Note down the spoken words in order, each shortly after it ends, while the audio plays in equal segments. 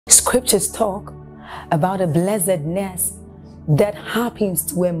Scriptures talk about a blessedness that happens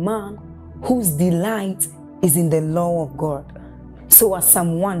to a man whose delight is in the law of God. So as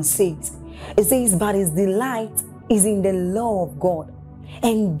Psalm 1 says, it says, but his delight is in the law of God,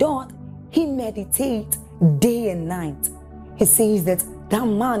 and doth he meditate day and night. He says that that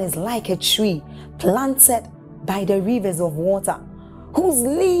man is like a tree planted by the rivers of water, whose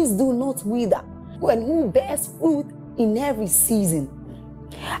leaves do not wither, and who bears fruit in every season.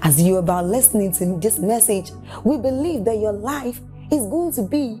 As you're about listening to this message, we believe that your life is going to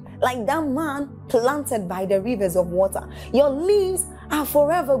be like that man planted by the rivers of water. Your leaves are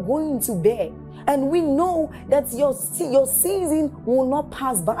forever going to bear. And we know that your season will not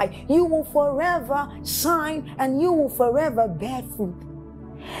pass by. You will forever shine and you will forever bear fruit.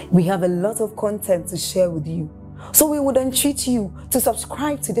 We have a lot of content to share with you. So we would entreat you to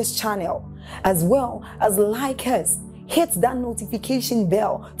subscribe to this channel, as well as like us. Hit that notification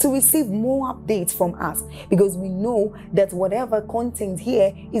bell to receive more updates from us, because we know that whatever content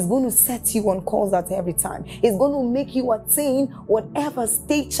here is going to set you on course at every time. It's going to make you attain whatever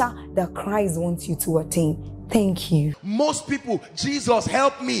stature that Christ wants you to attain. Thank you. Most people, Jesus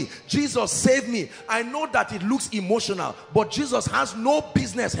help me, Jesus save me. I know that it looks emotional, but Jesus has no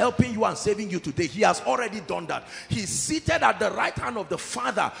business helping you and saving you today. He has already done that. He's seated at the right hand of the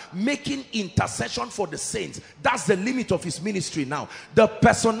Father, making intercession for the saints. That's the limit of his ministry now. The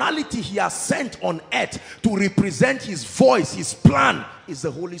personality he has sent on earth to represent his voice, his plan, is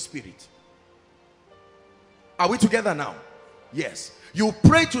the Holy Spirit. Are we together now? Yes. You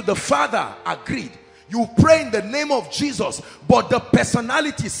pray to the Father, agreed. You pray in the name of Jesus, but the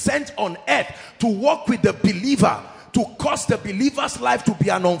personality sent on earth to walk with the believer, to cause the believer's life to be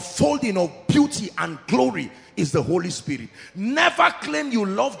an unfolding of beauty and glory, is the Holy Spirit. Never claim you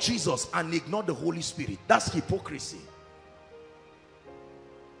love Jesus and ignore the Holy Spirit. That's hypocrisy.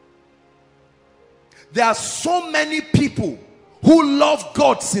 There are so many people who love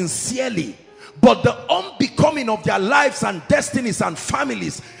God sincerely, but the unbecoming of their lives and destinies and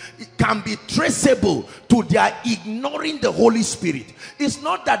families, it can be traceable to their ignoring the Holy Spirit. It's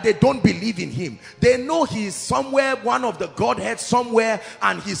not that they don't believe in him. They know he is somewhere, one of the Godhead somewhere,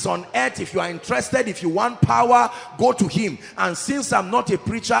 and he's on earth. If you are interested, if you want power, go to him. And since I'm not a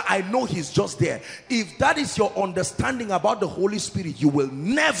preacher, I know he's just there. If that is your understanding about the Holy Spirit, you will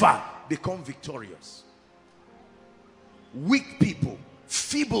never become victorious. Weak people,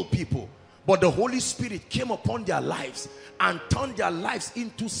 feeble people, but the Holy Spirit came upon their lives and turned their lives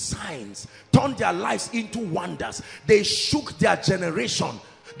into signs, turned their lives into wonders. They shook their generation.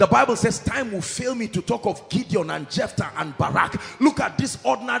 The Bible says time will fail me to talk of Gideon and Jephthah and Barak. Look at these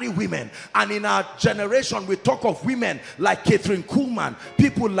ordinary women. And in our generation, we talk of women like Catherine Kuhlman,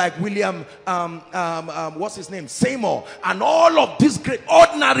 people like William, what's his name, Seymour, and all of these great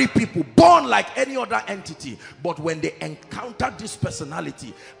ordinary people, born like any other entity. But when they encountered this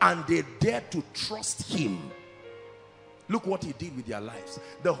personality and they dared to trust him, look what he did with their lives.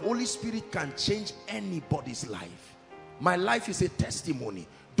 The Holy Spirit can change anybody's life. My life is a testimony.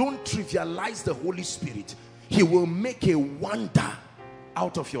 Don't trivialize the Holy Spirit. He will make a wonder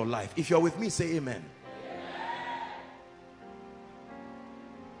out of your life. If you're with me, say amen.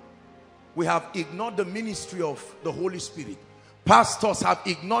 We have ignored the ministry of the Holy Spirit. Pastors have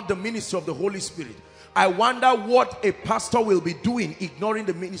ignored the ministry of the Holy Spirit. I wonder what a pastor will be doing ignoring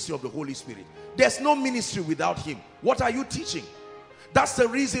the ministry of the Holy Spirit. There's no ministry without him. What are you teaching? That's the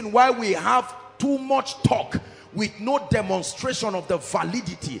reason why we have too much talk with no demonstration of the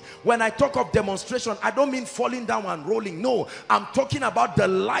validity. When I talk of demonstration, I don't mean falling down and rolling. No, I'm talking about the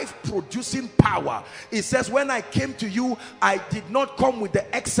life-producing power. It says, when I came to you, I did not come with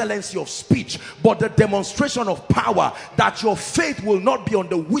the excellency of speech, but the demonstration of power, that your faith will not be on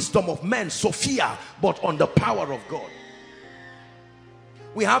the wisdom of men, Sophia, but on the power of God.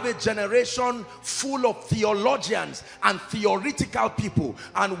 We have a generation full of theologians and theoretical people,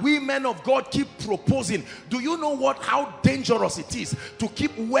 and we men of God keep proposing. Do you know how dangerous it is to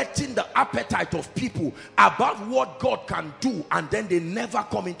keep whetting the appetite of people about what God can do, and then they never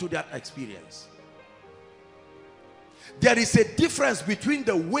come into that experience? There is a difference between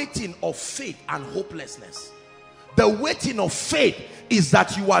the waiting of faith and hopelessness. The waiting of faith is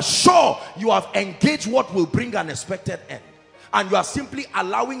that you are sure you have engaged what will bring an expected end, and you are simply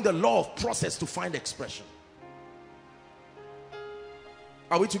allowing the law of process to find expression.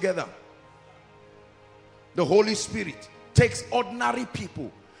 Are we together? The Holy Spirit takes ordinary people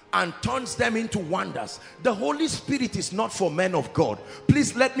and turns them into wonders. The Holy Spirit is not for men of God.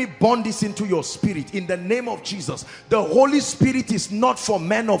 Please let me burn this into your spirit in the name of Jesus. The Holy Spirit is not for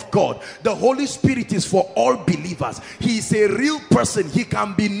men of God. The Holy Spirit is for all believers. He is a real person. He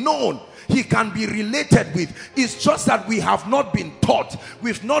can be known. He can be related with. It's just that we have not been taught.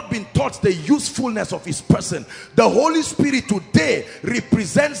 We've not been taught the usefulness of his person. The Holy Spirit today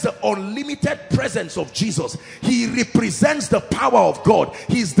represents the unlimited presence of Jesus. He represents the power of God.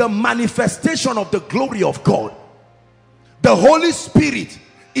 He's the manifestation of the glory of God. The Holy Spirit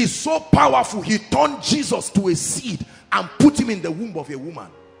is so powerful, he turned Jesus to a seed and put him in the womb of a woman.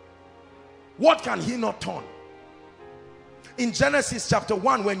 What can he not turn? In Genesis chapter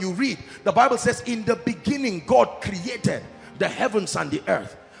 1, when you read, the Bible says, in the beginning God created the heavens and the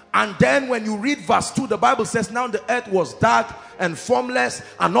earth. And then when you read verse 2, the Bible says, now the earth was dark and formless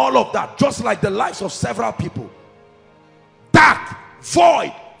and all of that, just like the lives of several people. Dark,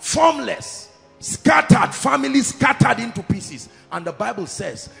 void, formless, scattered, families scattered into pieces. And the Bible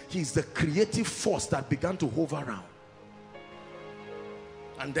says he's the creative force that began to hover around.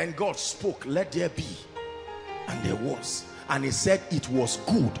 And then God spoke, let there be. And there was. And he said it was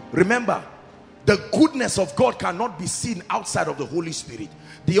good. Remember, the goodness of God cannot be seen outside of the Holy Spirit.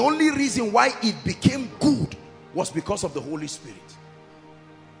 The only reason why it became good was because of the Holy Spirit.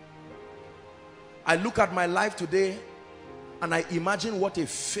 I look at my life today and I imagine what a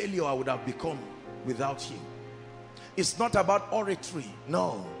failure I would have become without him. It's not about oratory.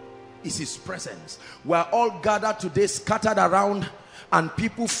 No, it's his presence. We're all gathered today, scattered around, and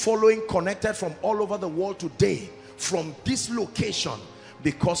people following, connected from all over the world today, from this location,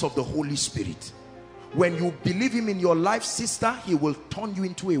 because of the Holy Spirit. When you believe him in your life, sister, he will turn you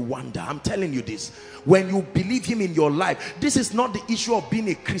into a wonder. I'm telling you this. When you believe him in your life, this is not the issue of being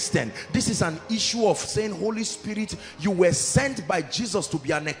a Christian. This is an issue of saying, Holy Spirit, you were sent by Jesus to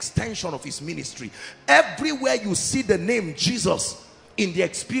be an extension of his ministry. Everywhere you see the name Jesus in the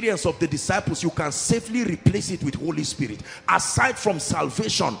experience of the disciples, you can safely replace it with Holy Spirit. Aside from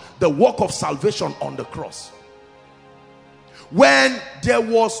salvation, the work of salvation on the cross. When there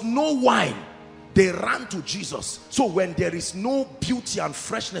was no wine, they ran to Jesus. So when there is no beauty and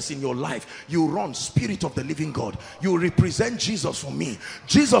freshness in your life, you run, Spirit of the living God. You represent Jesus for me.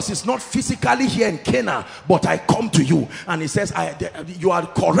 Jesus is not physically here in Cana, but I come to you. And he says, you are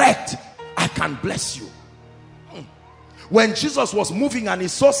correct. I can bless you. When Jesus was moving and he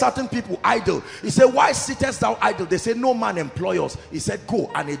saw certain people idle, he said, why sittest thou idle? They said, no man employ us. He said,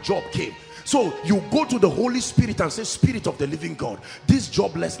 go, and a job came. So you go to the Holy Spirit and say, Spirit of the living God, this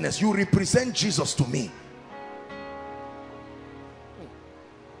joblessness, you represent Jesus to me.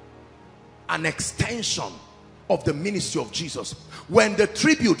 An extension of the ministry of Jesus. When the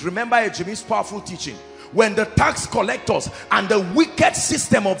tribute, remember Jimmy's powerful teaching, when the tax collectors and the wicked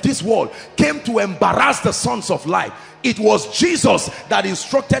system of this world came to embarrass the sons of light, it was Jesus that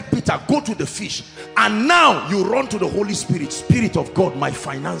instructed Peter, go to the fish. And now you run to the Holy Spirit. Spirit of God, my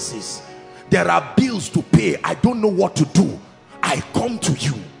finances, there are bills to pay. I don't know what to do. I come to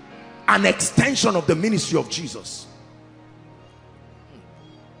you. An extension of the ministry of Jesus.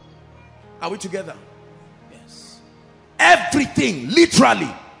 Are we together? Yes. Everything, literally,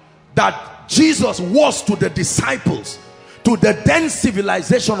 that Jesus was to the disciples, to the then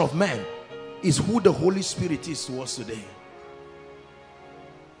civilization of man, is who the Holy Spirit is to us today.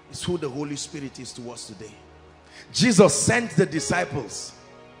 It's who the Holy Spirit is to us today. Jesus sent the disciples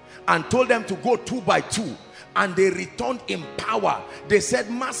and told them to go 2 by 2, and they returned in power. They said,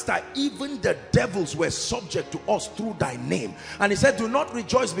 Master, even the devils were subject to us through thy name. And he said, do not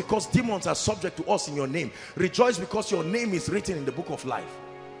rejoice because demons are subject to us in your name. Rejoice because your name is written in the book of life.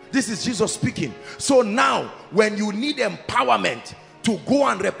 This is Jesus speaking. So now when you need empowerment to go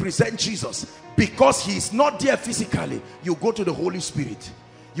and represent Jesus, because he is not there physically, you go to the Holy Spirit.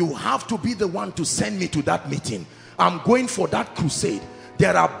 You have to be the one to send me to that meeting. I'm going for that crusade.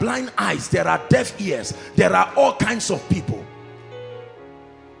 There are blind eyes, there are deaf ears, there are all kinds of people.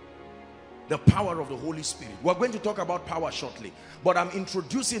 The power of the Holy Spirit. We're going to talk about power shortly, but I'm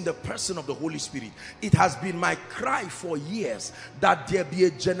introducing the person of the Holy Spirit. It has been my cry for years that there be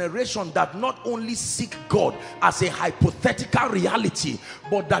a generation that not only seek God as a hypothetical reality,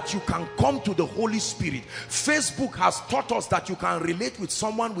 but that you can come to the Holy Spirit. Facebook has taught us that you can relate with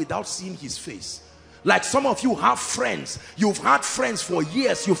someone without seeing his face. Like some of you have friends, you've had friends for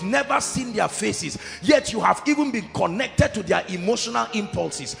years, you've never seen their faces, yet you have even been connected to their emotional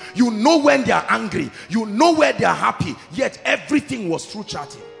impulses. You know when they are angry, you know where they are happy, yet everything was through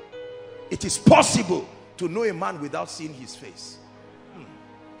chatting. It is possible to know a man without seeing his face.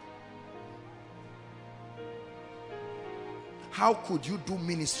 how could you do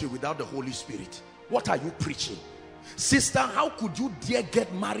ministry without the Holy Spirit? What are you preaching? Sister, how could you dare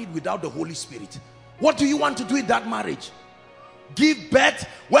get married without the Holy Spirit? What do you want to do in that marriage? Give birth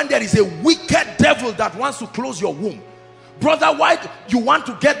when there is a wicked devil that wants to close your womb. Brother, why you want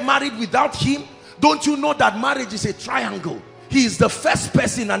to get married without him? Don't you know that marriage is a triangle? He is the first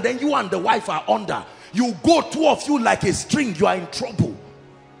person, and then you and the wife are under. You go, two of you like a string, you are in trouble.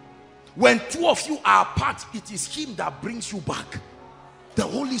 When two of you are apart, it is him that brings you back. The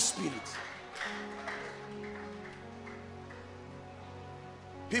Holy Spirit.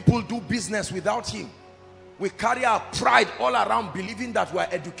 People do business without him. We carry our pride all around, believing that we are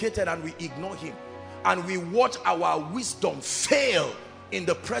educated, and we ignore him. And we watch our wisdom fail in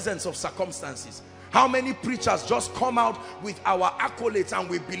the presence of circumstances. How many preachers just come out with our accolades and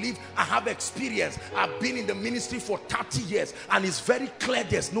we believe, I have experience, I've been in the ministry for 30 years, and it's very clear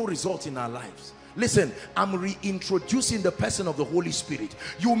there's no result in our lives. Listen, I'm reintroducing the person of the Holy Spirit.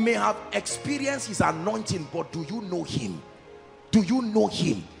 You may have experienced his anointing, but do you know him? Do you know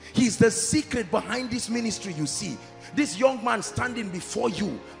him? He's the secret behind this ministry. You see, this young man standing before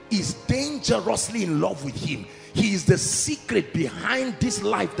you is dangerously in love with him. He is the secret behind this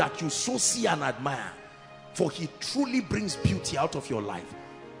life that you so see and admire, for he truly brings beauty out of your life.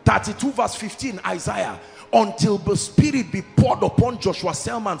 32 verse 15, Isaiah, until the Spirit be poured upon Joshua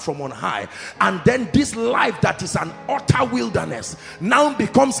Selman from on high, and then this life that is an utter wilderness now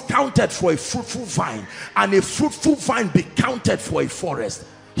becomes counted for a fruitful vine, and a fruitful vine be counted for a forest.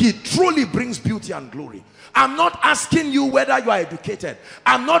 He truly brings beauty and glory. I'm not asking you whether you are educated.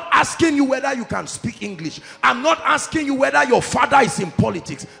 I'm not asking you whether you can speak English. I'm not asking you whether your father is in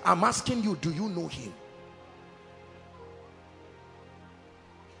politics. I'm asking you, do you know him?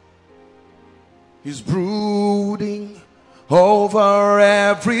 He's brooding over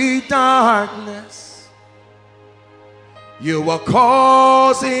every darkness. You are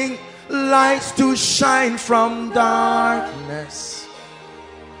causing lights to shine from darkness.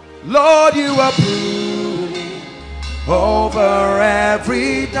 Lord, you are brooding over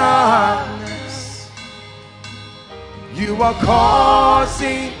every darkness. You are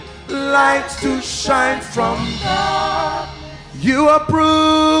causing lights to shine from darkness. You are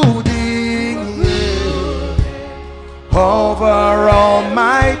brooding over all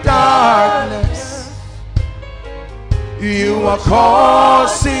my darkness. You are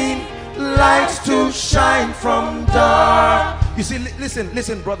causing lights to shine from dark. You see,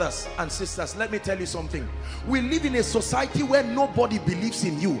 listen brothers and sisters, let me tell you something. We live in a society where nobody believes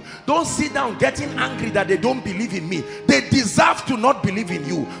in you. Don't sit down getting angry that they don't believe in me. They deserve to not believe in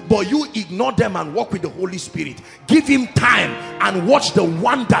you, but you ignore them and walk with the Holy Spirit. Give him time and watch the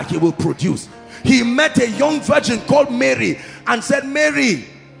wonder he will produce. He met a young virgin called Mary and said, Mary,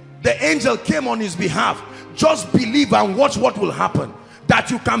 the angel came on his behalf. Just believe and watch what will happen. That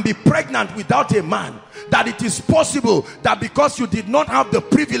you can be pregnant without a man. That it is possible that because you did not have the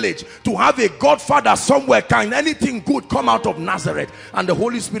privilege to have a godfather somewhere, can anything good come out of Nazareth? And the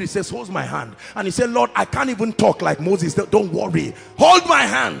Holy Spirit says, hold my hand. And he said, Lord, I can't even talk like Moses. Don't worry, hold my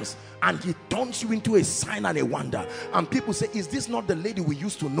hands. And he turns you into a sign and a wonder. And people say, is this not the lady we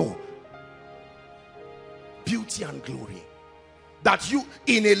used to know? Beauty and glory. That you,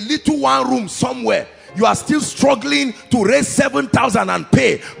 in a little one room somewhere, you are still struggling to raise 7,000 and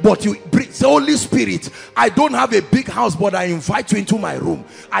pay, but you say, Holy Spirit, I don't have a big house, but I invite you into my room.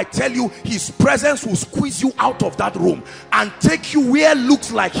 I tell you, his presence will squeeze you out of that room and take you where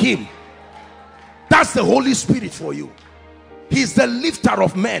looks like him. That's the Holy Spirit for you. He's the lifter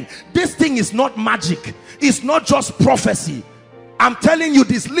of men. This thing is not magic. It's not just prophecy. I'm telling you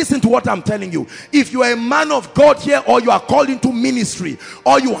this, listen to what I'm telling you. If you are a man of God here, or you are called into ministry,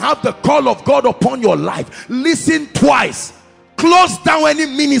 or you have the call of God upon your life, listen twice. Close down any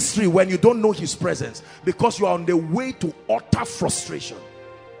ministry when you don't know his presence, because you are on the way to utter frustration.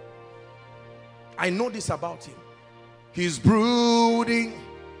 I know this about him. He's brooding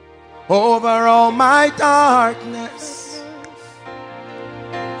over all my darkness.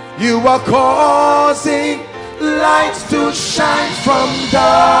 You are causing lights to shine from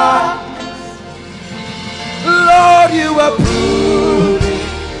darkness. Lord, you are brooding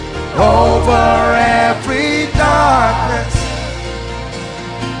over every darkness.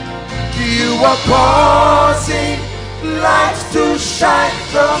 You are causing lights to shine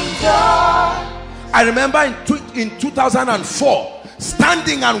from dark. I remember in 2004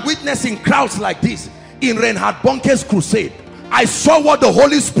 standing and witnessing crowds like this in Reinhard Bonnke's crusade. I saw what the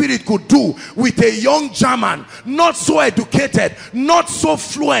Holy Spirit could do with a young German, not so educated, not so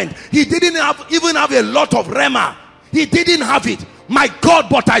fluent. He didn't even have a lot of rema. He didn't have it. My God,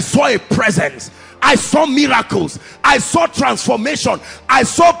 but I saw a presence. I saw miracles. I saw transformation. I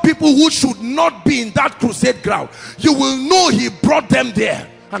saw people who should not be in that crusade ground. You will know he brought them there.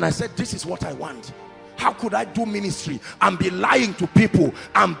 And I said, this is what I want. How could I do ministry and be lying to people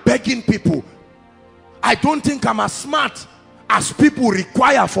and begging people? I don't think I'm as smart as people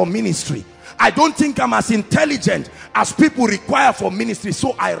require for ministry. I don't think I'm as intelligent as people require for ministry.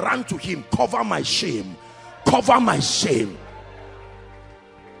 So I ran to him. Cover my shame. Cover my shame.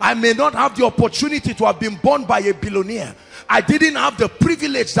 I may not have the opportunity to have been born by a billionaire. I didn't have the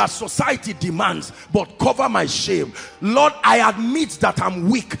privilege that society demands, but cover my shame. Lord, I admit that I'm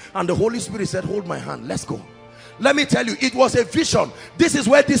weak. And the Holy Spirit said, hold my hand, let's go. Let me tell you, it was a vision. This is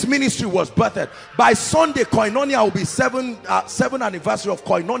where this ministry was birthed. By Sunday, Koinonia will be 7th anniversary of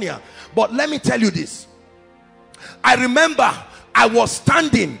Koinonia. But let me tell you this. I remember I was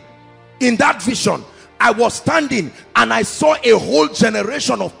standing in that vision. I was standing and I saw a whole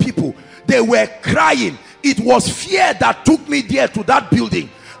generation of people. They were crying. It was fear that took me there to that building.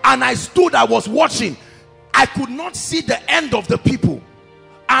 And I stood, I was watching. I could not see the end of the people.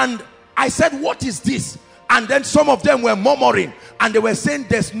 And I said, what is this? And then some of them were murmuring. And they were saying,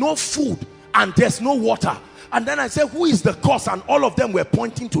 there's no food and there's no water. And then I said, who is the cause? And all of them were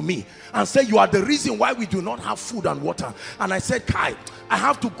pointing to me and said, you are the reason why we do not have food and water. And I said, Kai, I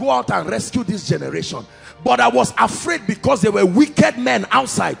have to go out and rescue this generation. But I was afraid because there were wicked men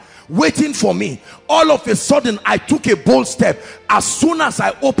outside waiting for me. All of a sudden, I took a bold step. As soon as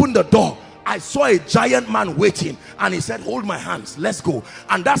I opened the door, I saw a giant man waiting. And he said, hold my hands, let's go.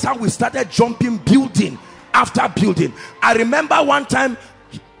 And that's how we started jumping building after building. I remember one time,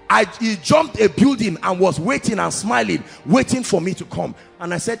 he jumped a building and was waiting and smiling, waiting for me to come.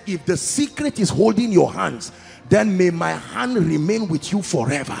 And I said, if the secret is holding your hands, then may my hand remain with you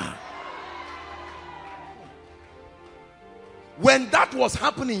forever. When that was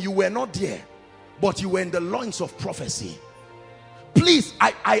happening, you were not there, but you were in the loins of prophecy. Please,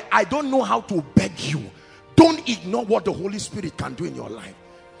 I don't know how to beg you. Don't ignore what the Holy Spirit can do in your life.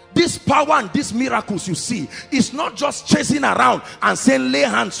 This power and these miracles you see is not just chasing around and saying, lay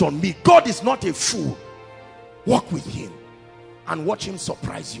hands on me. God is not a fool. Walk with him and watch him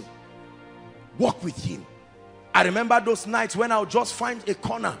surprise you. Walk with him. I remember those nights when I would just find a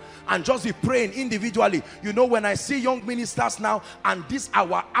corner and just be praying individually. You know, when I see young ministers now and this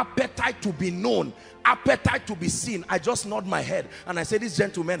our appetite to be known, appetite to be seen, I just nod my head and I say, these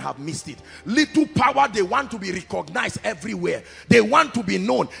gentlemen have missed it. Little power, they want to be recognized everywhere. They want to be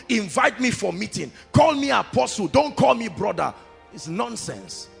known. Invite me for meeting. Call me apostle. Don't call me brother. It's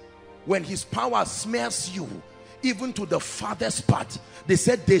nonsense. When his power smears you, even to the farthest part, they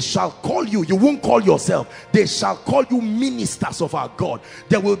said they shall call you. You won't call yourself. They shall call you ministers of our God.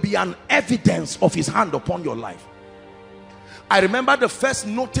 There will be an evidence of his hand upon your life. I remember the first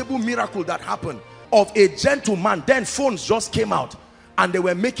notable miracle that happened of a gentleman. Then phones just came out and they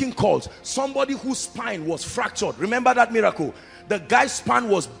were making calls. Somebody whose spine was fractured. Remember that miracle? The guy's spine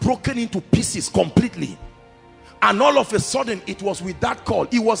was broken into pieces completely. And all of a sudden it was with that call.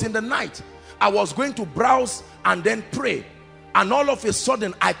 It was in the night. I was going to browse and then pray. And all of a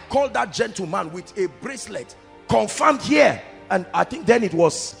sudden I called that gentleman with a bracelet confirmed here. And I think then it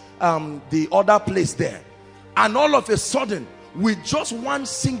was the other place there. And all of a sudden, with just one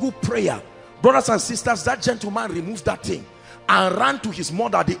single prayer, brothers and sisters, that gentleman removed that thing and ran to his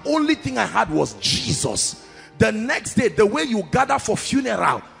mother. The only thing I had was Jesus. The next day, the way you gather for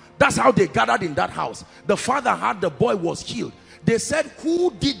funeral, that's how they gathered in that house. The father had the boy was healed. They said,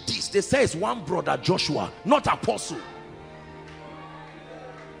 who did this? They said it's one brother, Joshua, not apostle.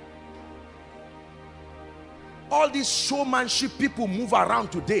 All these showmanship people move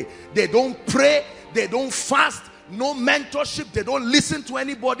around today. They don't pray, they don't fast, no mentorship, they don't listen to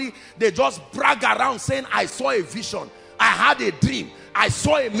anybody. They just brag around saying, I saw a vision, I had a dream, I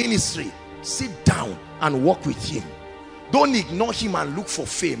saw a ministry. Sit down and walk with him. Don't ignore him and look for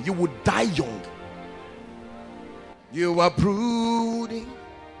fame. You would die young. You are brooding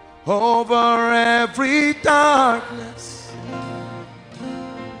over every darkness.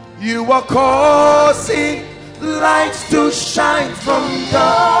 You are causing lights to shine from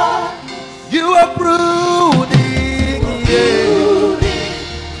dark. You are brooding,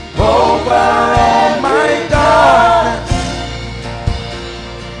 over all my darkness.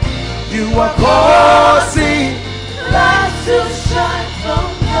 You are causing lights to shine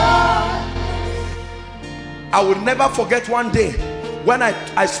from dark. I will never forget one day when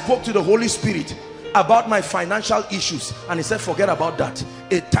I spoke to the Holy Spirit about my financial issues, and he said, forget about that.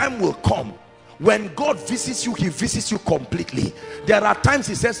 A time will come When God visits you, he visits you completely. There are times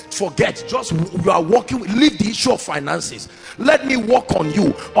he says, forget, just you are walking, leave the issue of finances, let me work on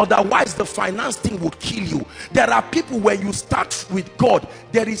you, otherwise the finance thing would kill you. There are people, when you start with God,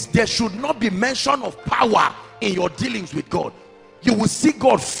 there should not be mention of power in your dealings with God. You will see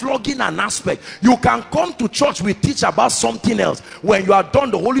God flogging an aspect. You can come to church, we teach about something else. When you are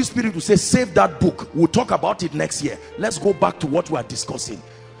done, the Holy Spirit will say, save that book, we'll talk about it next year. Let's go back to what we are discussing.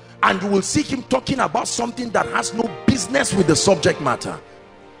 And you will see him talking about something that has no business with the subject matter.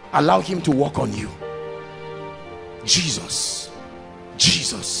 Allow him to work on you. Jesus,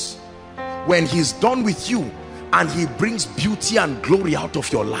 when he's done with you and he brings beauty and glory out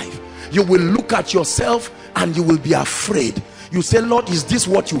of your life, you will look at yourself and you will be afraid. You say, Lord, is this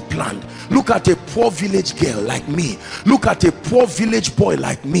what you planned? Look at a poor village girl like me, look at a poor village boy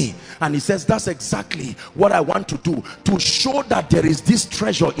like me. And he says, that's exactly what I want to do, to show that there is this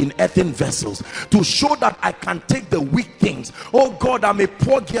treasure in earthen vessels, to show that I can take the weak things. Oh God, I'm a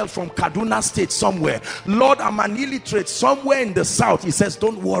poor girl from Kaduna State somewhere. Lord, I'm an illiterate somewhere in the south. He says,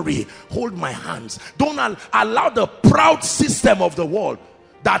 don't worry, hold my hands. Don't allow the proud system of the world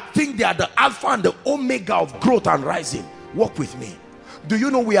that think they are the alpha and the omega of growth and rising. Walk with me. Do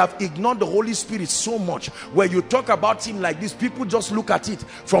you know we have ignored the Holy Spirit so much? When you talk about him like this, people just look at it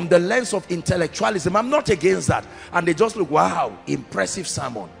from the lens of intellectualism. I'm not against that. And they just look, wow, impressive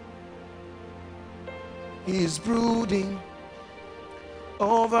sermon. He's brooding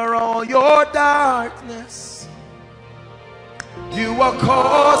over all your darkness. You are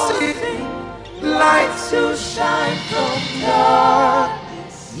causing light to shine from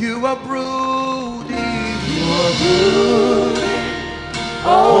darkness. You are brooding. You are brooding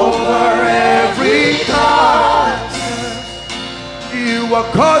over every cause. You are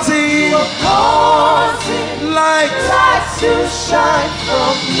causing light to shine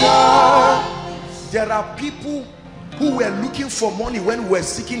from darkness. There are people who were looking for money when we were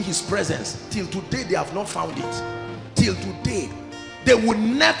seeking his presence. Till today they have not found it. Till today they would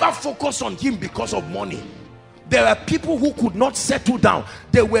never focus on him because of money. There are people who could not settle down.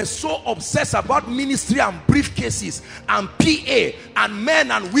 They were so obsessed about ministry and briefcases and PA and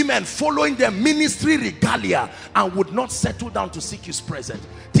men and women following their ministry regalia, and would not settle down to seek his presence.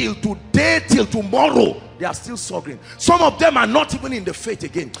 Till today, till tomorrow, they are still struggling. Some of them are not even in the faith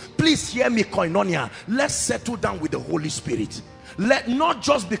again. Please hear me, Koinonia. Let's settle down with the Holy Spirit. Let, not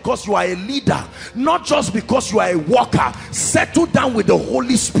just because you are a leader, not just because you are a worker, settle down with the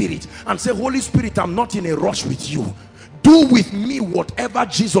Holy Spirit and say, Holy Spirit, I'm not in a rush with you. Do with me whatever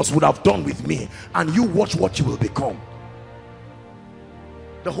Jesus would have done with me, and you watch what you will become.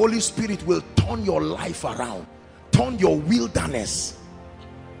 The Holy Spirit will turn your life around, turn your wilderness.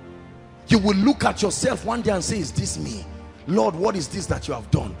 You will look at yourself one day and say, is this me? Lord, what is this that you have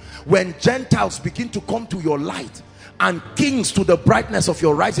done? When Gentiles begin to come to your light and kings to the brightness of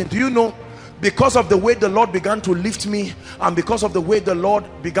your rising, do you know, because of the way the Lord began to lift me, and because of the way the Lord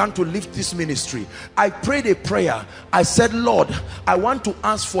began to lift this ministry, I prayed a prayer. I said, Lord, I want to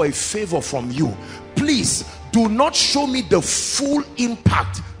ask for a favor from you. Please do not show me the full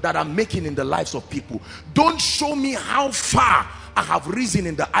impact that I'm making in the lives of people. Don't show me how far I have risen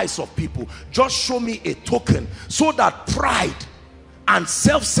in the eyes of people. Just show me a token, so that pride and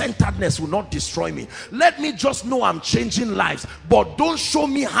self-centeredness will not destroy me. Let me just know I'm changing lives, but don't show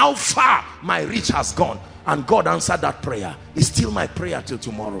me how far my reach has gone. And God answered that prayer. It's still my prayer till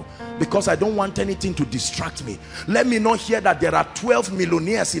tomorrow, because I don't want anything to distract me. Let me not hear that there are 12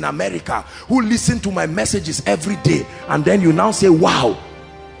 millionaires in America who listen to my messages every day, and then you now say, wow,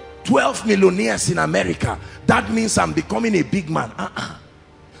 12 millionaires in America, that means I'm becoming a big man.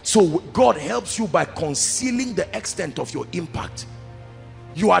 So God helps you by concealing the extent of your impact.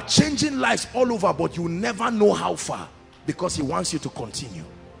 You are changing lives all over, but you never know how far, because he wants you to continue.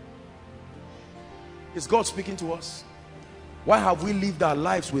 Is God speaking to us? Why have we lived our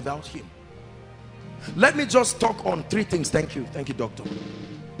lives without him? Let me just talk on three things. Thank you, doctor.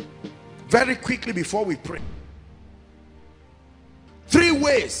 Very quickly before we pray. 3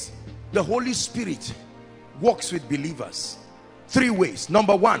 ways the Holy Spirit works with believers. 3 ways.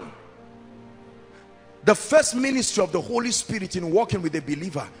 Number 1, the first ministry of the Holy Spirit in working with a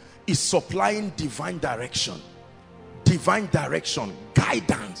believer is supplying divine direction. Divine direction,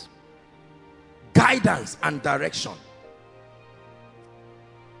 guidance and direction.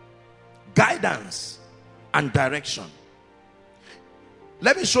 Guidance and direction.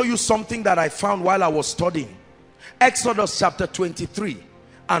 Let me show you something that I found while I was studying. Exodus chapter 23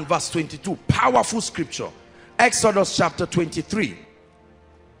 and verse 22. Powerful scripture. Exodus chapter 23.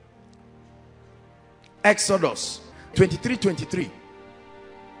 Exodus 23:23.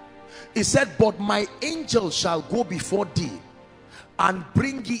 He said, but my angel shall go before thee and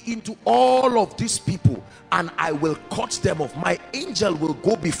bring ye into all of these people, and I will cut them off. My angel will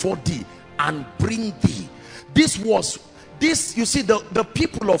go before thee and bring thee. This, you see, the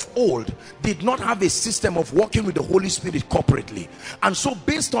people of old did not have a system of working with the Holy Spirit corporately. And so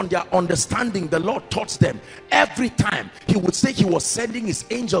based on their understanding, the Lord taught them. Every time he would say he was sending his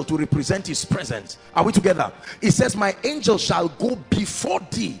angel to represent his presence. Are we together? He says, my angel shall go before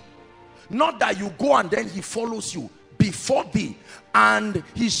thee. Not that you go and then he follows you. Before thee, and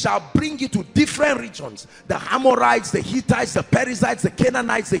he shall bring you to different regions, the Amorites, the Hittites, the Perizzites, the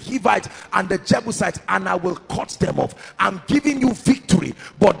Canaanites, the Hivites, and the Jebusites, and I will cut them off. I'm giving you victory,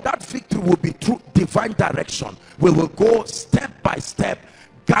 but that victory will be through divine direction. We will go step by step,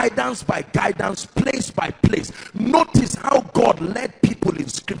 guidance by guidance, place by place. Notice how God led people in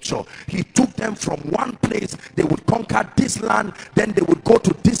scripture. He took them from one place, they would conquer this land, then they would go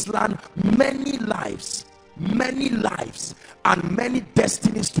to this land. Many lives and many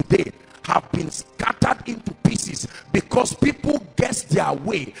destinies today have been scattered into pieces because people guess their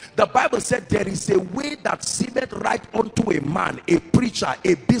way. The Bible said there is a way that seemeth right unto a man, a preacher,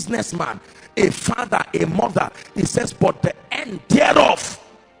 a businessman, a father, a mother. He says, but the end thereof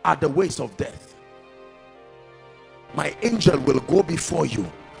are the ways of death. My angel will go before you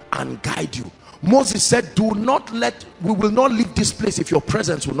and guide you. Moses said, we will not leave this place if your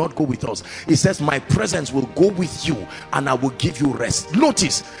presence will not go with us. He says, my presence will go with you and I will give you rest.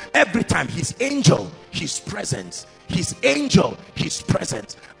 Notice, every time his angel, his presence, his angel, his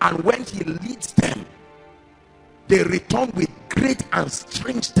presence. And when he leads them, they return with great and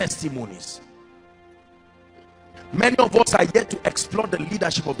strange testimonies. Many of us are yet to explore the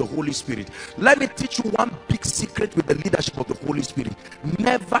leadership of the Holy Spirit. Let me teach you one big secret with the leadership of the Holy Spirit.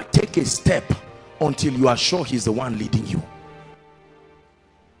 Never take a step until you are sure he's the one leading you.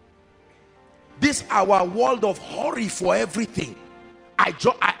 This our world of hurry for everything. I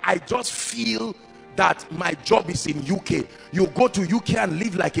just feel that my job is in UK. You go to UK and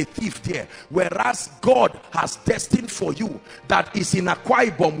live like a thief there, whereas God has destined for you that is in Akwa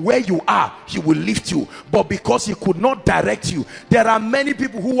Ibom, where you are, he will lift you. But because he could not direct you, there are many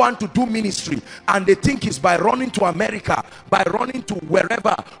people who want to do ministry and they think it's by running to America, by running to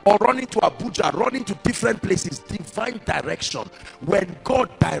wherever, or running to Abuja, running to different places. Divine direction. When God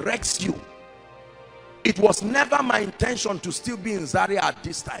directs you, it was never my intention to still be in Zaria at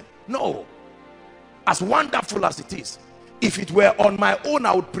this time. No. As wonderful as it is, if it were on my own,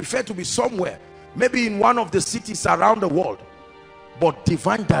 I would prefer to be somewhere, maybe in one of the cities around the world. But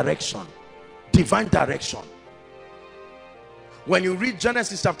divine direction, divine direction. When you read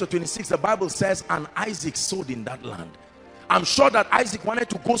Genesis chapter 26, the Bible says, and Isaac sowed in that land. I'm sure that Isaac wanted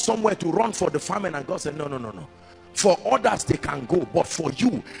to go somewhere to run for the famine, and God said, no, no, no, no. For others they can go, but for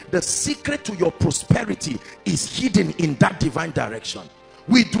you, the secret to your prosperity is hidden in that divine direction.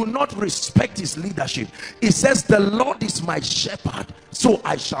 We do not respect his leadership. It says, the Lord is my shepherd, so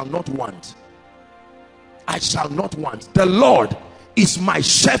I shall not want. I shall not want. The Lord is my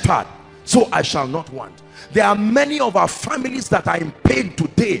shepherd, so I shall not want. There are many of our families that are in pain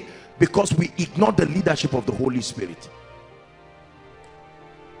today because we ignore the leadership of the Holy Spirit.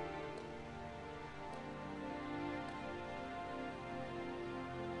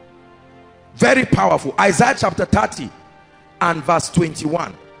 Very powerful. Isaiah chapter 30 and verse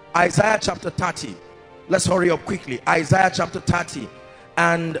 21. Isaiah chapter 30. Let's hurry up quickly. Isaiah chapter 30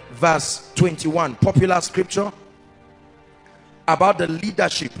 and verse 21. Popular scripture about the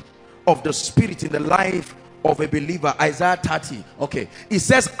leadership of the Spirit in the life of a believer. Isaiah 30. Okay. It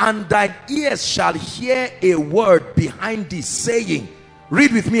says, and thine ears shall hear a word behind thee saying,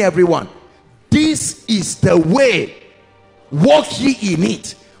 read with me everyone, this is the way, walk ye in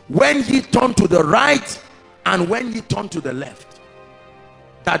it, when ye turn to the right and when you turn to the left.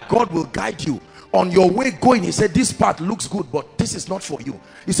 That God will guide you on your way going. He said, this path looks good, but this is not for you.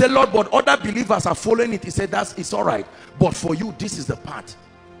 He said, Lord, but other believers are following it. He said, it's all right, but for you, this is the path.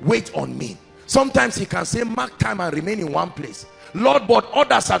 Wait on me. Sometimes he can say, mark time and remain in one place. Lord, but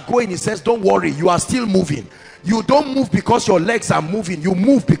others are going. He says, don't worry, you are still moving. You don't move because your legs are moving. You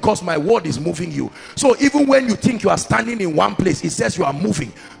move because my word is moving you. So even when you think you are standing in one place, it says you are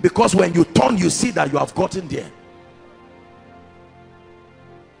moving, because when you turn, you see that you have gotten there.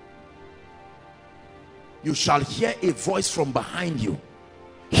 You shall hear a voice from behind you.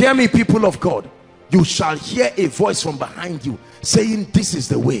 Hear me, people of God. You shall hear a voice from behind you saying, this is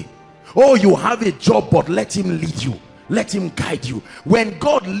the way. Oh, you have a job, but let him lead you. Let him guide you. When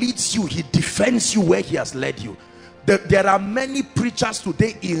God leads you, he defends you where he has led you. There are many preachers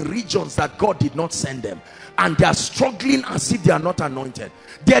today in regions that God did not send them, and they are struggling as if they are not anointed.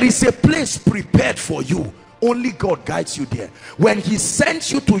 There is a place prepared for you. Only God guides you there. When he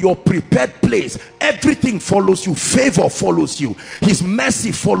sends you to your prepared place, everything follows you. Favor follows you. His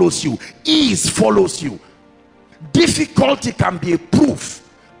mercy follows you. Ease follows you. Difficulty can be a proof,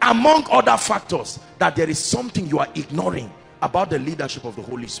 among other factors, that there is something you are ignoring about the leadership of the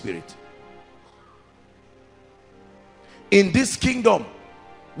Holy Spirit. In this kingdom,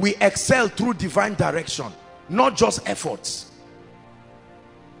 we excel through divine direction, not just efforts.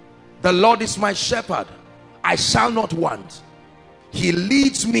 The Lord is my shepherd, I shall not want. He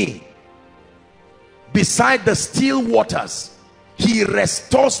leads me beside the still waters. He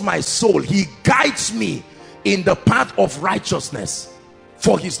restores my soul. He guides me in the path of righteousness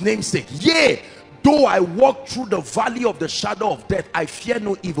for his name's sake. Yea, though I walk through the valley of the shadow of death, I fear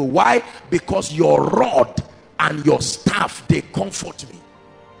no evil. Why? Because your rod and your staff, they comfort me.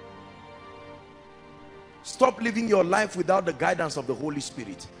 Stop living your life without the guidance of the Holy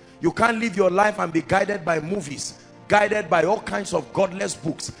Spirit. You can't live your life and be guided by movies, guided by all kinds of godless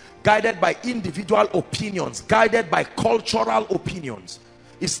books, guided by individual opinions, guided by cultural opinions.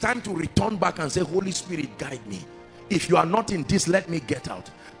 It's time to return back and say, Holy Spirit, guide me. If you are not in this, let me get out.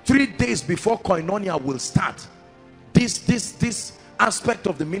 3 days before Koinonia will start, this aspect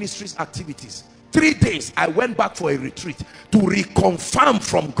of the ministry's activities, 3 days, I went back for a retreat to reconfirm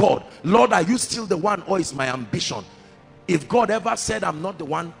from God, Lord, are you still the one, or is my ambition? If God ever said I'm not the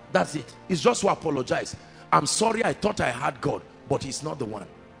one, that's it. It's just to apologize. I'm sorry, I thought I had God, but he's not the one.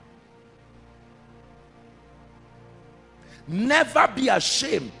 Never be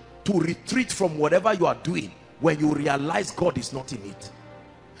ashamed to retreat from whatever you are doing when you realize God is not in it.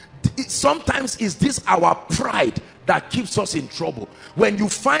 Sometimes is this our pride that keeps us in trouble. When you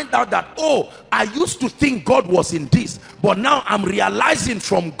find out that, oh, I used to think God was in this, but now I'm realizing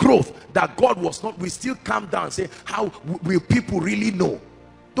from growth that God was not, we still calm down and say, how will people really know?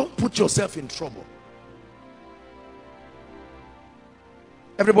 Don't put yourself in trouble.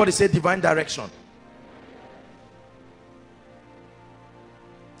 Everybody say divine direction.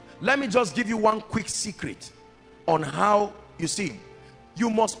 Let me just give you one quick secret on how, you see, you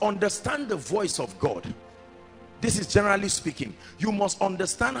must understand the voice of God. This is generally speaking. You must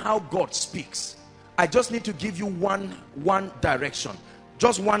understand how God speaks. I just need to give you one direction.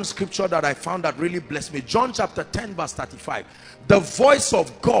 Just one scripture that I found that really blessed me. John chapter 10 verse 35. The voice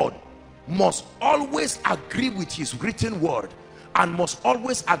of God must always agree with his written word and must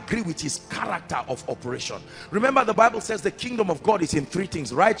always agree with his character of operation. Remember, the Bible says the kingdom of God is in three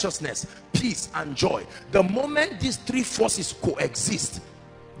things: righteousness, peace, and joy. The moment these three forces coexist,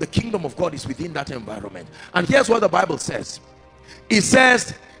 the kingdom of God is within that environment. And here's what the Bible says. It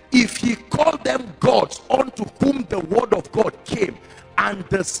says, if he called them gods unto whom the word of God came, and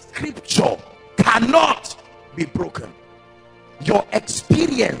the scripture cannot be broken. Your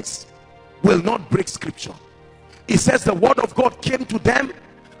experience will not break scripture. It says the word of God came to them,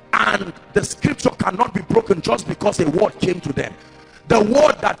 and the scripture cannot be broken just because a word came to them. The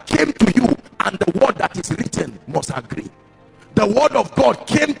word that came to you and the word that is written must agree. The word of God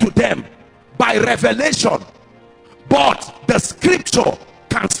came to them by revelation, but the scripture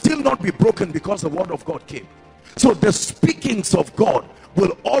can still not be broken because the word of God came. So the speakings of God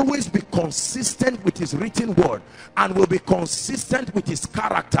will always be consistent with his written word and will be consistent with his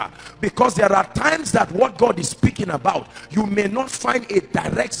character, because there are times that what God is speaking about, you may not find a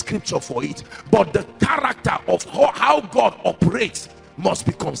direct scripture for it, but the character of how God operates must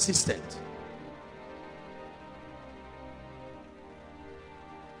be consistent.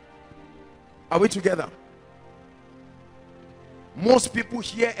 Are we together? Most people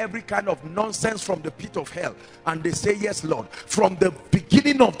hear every kind of nonsense from the pit of hell and they say, yes, Lord. From the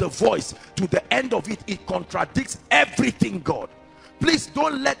beginning of the voice to the end of it, it contradicts everything, God. Please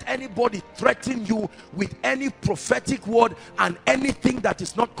don't let anybody threaten you with any prophetic word and anything that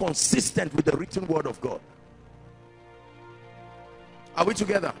is not consistent with the written word of God. Are we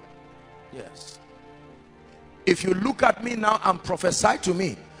together? Yes. If you look at me now and prophesy to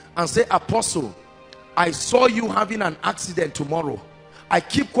me and say, Apostle, I saw you having an accident tomorrow, I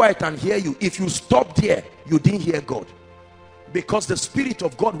keep quiet and hear you. If you stop there, you didn't hear God, because the Spirit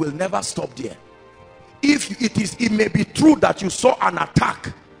of God will never stop there. If it may be true that you saw an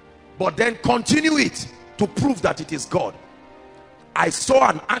attack, but then continue it to prove that it is God. I saw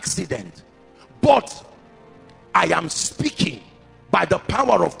an accident, but I am speaking by the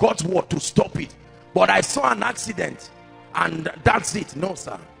power of God's word to stop it. But I saw an accident and that's it. No,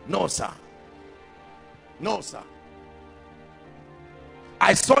 sir. No, sir. No, sir.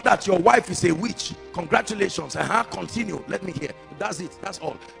 I saw that your wife is a witch. Congratulations. Continue. Let me hear. That's it. That's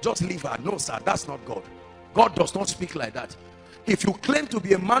all. Just leave her. No, sir. That's not God. God does not speak like that. If you claim to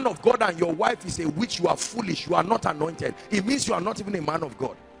be a man of God and your wife is a witch, you are foolish. You are not anointed. It means you are not even a man of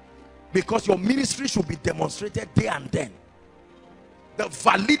God. Because your ministry should be demonstrated there and then. The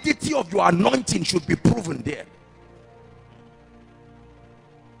validity of your anointing should be proven there.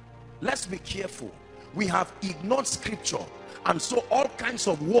 Let's be careful. We have ignored scripture, and so all kinds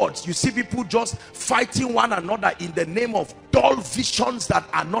of words, you see people just fighting one another in the name of dull visions that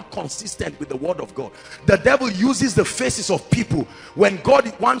are not consistent with the word of God. The devil uses the faces of people. When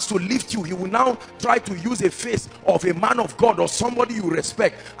God wants to lift you, he will now try to use a face of a man of God or somebody you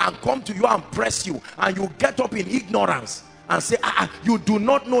respect and come to you and press you, and you get up in ignorance and say, you do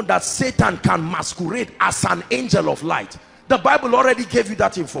not know that Satan can masquerade as an angel of light. The Bible already gave you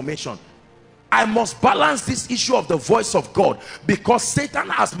that information. I must balance this issue of the voice of God, because Satan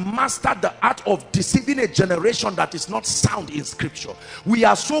has mastered the art of deceiving a generation that is not sound in scripture. We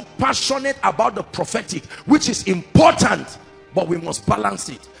are so passionate about the prophetic, which is important, but we must balance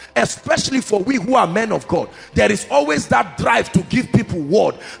it. Especially for we who are men of God, there is always that drive to give people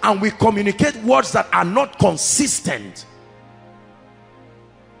word, and we communicate words that are not consistent.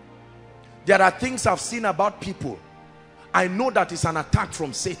 There are things I've seen about people. I know that it's an attack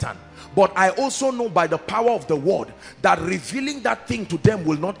from Satan, but I also know by the power of the word that revealing that thing to them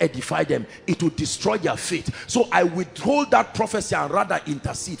will not edify them. It will destroy their faith. So I withhold that prophecy and rather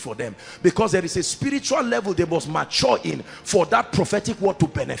intercede for them, because there is a spiritual level they must mature in for that prophetic word to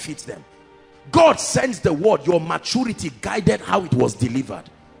benefit them. God sends the word, your maturity guided how it was delivered.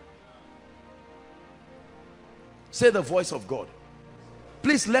 Say the voice of God.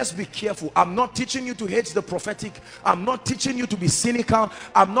 Please, let's be careful. I'm not teaching you to hate the prophetic. I'm not teaching you to be cynical.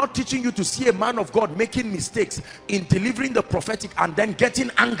 I'm not teaching you to see a man of God making mistakes in delivering the prophetic and then getting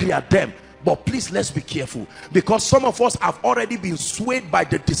angry at them. But please, let's be careful, because some of us have already been swayed by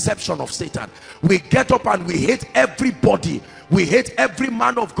the deception of Satan. We get up and we hate everybody. We hate every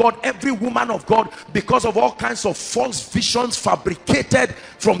man of God, every woman of God, because of all kinds of false visions fabricated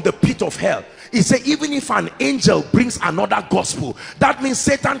from the pit of hell. He said, even if an angel brings another gospel, that means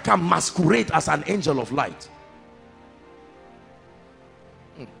Satan can masquerade as an angel of light.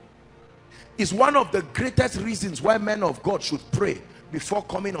 It's one of the greatest reasons why men of God should pray before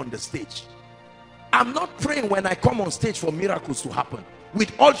coming on the stage. I'm not praying when I come on stage for miracles to happen.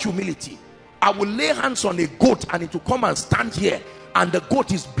 With all humility, I will lay hands on a goat and it will come and stand here, and the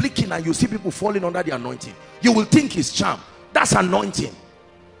goat is blinking and you see people falling under the anointing. You will think it's charm. That's anointing.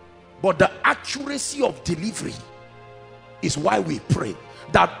 But the accuracy of delivery is why we pray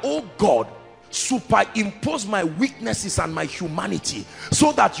that, oh God, superimpose my weaknesses and my humanity,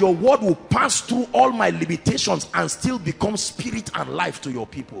 so that your word will pass through all my limitations and still become spirit and life to your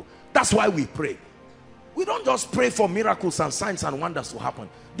people. That's why we pray. We don't just pray for miracles and signs and wonders to happen.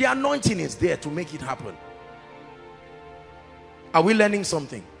 The anointing is there to make it happen. Are we learning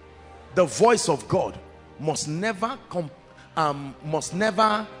something? The voice of God must never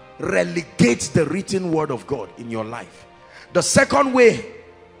relegate the written word of God in your life. The second way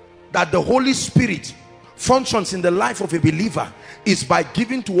that the Holy Spirit functions in the life of a believer is by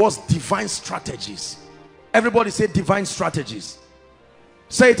giving to us divine strategies. Everybody say divine strategies.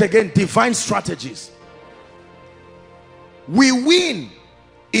 Say it again, divine strategies. We win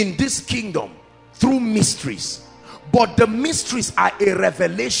in this kingdom through mysteries, but the mysteries are a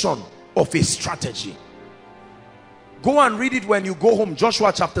revelation of a strategy. Go and read it when you go home.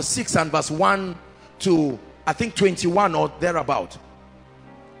 Joshua chapter 6 and verse 1 to I think 21 or thereabout.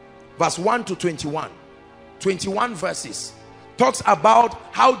 Verse 1 to 21. 21 verses. Talks about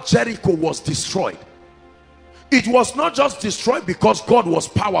how Jericho was destroyed. It was not just destroyed because God was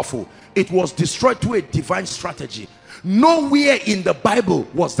powerful. It was destroyed through a divine strategy. Nowhere in the Bible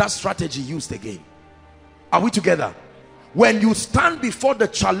was that strategy used again. Are we together? When you stand before the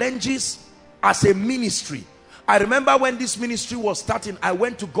challenges as a ministry, I remember when this ministry was starting, I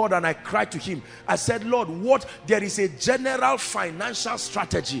went to God and I cried to him. I said, Lord, there is a general financial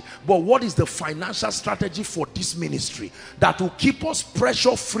strategy, but what is the financial strategy for this ministry that will keep us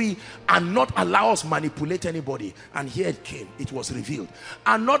pressure free and not allow us manipulate anybody? And here it came. It was revealed.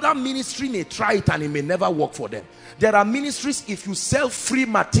 Another ministry may try it and it may never work for them. There are ministries, if you sell free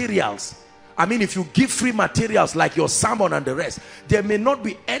materials, if you give free materials like your sermon and the rest, there may not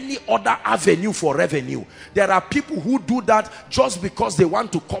be any other avenue for revenue. There are people who do that just because they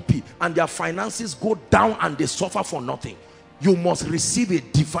want to copy, and their finances go down and they suffer for nothing. You must receive a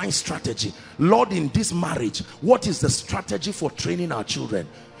divine strategy. Lord, in this marriage, what is the strategy for training our children?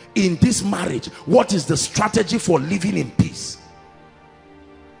 In this marriage, what is the strategy for living in peace?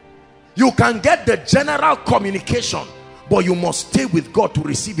 You can get the general communication, but you must stay with God to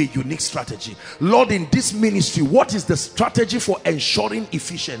receive a unique strategy. Lord, in this ministry, what is the strategy for ensuring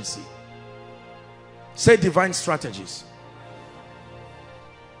efficiency? Say divine strategies.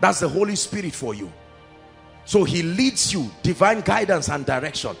 That's the Holy Spirit for you. So he leads you, divine guidance and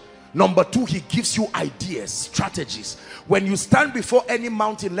direction. Number two, he gives you ideas, strategies. When you stand before any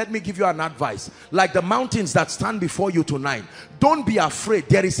mountain, let me give you an advice. Like the mountains that stand before you tonight, don't be afraid.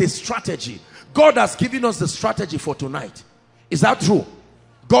 There is a strategy. God has given us the strategy for tonight. Is that true?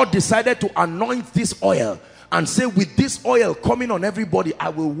 God decided to anoint this oil and say, with this oil coming on everybody, I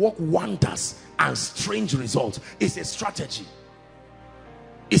will work wonders and strange results. It's a strategy.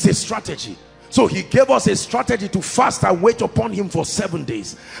 It's a strategy. So he gave us a strategy to fast and wait upon him for 7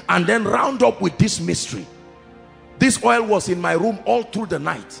 days and then round up with this mystery. This oil was in my room all through the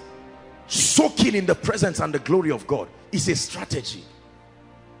night, soaking in the presence and the glory of God. It's a strategy.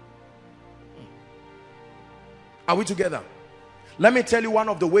 Are we together? Let me tell you one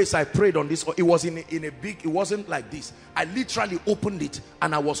of the ways I prayed on this. It was in a big, it wasn't like this. I literally opened it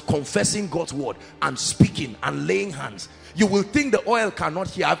and I was confessing God's word and speaking and laying hands. You will think the oil cannot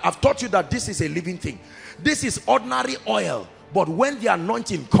hear. I've taught you that this is a living thing. This is ordinary oil, but when the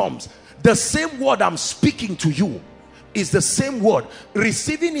anointing comes, the same word I'm speaking to you is the same word.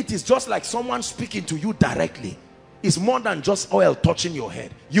 Receiving it is just like someone speaking to you directly. It's more than just oil touching your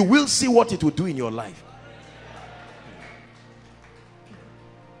head. You will see what it will do in your life.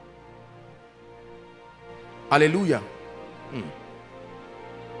 Hallelujah.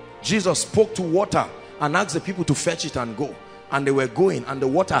 Jesus spoke to water and asked the people to fetch it and go. And they were going, and the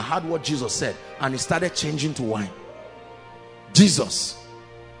water heard what Jesus said, and it started changing to wine. Jesus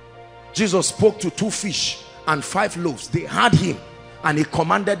spoke to 2 fish and 5 loaves. They heard him, and he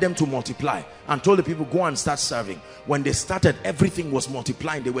commanded them to multiply and told the people, go and start serving. When they started, everything was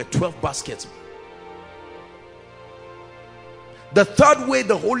multiplying. There were 12 baskets. The third way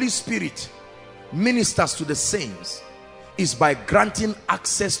the Holy Spirit ministers to the saints is by granting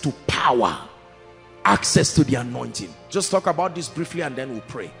access to power, access to the anointing. Just talk about this briefly and then we'll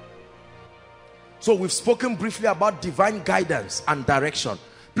pray. So we've spoken briefly about divine guidance and direction.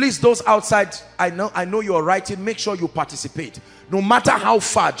 Please, those outside, I know you're writing, make sure you participate. No matter how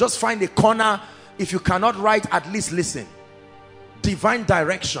far, just find a corner. If you cannot write, at least listen. Divine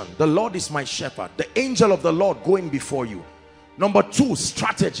direction. The Lord is my shepherd. The angel of the Lord going before you. Number 2,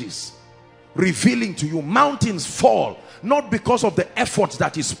 strategies. Revealing to you. Mountains fall not because of the effort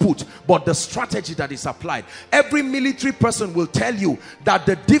that is put, but the strategy that is applied. Every military person will tell you that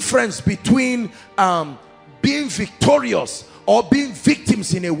the difference between being victorious or being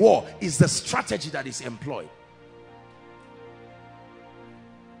victims in a war is the strategy that is employed.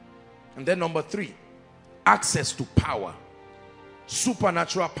 And then number 3, access to power,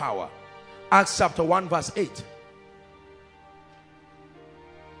 supernatural power. Acts chapter 1 verse 8.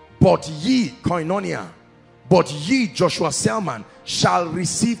 But ye, koinonia, but ye, Joshua Selman, shall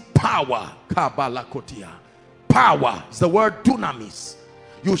receive power. Power is the word dunamis.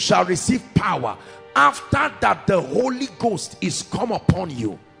 You shall receive power after that the Holy Ghost is come upon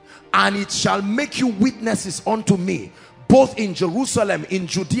you, and it shall make you witnesses unto me, both in Jerusalem, in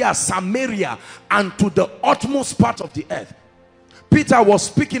Judea, Samaria, and to the utmost part of the earth. Peter was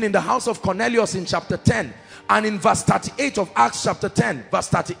speaking in the house of Cornelius in chapter 10. And in verse 38 of Acts chapter 10, verse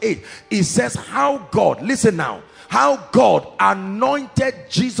 38, it says how God, listen now, how God anointed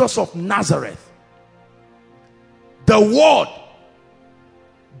Jesus of Nazareth, the word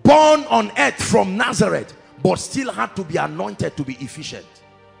born on earth from Nazareth, but still had to be anointed to be efficient.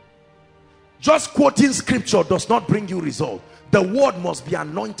 Just quoting scripture does not bring you result. The word must be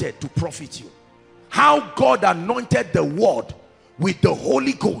anointed to profit you. How God anointed the word with the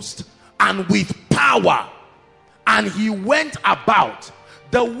Holy Ghost and with power. And he went about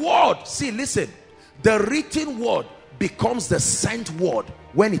the word. See, listen, the written word becomes the sent word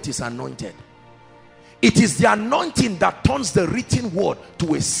when it is anointed. It is the anointing that turns the written word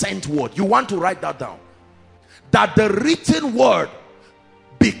to a sent word. You want to write that down, that the written word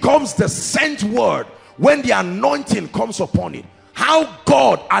becomes the sent word when the anointing comes upon it. How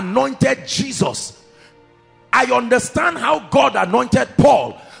God anointed Jesus. I understand how God anointed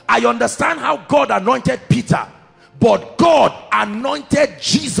Paul. I understand how God anointed Peter. But God anointed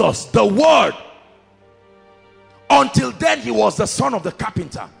Jesus, the word. Until then he was the son of the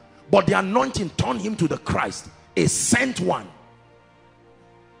carpenter, but the anointing turned him to the Christ, a sent one.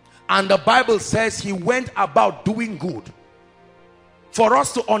 And the Bible says he went about doing good. For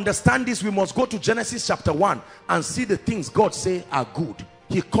us to understand this, we must go to Genesis chapter 1 and see the things God say are good.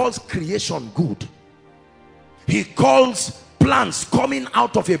 He calls creation good. He calls plants coming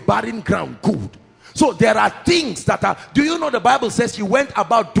out of a barren ground, good. So there are things that are, do you know the Bible says he went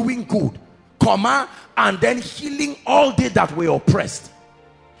about doing good, comma, and then healing all they that were oppressed.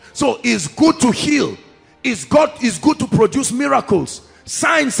 So it's good to heal. It's good to produce miracles,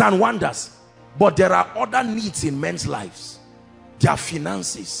 signs and wonders. But there are other needs in men's lives. Their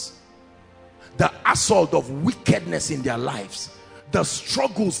finances, the assault of wickedness in their lives, the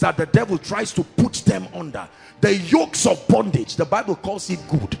struggles that the devil tries to put them under, the yokes of bondage. The Bible calls it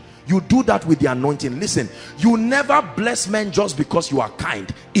good. You do that with the anointing. Listen, you never bless men just because you are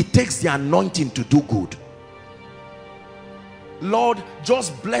kind. It takes the anointing to do good. Lord,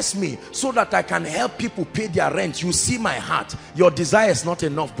 just bless me so that I can help people pay their rent. You see my heart. Your desire is not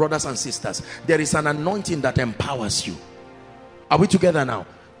enough, brothers and sisters. There is an anointing that empowers you. Are we together now?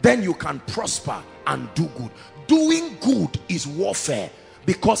 Then you can prosper and do good. Doing good is warfare,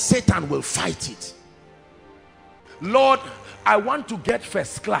 because Satan will fight it. Lord, I want to get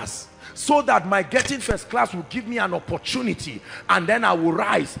first class, so that my getting first class will give me an opportunity, and then I will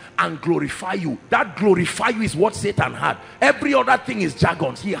rise and glorify you. That glorify you is what Satan had. Every other thing is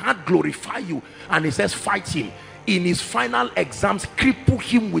jargons. He had glorify you, and he says fight him. In his final exams, cripple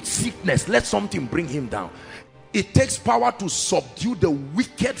him with sickness. Let something bring him down. It takes power to subdue the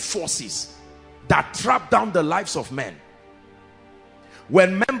wicked forces that trap down the lives of men.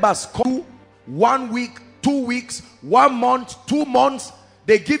 When members come 1 week, 2 weeks, 1 month, 2 months,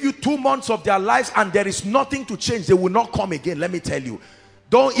 they give you 2 months of their lives and there is nothing to change, they will not come again. Let me tell you,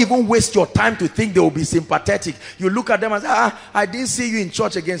 don't even waste your time to think they will be sympathetic. You look at them and say, I didn't see you in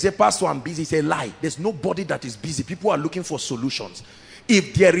church again. Say, Pastor, I'm busy. Say, lie. There's nobody that is busy. People are looking for solutions.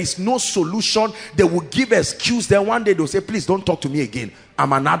 If there is no solution, they will give excuse. Then one day they'll say, please don't talk to me again.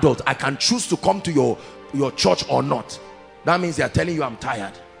 I'm an adult. I can choose to come to your church or not. That means they're telling you I'm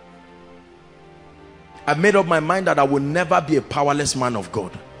tired. I've made up my mind that I will never be a powerless man of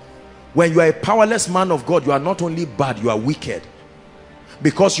God. When you are a powerless man of God, you are not only bad, you are wicked.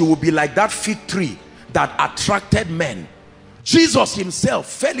 Because you will be like that fig tree that attracted men. Jesus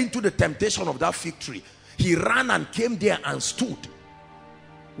himself fell into the temptation of that fig tree. He ran and came there and stood.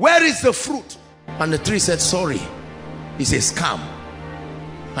 Where is the fruit? And the tree said, sorry. He says, come.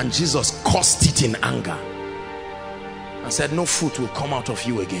 And Jesus cursed it in anger and said, no fruit will come out of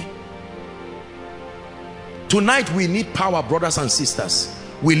you again. Tonight we need power, brothers and sisters.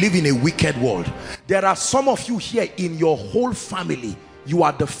 We live in a wicked world. There are some of you here in your whole family. You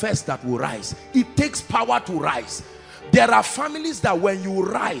are the first that will rise. It takes power to rise. There are families that when you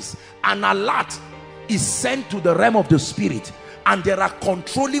rise, an alert is sent to the realm of the spirit. And there are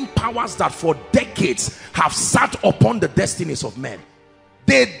controlling powers that for decades have sat upon the destinies of men.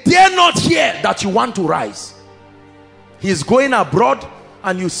 They dare not hear that you want to rise. He's going abroad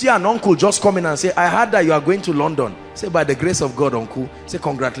and you see an uncle just come in and say, I heard that you are going to London. Say, by the grace of God, uncle. Say,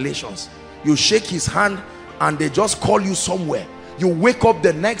 congratulations. You shake his hand and they just call you somewhere. You wake up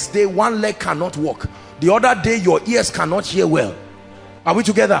the next day, one leg cannot walk. The other day, your ears cannot hear well. Are we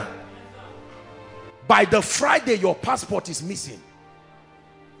together? By the Friday, your passport is missing.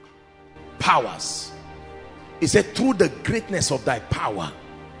 Powers. He said, through the greatness of thy power.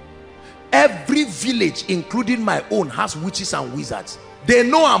 Every village, including my own, has witches and wizards. They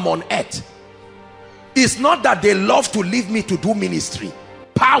know I'm on earth. It's not that they love to leave me to do ministry.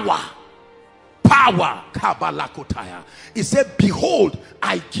 Power. Power. Kabalakotaya. He said, behold,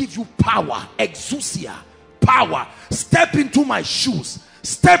 I give you power. Exousia. Power. Step into my shoes.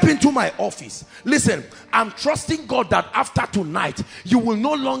 Step into my office. Listen, I'm trusting God that after tonight, you will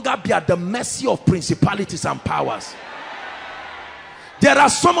no longer be at the mercy of principalities and powers. There are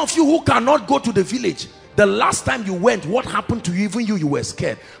some of you who cannot go to the village. The last time you went, what happened to you? Even you were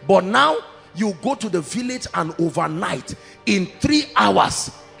scared. But now, you go to the village and overnight, in 3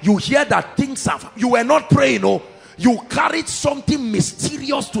 hours, you hear that things have... You were not praying, no. You carried something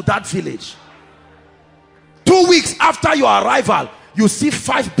mysterious to that village. 2 weeks after your arrival, you see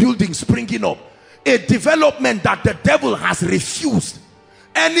 5 buildings springing up. A development that the devil has refused.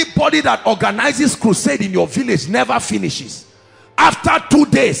 Anybody that organizes crusade in your village never finishes. After 2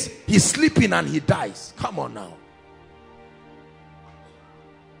 days, he's sleeping and he dies. Come on now.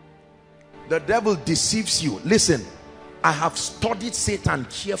 The devil deceives you. Listen, I have studied Satan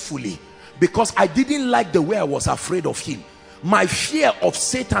carefully because I didn't like the way I was afraid of him. My fear of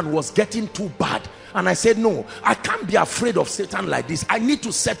Satan was getting too bad. And I said, no, I can't be afraid of Satan like this. I need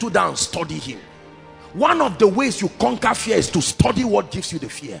to settle down and study him. One of the ways you conquer fear is to study what gives you the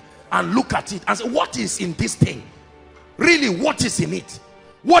fear and look at it and say, what is in this thing? Really, what is in it?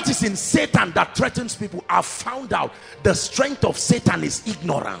 What is in Satan that threatens people? I've found out the strength of Satan is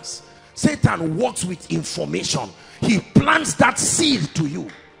ignorance. Satan works with information. He plants that seed to you.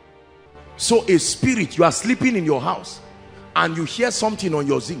 So a spirit, you are sleeping in your house and you hear something on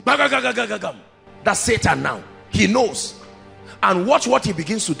your zinc. That's Satan now. He knows. And watch what he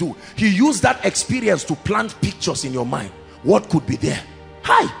begins to do. He used that experience to plant pictures in your mind. What could be there?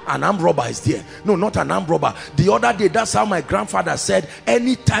 Hi, an armed robber is there. No, not an armed robber. The other day, that's how my grandfather said,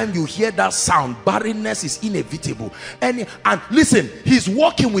 anytime you hear that sound, barrenness is inevitable. And listen, he's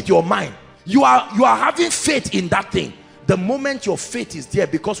working with your mind. You are having faith in that thing. The moment your faith is there,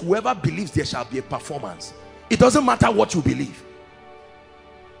 because whoever believes there shall be a performance. It doesn't matter what you believe.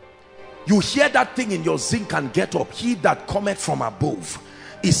 You hear that thing in your zinc and get up. He that cometh from above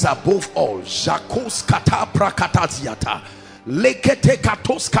is above all. Jakos kata prakataziata. Let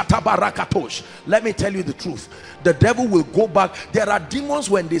me tell you the truth. The devil will go back. There are demons,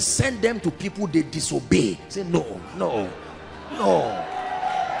 when they send them to people, they disobey. Say no, no, no.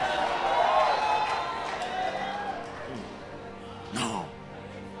 No.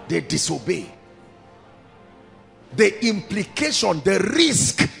 They disobey. The implication, the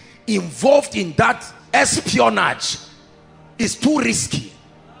risk involved in that espionage is too risky.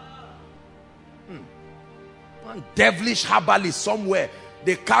 One devilish herbalist somewhere,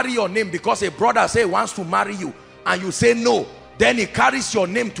 they carry your name because a brother say wants to marry you and you say no. Then he carries your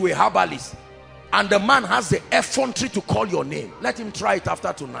name to a herbalist and the man has the effrontery to call your name. Let him try it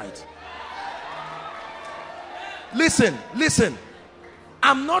after tonight. Listen, listen.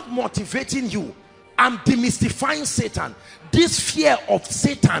 I'm not motivating you. I'm demystifying Satan. This fear of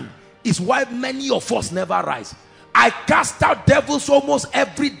Satan is why many of us never rise. I cast out devils almost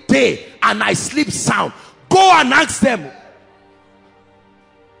every day and I sleep sound. Go and ask them.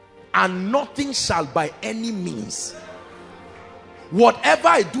 And nothing shall by any means. Whatever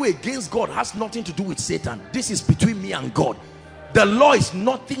I do against God has nothing to do with Satan. This is between me and God. The law is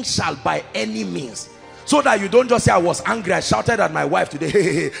nothing shall by any means. So that you don't just say, I was angry, I shouted at my wife today. Hey,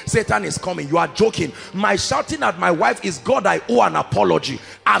 hey, hey, Satan is coming. You are joking. My shouting at my wife is God, I owe an apology.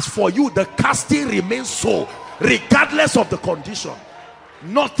 As for you, the casting remains so, regardless of the condition.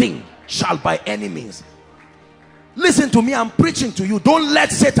 Nothing shall by any means. Listen to me, I'm preaching to you. Don't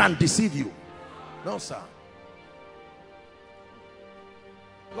let Satan deceive you. No, sir.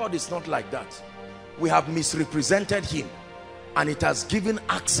 God is not like that. We have misrepresented him and it has given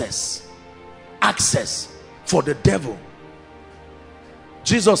access for the devil.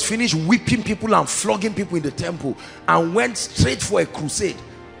 Jesus finished whipping people and flogging people in the temple and went straight for a crusade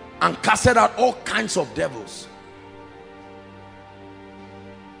and casted out all kinds of devils.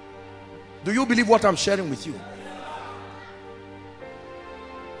 Do you believe what I'm sharing with you?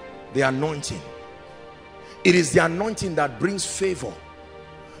 The anointing. It is the anointing that brings favor.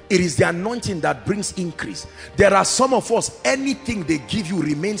 It is the anointing that brings increase. There are some of us, anything they give you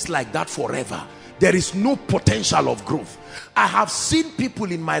remains like that forever. There is no potential of growth. I have seen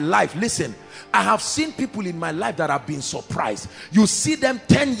people in my life, listen, I have seen people in my life that have been surprised. You see them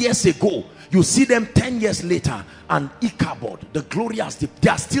 10 years ago, you see them 10 years later, and Ichabod, the glorious, they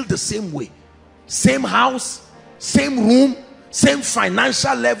are still the same way. Same house, same room, same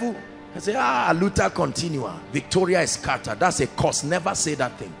financial level. I say, Luther continua, Victoria is scattered. That's a curse. Never say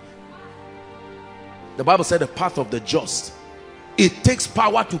that thing. The Bible said the path of the just. It takes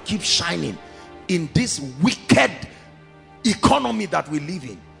power to keep shining in this wicked economy that we live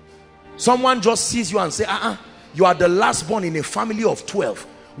in. Someone just sees you and say, you are the last born in a family of 12.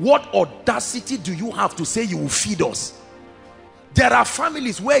 What audacity do you have to say you will feed us? There are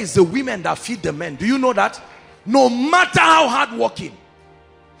families where it's the women that feed the men. Do you know that? No matter how hardworking,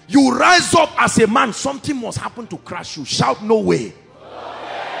 you rise up as a man, something must happen to crash you. Shout, no way.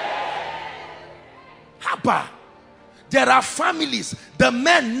 Haba. There are families, the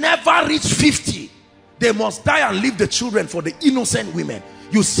men never reach 50. They must die and leave the children for the innocent women.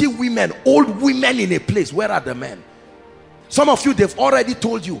 You see women, old women in a place. Where are the men? Some of you, they've already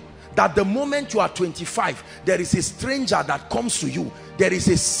told you that the moment you are 25, there is a stranger that comes to you. There is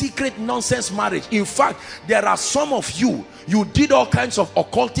a secret nonsense marriage. In fact, there are some of you, you did all kinds of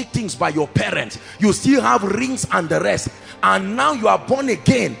occultic things by your parents. You still have rings and the rest. And now you are born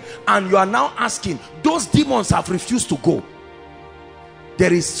again and you are now asking, those demons have refused to go.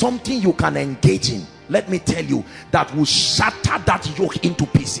 There is something you can engage in, let me tell you, that will shatter that yoke into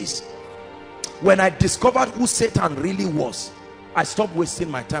pieces. When I discovered who Satan really was, I stopped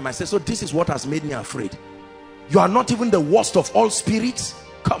wasting my time. I said, so this is what has made me afraid. You are not even the worst of all spirits.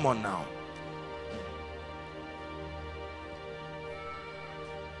 Come on now.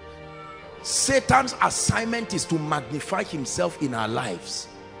 Satan's assignment is to magnify himself in our lives.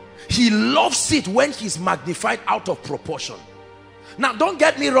 He loves it when he's magnified out of proportion. Now don't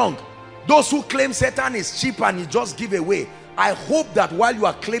get me wrong, Those who claim Satan is cheap and he just give away, I hope that while you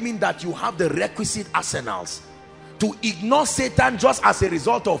are claiming that, you have the requisite arsenals to ignore Satan just as a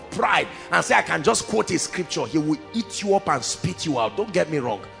result of pride and say, I can just quote a scripture. He will eat you up and spit you out. Don't get me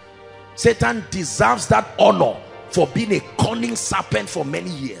wrong. Satan deserves that honor for being a cunning serpent for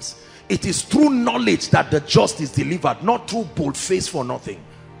many years. It is through knowledge that the just is delivered, not through bold face for nothing.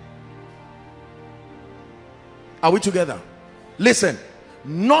 Are we together? Listen,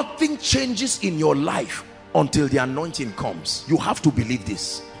 nothing changes in your life until the anointing comes. You have to believe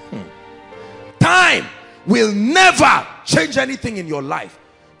this. Time will never change anything in your life.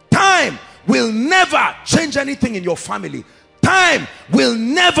 Time will never change anything in your family. Time will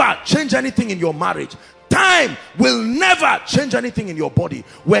never change anything in your marriage. Time will never change anything in your body.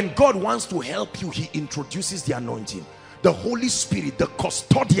 When God wants to help you, he introduces the anointing. The Holy Spirit, the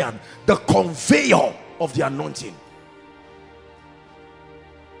custodian, the conveyor of the anointing.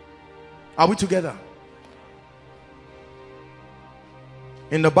 Are we together?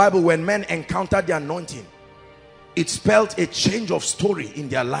 In the Bible, when men encountered the anointing, it spelled a change of story in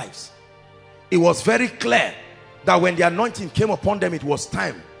their lives. It was very clear that when the anointing came upon them, it was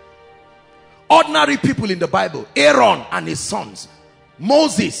time. Ordinary people in the Bible, Aaron and his sons,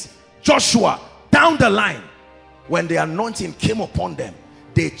 Moses, Joshua, down the line, when the anointing came upon them,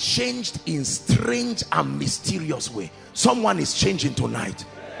 they changed in strange and mysterious way. Someone is changing tonight.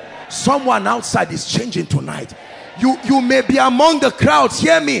 Someone outside is changing tonight. You may be among the crowds,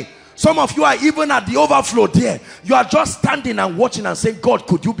 hear me. Some of you are even at the overflow there. You are just standing and watching and saying, God,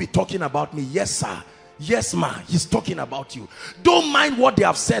 could you be talking about me? Yes, sir. Yes, ma. He's talking about you. Don't mind what they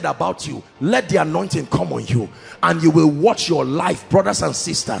have said about you. Let the anointing come on you, and you will watch your life, brothers and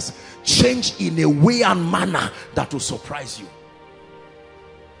sisters, change in a way and manner that will surprise you.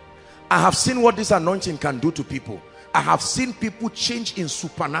 I have seen what this anointing can do to people. I have seen people change in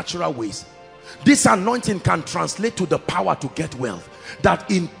supernatural ways. This anointing can translate to the power to get wealth. That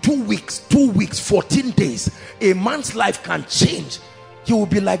in 2 weeks, 14 days, a man's life can change. He will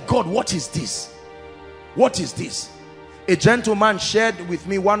be like, God, what is this? What is this? A gentleman shared with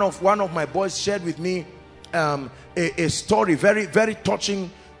me, one of my boys shared with me a story, very, very touching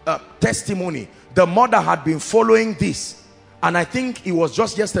testimony. The mother had been following this, and I think it was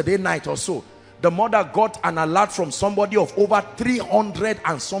just yesterday night or so. The mother got an alert from somebody of over 300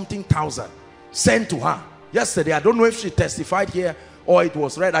 and something thousand sent to her yesterday. I don't know if she testified here or it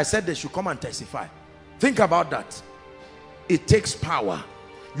was read. I said they should come and testify. Think about that. It takes power.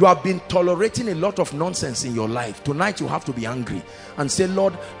 You have been tolerating a lot of nonsense in your life. Tonight you have to be angry and say,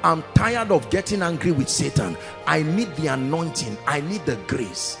 Lord, I'm tired of getting angry with Satan. I need the anointing. I need the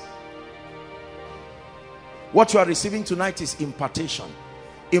grace. What you are receiving tonight is impartation.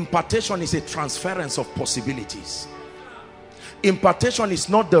 Impartation is a transference of possibilities. Impartation is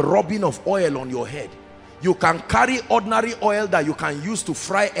not the rubbing of oil on your head. You can carry ordinary oil that you can use to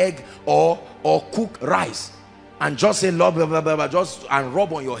fry egg or cook rice, and just say blah, blah, blah, blah, just and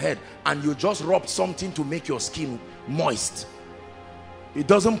rub on your head, and you just rub something to make your skin moist. It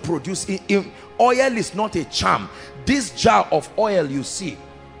doesn't produce oil is not a charm. This jar of oil you see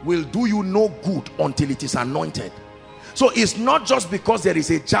will do you no good until it is anointed. So it's not just because there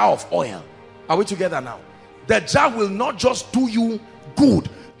is a jar of oil. Are we together now? The jar will not just do you good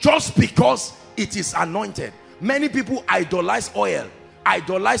just because it is anointed. Many people idolize oil,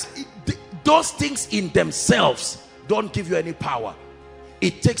 idolize it. Those things in themselves don't give you any power.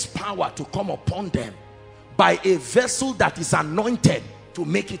 It takes power to come upon them by a vessel that is anointed to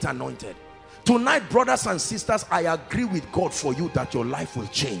make it anointed. Tonight, brothers and sisters, I agree with God for you that your life will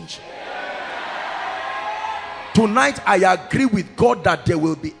change. Tonight, I agree with God that there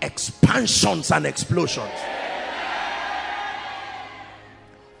will be expansions and explosions.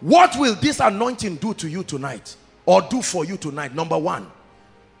 What will this anointing do to you tonight, or do for you tonight? Number one,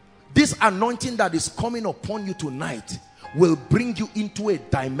 this anointing that is coming upon you tonight will bring you into a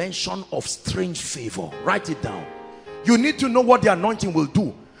dimension of strange favor. Write it down. You need to know what the anointing will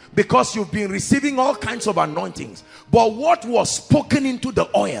do, because you've been receiving all kinds of anointings, but what was spoken into the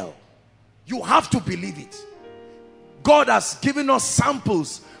oil, you have to believe it. God has given us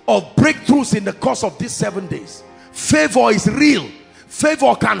samples of breakthroughs in the course of these 7 days. Favor is real.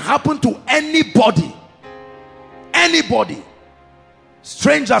 Favor can happen to anybody. Anybody.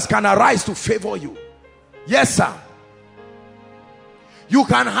 Strangers can arise to favor you. Yes, sir. You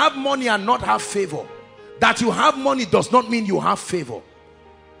can have money and not have favor. That you have money does not mean you have favor.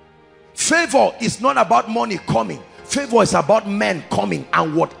 Favor is not about money coming. Favor is about men coming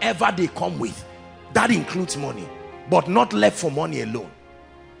and whatever they come with. That includes money, but not left for money alone.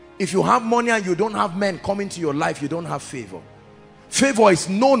 If you have money and you don't have men coming to your life, you don't have favor. Favor is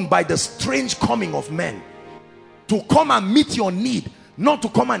known by the strange coming of men to come and meet your need, not to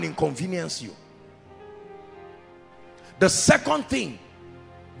come and inconvenience you. The second thing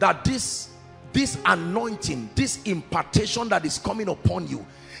that this anointing, this impartation that is coming upon you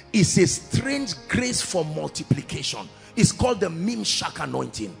is a strange grace for multiplication. It's called the Mimshak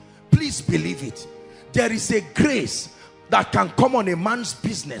anointing. Please believe it. There is a grace that can come on a man's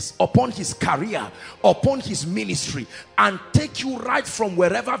business, upon his career, upon his ministry, and take you right from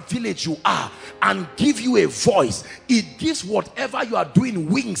wherever village you are and give you a voice. It gives whatever you are doing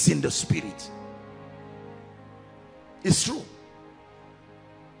wings in the spirit. It's true.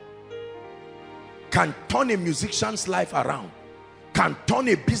 Can turn a musician's life around, can turn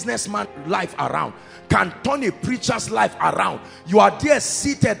a businessman's life around, can turn a preacher's life around. You are there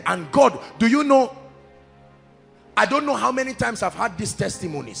seated, and God, do you know, I don't know how many times I've had these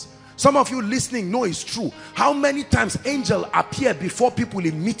testimonies. Some of you listening know it's true. How many times angels appear before people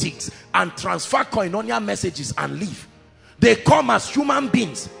in meetings and transfer koinonia messages and leave. They come as human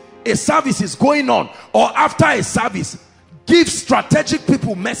beings. A service is going on, or after a service, give strategic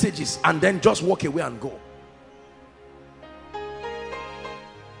people messages and then just walk away and go.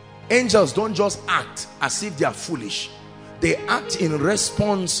 Angels don't just act as if they are foolish. They act in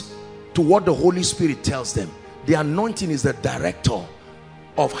response to what the Holy Spirit tells them. The anointing is the director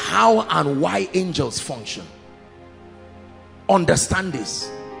of how and why angels function. Understand this.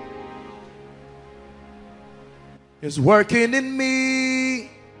 It's working in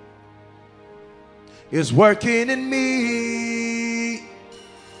me. It's working in me.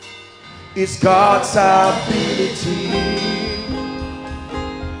 It's God's ability.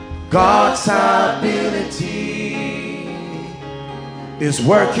 God's ability is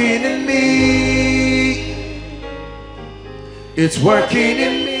working in me. It's working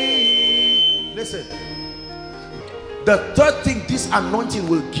in me. Listen, the third thing this anointing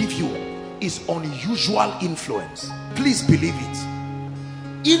will give you is unusual influence. Please believe it.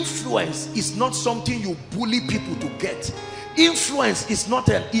 Influence is not something you bully people to get. Influence is not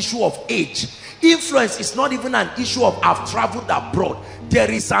an issue of age. Influence is not even an issue of I've traveled abroad. There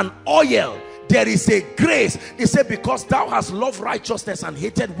is an oil, there is a grace. He said, because thou hast loved righteousness and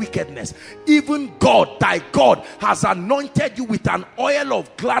hated wickedness, even God, thy God, has anointed you with an oil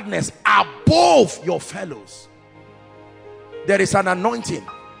of gladness above your fellows. There is an anointing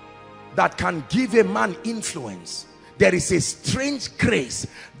that can give a man influence. There is a strange grace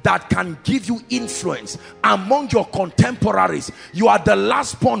that can give you influence among your contemporaries. You are the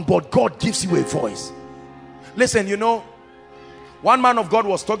last born, but God gives you a voice. Listen, you know, one man of God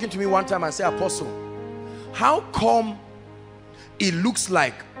was talking to me one time and said, Apostle, how come it looks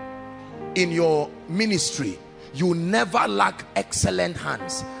like in your ministry you never lack excellent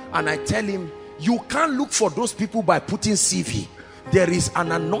hands? And I tell him, you can't look for those people by putting CV. There is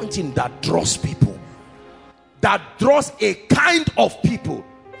an anointing that draws people, that draws a kind of people.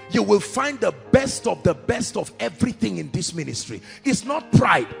 You will find the best of everything in this ministry. It's not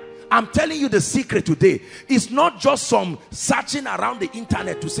pride. I'm telling you the secret today. It's not just some searching around the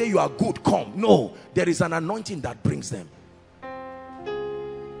internet to say you are good, come. No, there is an anointing that brings them.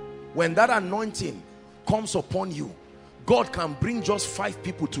 When that anointing comes upon you, God can bring just 5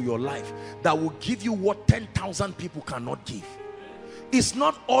 people to your life that will give you what 10,000 people cannot give. It's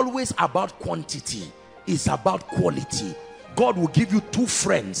not always about quantity. It's about quality. God will give you 2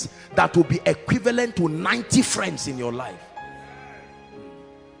 friends that will be equivalent to 90 friends in your life.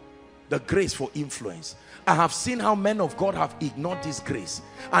 The grace for influence. I have seen how men of God have ignored this grace,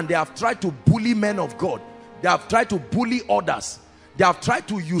 and they have tried to bully men of God. They have tried to bully others. They have tried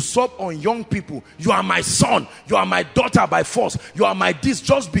to usurp on young people. You are my son, you are my daughter by force, you are my this,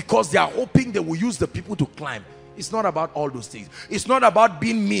 just because they are hoping they will use the people to climb. It's not about all those things. It's not about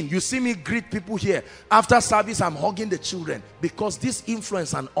being mean. You see me greet people here. After service, I'm hugging the children, because this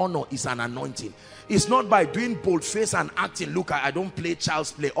influence and honor is an anointing. It's not by doing bold face and acting. Look, I don't play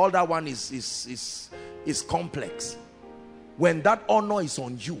child's play. All that one is complex. When that honor is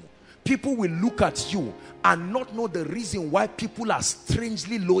on you, people will look at you and not know the reason why people are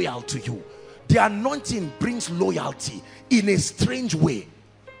strangely loyal to you. The anointing brings loyalty in a strange way.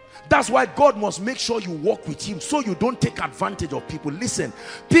 That's why God must make sure you walk with him, so you don't take advantage of people. Listen,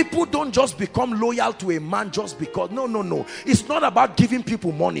 people don't just become loyal to a man just because. No. It's not about giving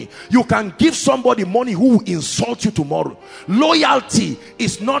people money. You can give somebody money who will insult you tomorrow. Loyalty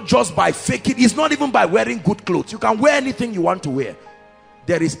is not just by faking. It's not even by wearing good clothes. You can wear anything you want to wear.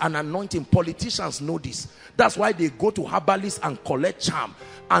 There is an anointing. Politicians know this. That's why they go to herbalists and collect charm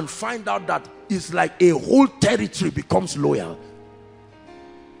and find out that it's like a whole territory becomes loyal.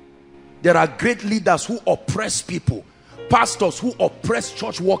 There are great leaders who oppress people, pastors who oppress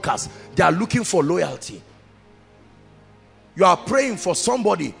church workers, they are looking for loyalty. You are praying for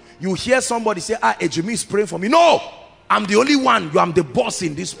somebody, you hear somebody say, Ejimi is praying for me. No, I'm the only one. I'm the boss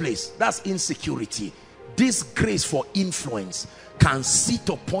in this place. That's insecurity. This grace for influence can sit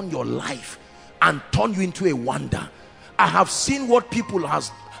upon your life and turn you into a wonder. I have seen what people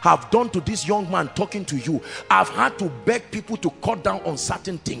have done to this young man talking to you. I've had to beg people to cut down on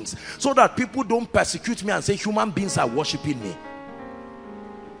certain things so that people don't persecute me and say human beings are worshiping me.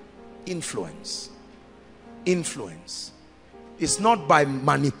 Influence. Influence. It's not by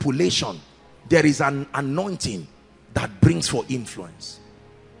manipulation. There is an anointing that brings for influence.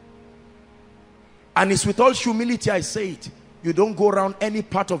 And it's with all humility I say it. You don't go around any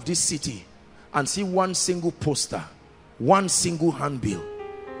part of this city and see one single poster, one single handbill.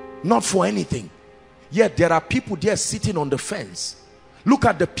 Not for anything. Yet there are people there sitting on the fence. Look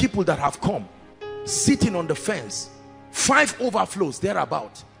at the people that have come, sitting on the fence. 5 overflows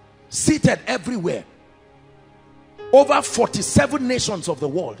thereabout, seated everywhere. Over 47 nations of the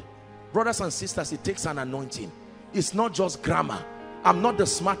world. Brothers and sisters, it takes an anointing. It's not just grammar. I'm not the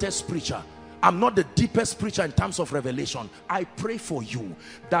smartest preacher. I'm not the deepest preacher in terms of revelation. I pray for you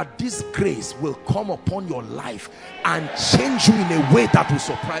that this grace will come upon your life and change you in a way that will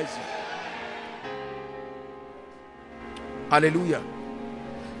surprise you. Hallelujah.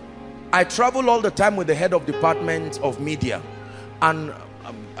 I travel all the time with the head of department of media, and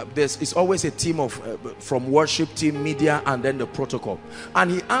it's always a team of from worship team, media, and then the protocol. And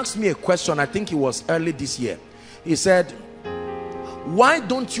he asked me a question, I think it was early this year. He said, why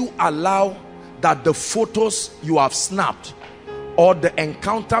don't you allow that the photos you have snapped or the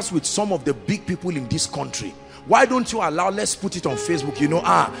encounters with some of the big people in this country, why don't you allow, let's put it on Facebook, you know,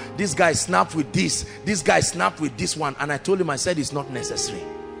 this guy snapped with this guy snapped with this one. And I told him, I said, it's not necessary.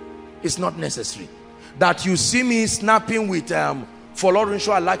 It's not necessary that you see me snapping with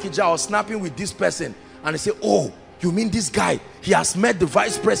Folorunsho Alakija or snapping with this person and they say, oh, you mean this guy, he has met the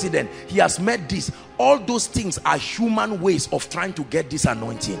vice president, he has met this. All those things are human ways of trying to get this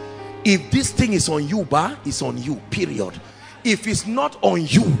anointing. If this thing is on you, it's on you, period. If it's not on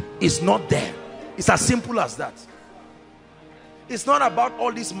you, it's not there. It's as simple as that. It's not about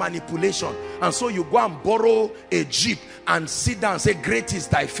all this manipulation. And so you go and borrow a Jeep and sit down and say, great is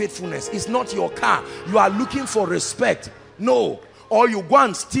thy faithfulness. It's not your car. You are looking for respect. No. Or you go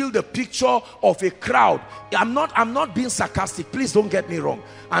and steal the picture of a crowd. I'm not being sarcastic. Please don't get me wrong.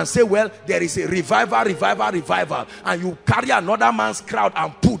 And say, well, there is a revival. And you carry another man's crowd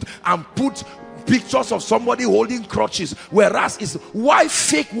and put pictures of somebody holding crutches. Whereas, why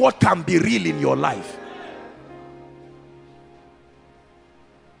fake what can be real in your life?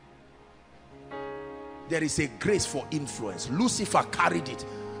 There is a grace for influence. Lucifer carried it.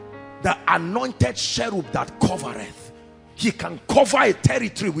 The anointed cherub that covereth. He can cover a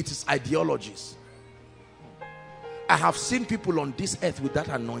territory with his ideologies. I have seen people on this earth with that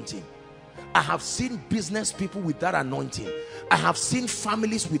anointing. I have seen business people with that anointing. I have seen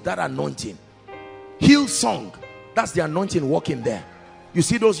families with that anointing. Hillsong, that's the anointing working there. You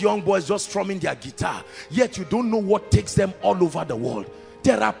see those young boys just strumming their guitar, yet you don't know what takes them all over the world.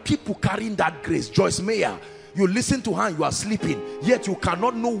 There are people carrying that grace. Joyce Meyer, you listen to her and you are sleeping, yet you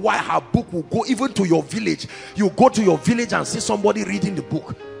cannot know why her book will go even to your village. You go to your village and see somebody reading the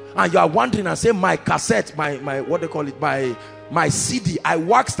book, and you are wondering and say, my cassette, my what they call it, my CD, I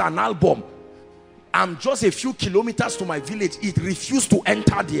waxed an album. I'm just a few kilometers to my village. It refused to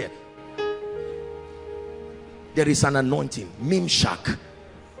enter there. There is an anointing, Mimshak,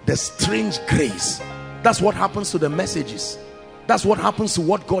 the strange grace. That's what happens to the messages. That's what happens to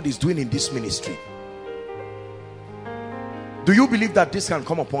what God is doing in this ministry. Do you believe that this can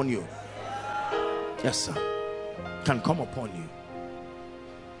come upon you? Yes, sir. Can come upon you.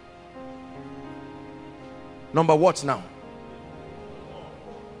 Number what now?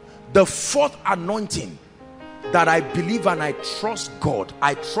 The fourth anointing that I believe and I trust God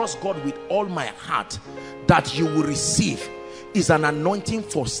with all my heart that you will receive is an anointing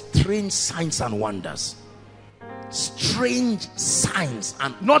for strange signs and wonders. Strange signs,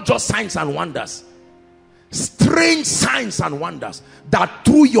 and not just signs and wonders, strange signs and wonders, that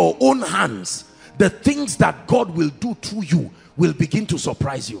through your own hands the things that God will do through you will begin to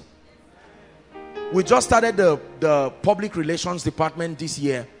surprise you. We just started the public relations department this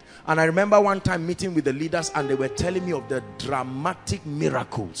year, and I remember one time meeting with the leaders and they were telling me of the dramatic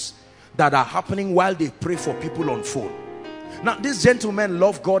miracles that are happening while they pray for people on phone. Now these gentlemen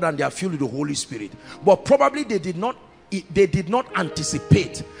love God and they are filled with the Holy Spirit, but probably they did not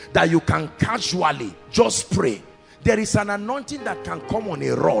anticipate that you can casually just pray. There is an anointing that can come on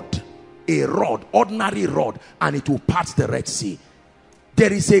a rod a rod, ordinary rod, and it will part the Red Sea.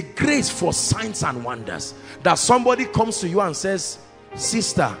 There is a grace for signs and wonders, that somebody comes to you and says,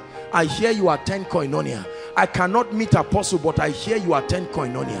 sister, I hear you attend Koinonia. I cannot meet Apostle, but I hear you attend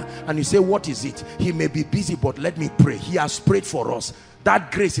Koinonia. And you say, what is it? He may be busy, but let me pray. He has prayed for us.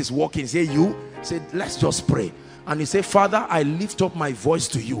 That grace is working. Say, you say, let's just pray. And you say, Father, I lift up my voice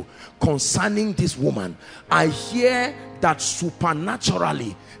to you concerning this woman. I hear that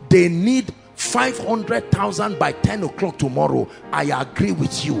supernaturally they need 500,000 by 10 o'clock tomorrow. I agree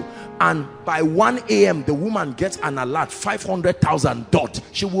with you. And by 1 a.m. the woman gets an alert, 500,000 dot.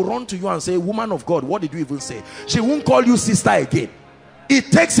 She will run to you and say, woman of God, what did you even say? She won't call you sister again.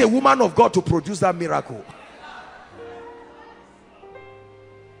 It takes a woman of God to produce that miracle.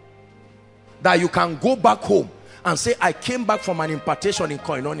 That you can go back home and say, I came back from an impartation in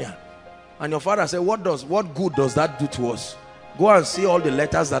Koinonia. And your father said, what good does that do to us? Go and see all the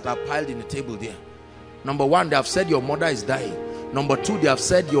letters that are piled in the table there. Number one, they have said your mother is dying. Number two, they have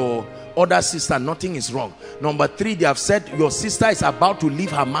said your other sister, nothing is wrong. Number three, they have said your sister is about to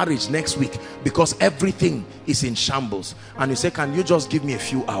leave her marriage next week because everything is in shambles. And you say, can you just give me a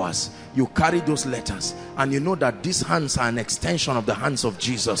few hours? You carry those letters and you know that these hands are an extension of the hands of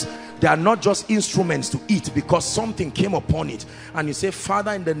Jesus. They are not just instruments to eat because something came upon it. And you say,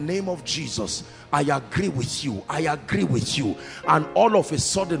 Father, in the name of Jesus, I agree with you. I agree with you. And all of a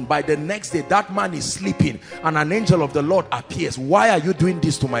sudden, by the next day, that man is sleeping and an angel of the Lord appears. Why are you doing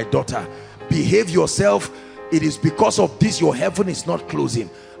this to my daughter? Behave yourself. It is because of this your heaven is not closing.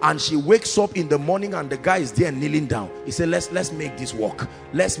 And she wakes up in the morning and the guy is there kneeling down. He said, let's make this work.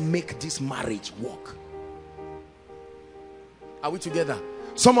 Let's make this marriage work. Are we together?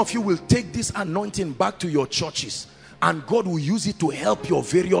 Some of you will take this anointing back to your churches and God will use it to help your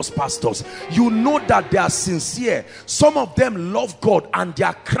various pastors. You know that they are sincere. Some of them love God and they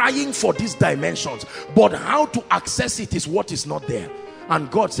are crying for these dimensions, but how to access it is what is not there. And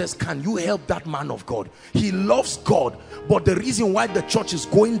God says, can you help that man of God? He loves God, but the reason why the church is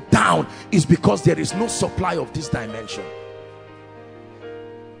going down is because there is no supply of this dimension.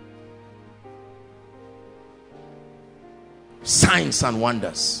 Signs and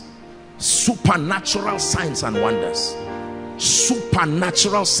wonders. Supernatural signs and wonders.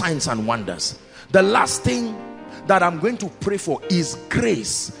 Supernatural signs and wonders. The last thing that I'm going to pray for is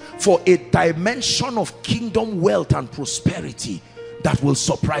grace for a dimension of kingdom wealth and prosperity that will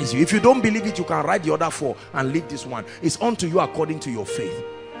surprise you. If you don't believe it, you can write the other four and leave this one. It's unto you according to your faith.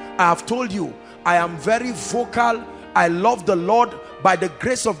 I have told you, I am very vocal. I love the Lord by the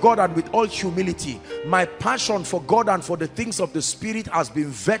grace of God and with all humility. My passion for God and for the things of the Spirit has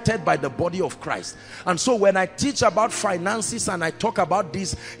been vetted by the body of Christ. And so when I teach about finances and I talk about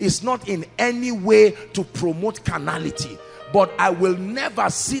this, it's not in any way to promote carnality. But I will never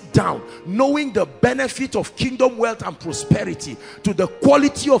sit down knowing the benefit of kingdom wealth and prosperity to the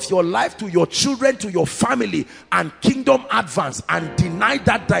quality of your life, to your children, to your family, and kingdom advance and deny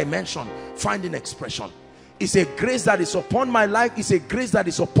that dimension, finding expression. It's a grace that is upon my life. It's a grace that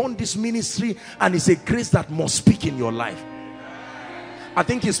is upon this ministry, and it's a grace that must speak in your life. I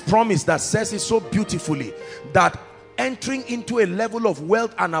think his promise that says it so beautifully, that entering into a level of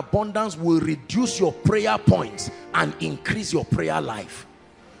wealth and abundance will reduce your prayer points and increase your prayer life.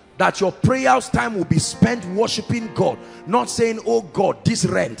 That your prayers time will be spent worshiping God, not saying, oh God, this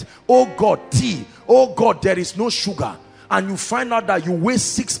rent, oh God, tea, oh God, there is no sugar. And you find out that you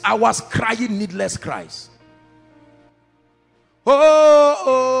waste 6 hours crying needless cries. Oh,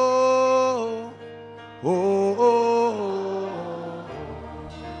 oh, oh, oh,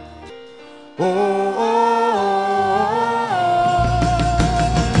 oh, oh, oh.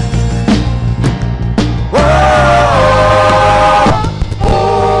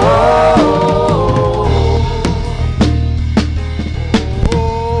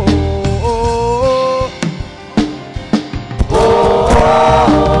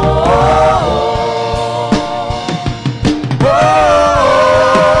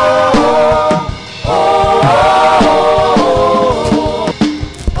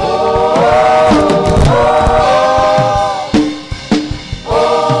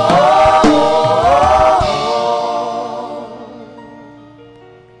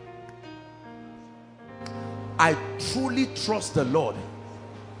 The Lord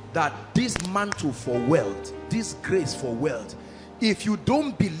that this mantle for wealth, this grace for wealth, if you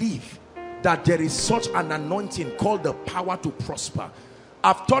don't believe that there is such an anointing called the power to prosper,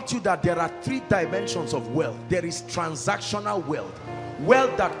 I've taught you that there are 3 dimensions of wealth. There is transactional wealth,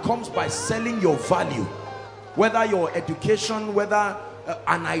 wealth that comes by selling your value, whether your education, whether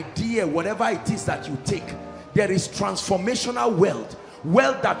an idea, whatever it is that you take. There is transformational wealth,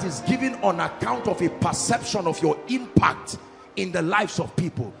 Wealth that is given on account of a perception of your impact in the lives of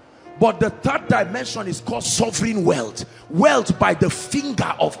people. But the third dimension is called sovereign wealth. Wealth by the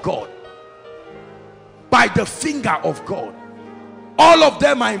finger of God. By the finger of God. All of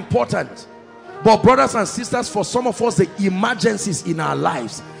them are important. But brothers and sisters, for some of us, the emergencies in our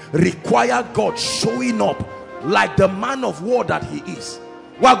lives require God showing up like the man of war that he is.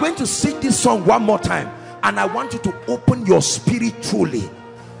 We are going to sing this song one more time, and I want you to open your spirit truly,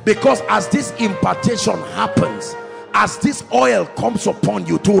 because as this impartation happens, as this oil comes upon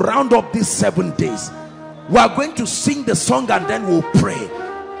you to round up these 7 days, we are going to sing the song and then we'll pray.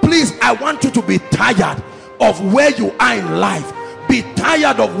 Please, I want you to be tired of where you are in life. Be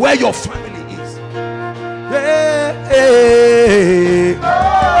tired of where your family is. Hey, hey.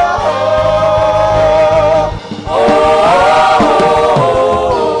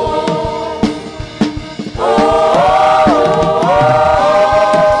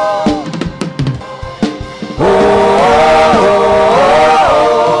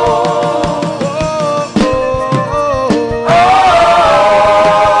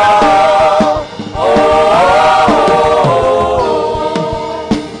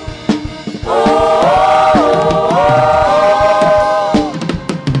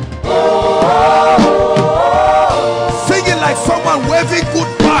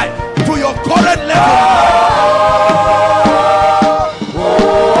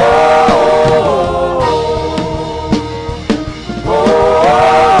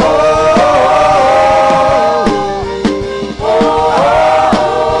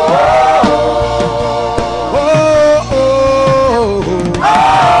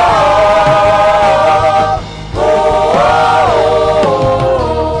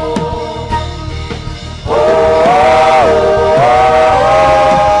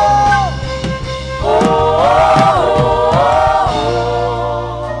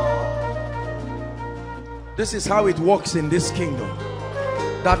 This is how it works in this kingdom,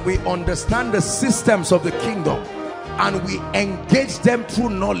 that we understand the systems of the kingdom and we engage them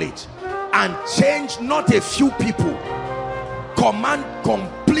through knowledge and change not a few people, command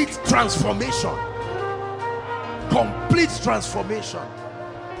complete transformation. Complete transformation.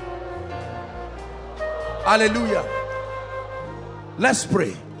 Hallelujah. Let's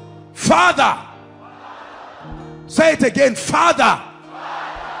pray. Father, say it again. Father,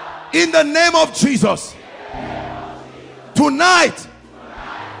 in the name of Jesus, tonight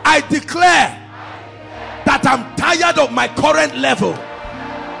I declare that I'm tired of my current level.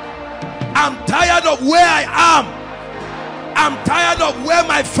 I'm tired of where I am. I'm tired of where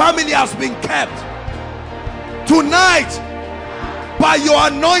my family has been kept. Tonight, by your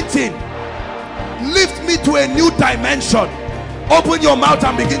anointing, lift me to a new dimension. Open your mouth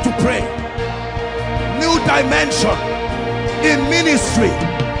and begin to pray. New dimension in ministry,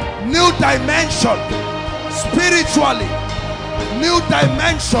 new dimension spiritually, new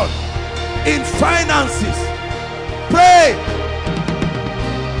dimension in finances. Pray.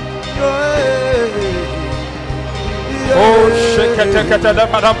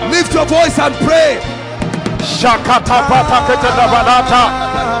 Lift your voice and pray. Shakata pataketa dabalata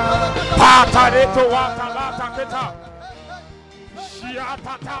patareto watalata keta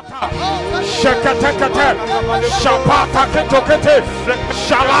shiatata shakatakata shapata ketokete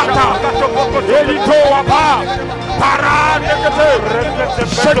shalata elito wapa paradekete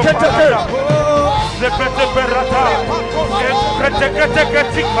shakatake zepete berata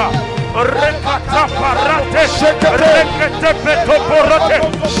ekreteketeketika rekata parate rekete petoporate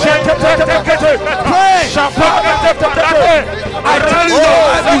shakatakete shapakete parate I tell you,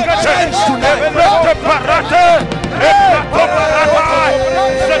 I will change tonight.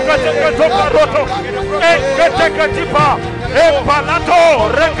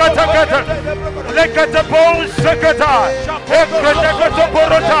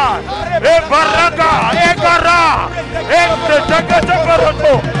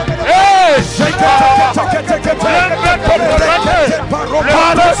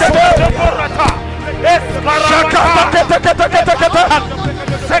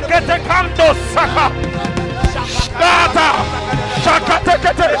 Sekete kando saka shata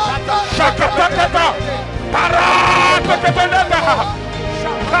shakatekete shakateketa parateketa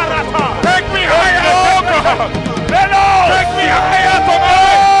shakarata. Take me higher, oh God. Take me higher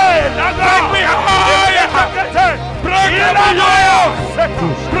tonight. Take me higher. Break every yoke.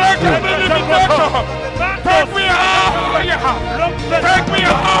 Break every limitation. Take me higher. Take me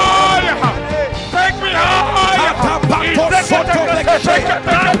higher. Take me higher.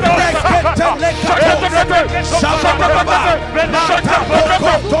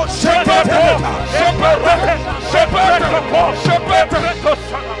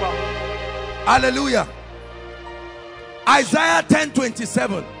 Hallelujah. Isaiah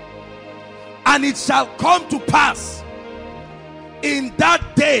 10:27. And it shall come to pass in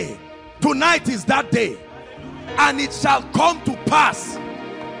that day, tonight is that day, and it shall come to pass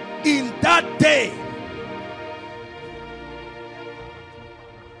in that day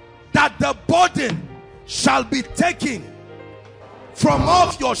that the burden shall be taken from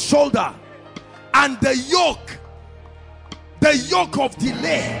off your shoulder, and the yoke of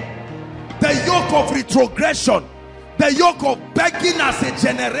delay, the yoke of retrogression, the yoke of begging as a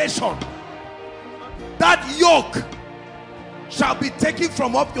generation, that yoke shall be taken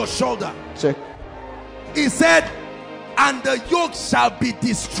from off your shoulder. Check. He said, and the yoke shall be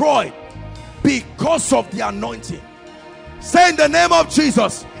destroyed because of the anointing. Say, in the name of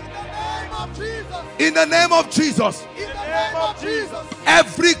Jesus. In the name of Jesus. In the name of Jesus.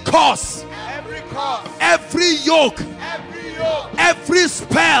 Every curse, every yoke, every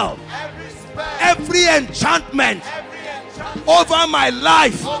spell, every enchantment over my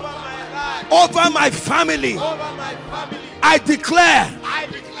life, over my family, I declare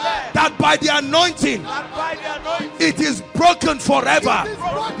that by the anointing it is broken forever.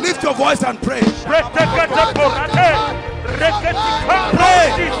 Lift your voice and pray. Pray.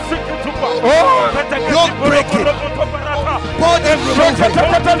 Yoke breaking, burden removing,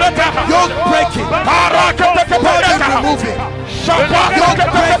 yoke breaking, burden removing, yoke breaking, burden removing,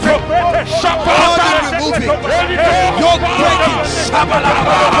 yoke breaking,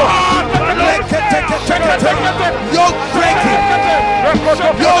 yoke breaking,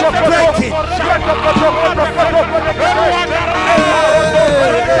 yoke breaking.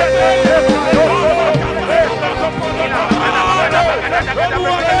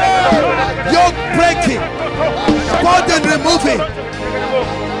 Yoke breaking, burden removing.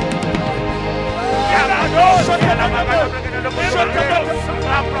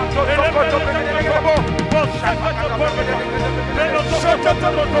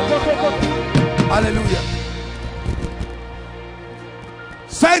 Hallelujah.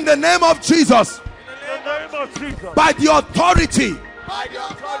 Say, in the name of Jesus, by the authority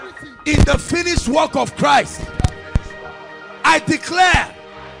in the finished work of Christ, I declare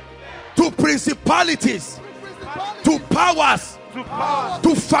to principalities, to powers,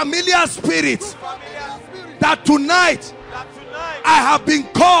 to familiar spirits, that tonight I have been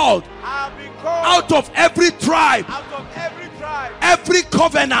called out of every tribe, every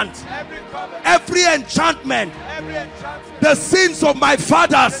covenant, every enchantment. The sins of my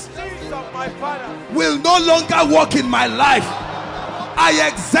fathers will no longer walk in my life. I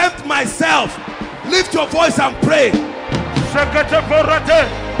exempt myself. Lift your voice and pray.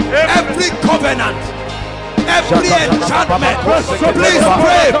 Every covenant, every enchantment, please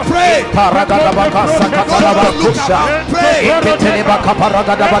pray, pray.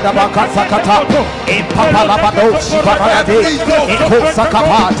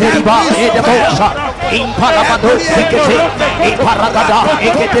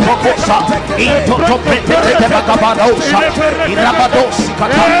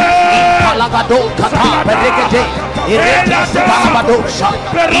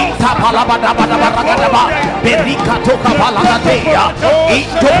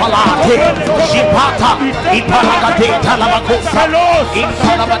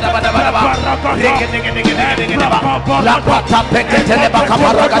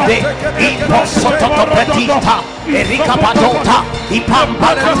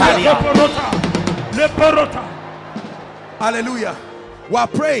 Hallelujah. We are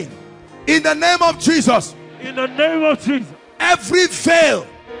praying in the name of Jesus. In the name of Jesus. Every veil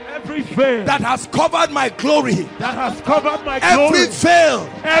that has covered my glory, every veil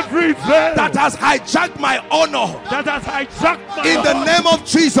that has hijacked my honor, in the name of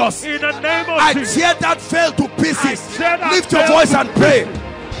Jesus, I tear that veil to pieces. Lift your voice and pray.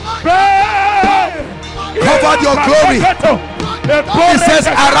 Covered your glory. He says,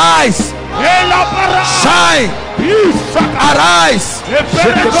 arise, shine, arise,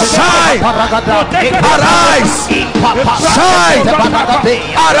 shine, arise, shine,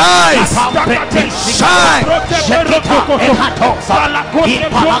 arise, shine.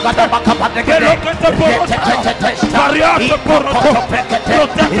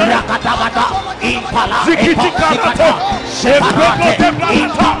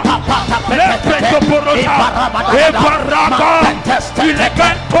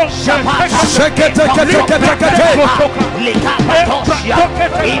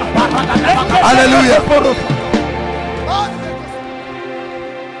 Hallelujah.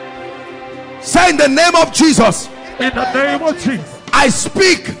 Say, in the name of Jesus. In the name of Jesus. I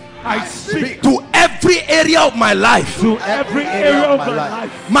speak to every area of my life. To every area of my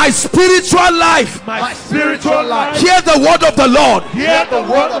life. My spiritual life. My spiritual life. Hear the word of the Lord. Hear the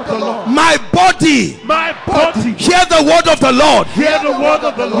word of the Lord. My body. My body. Hear the word of the Lord. Hear the word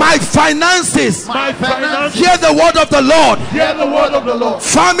of the Lord. My finances. My finances. Hear the word of the Lord. Hear the word of the Lord.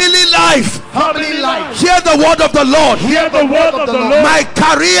 Family life. Family life. Hear the word of the Lord. Hear the word of the Lord. My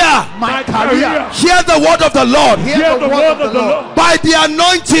career. My career. Hear the word of the Lord. Hear the word of the Lord. By the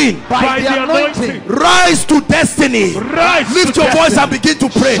anointing. By the anointing. Rise to destiny. Rise. Lift your voice and begin to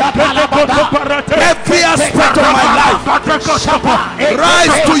pray. Every aspect of my life,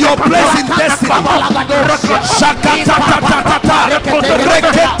 rise to your place in destiny.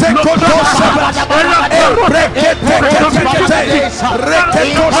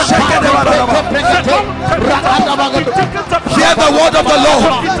 Hear the word of the Lord.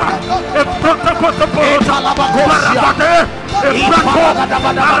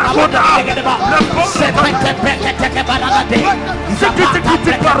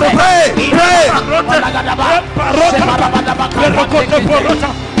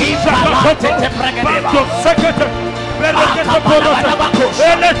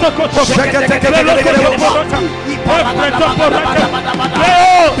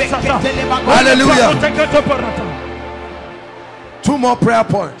 Hallelujah. 2 more prayer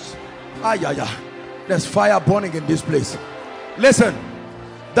points. There's fire burning in this place. Listen,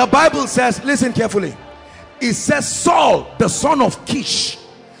 the Bible says, listen carefully. It says Saul, the son of Kish,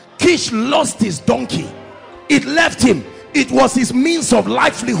 lost his donkey. It left him. It was his means of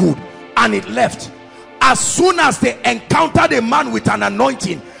livelihood, and it left. As soon as they encountered a man with an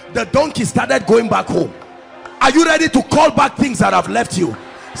anointing, the donkey started going back home. Are you ready to call back things that have left you?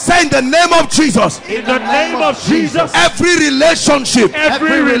 Say, in the name of Jesus. In the name of Jesus. Every relationship.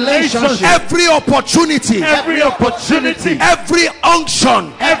 Every relationship. Every opportunity. Every opportunity. Every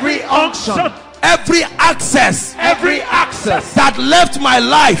unction. Every unction. Every access that left my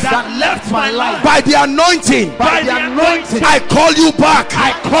life, by the anointing, I call you back.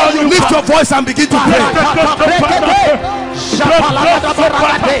 Lift your voice and begin to pray.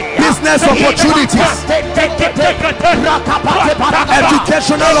 Business opportunities,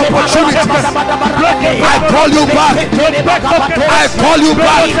 educational opportunities, I call you back. I call you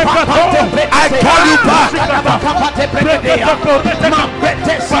back. I call you back.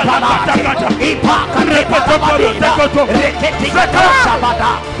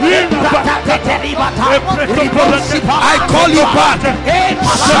 I call you back.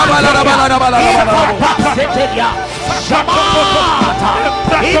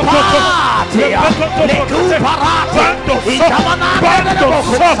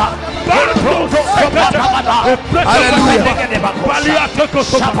 Hallelujah.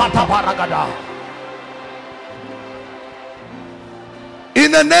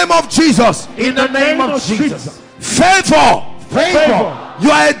 In the name of Jesus. In the name of Jesus. Favor. You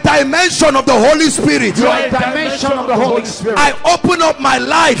are a dimension of the Holy Spirit. You are a dimension of the Holy Spirit. I open up my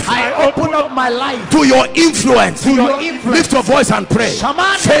life. To your influence. Lift your voice and pray.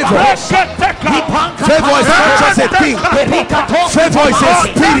 Favor. Favor is not just a thing. Favor is a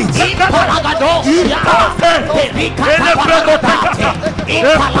spirit.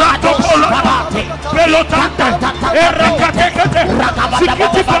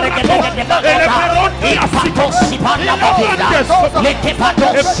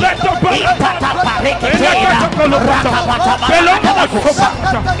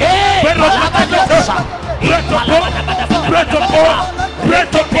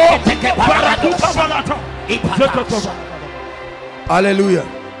 Hallelujah.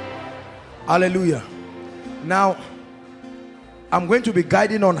 Hallelujah. Now I'm going to be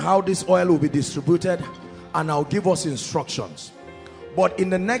guiding on how this oil will be distributed, and I'll give us instructions. But in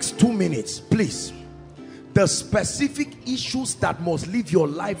the next 2 minutes, please, the specific issues that must live your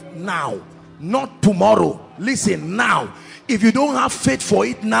life now, not tomorrow. Listen, now. If you don't have faith for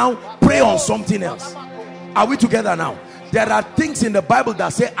it now, pray on something else. Are we together now? There are things in the Bible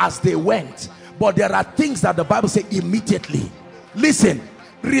that say as they went, but there are things that the Bible say immediately. Listen,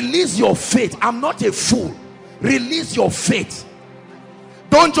 release your faith. I'm not a fool. Release your faith.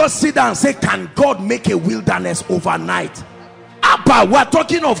 Don't just sit down and say, can God make a wilderness overnight? Abba, we're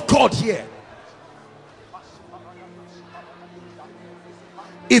talking of God here.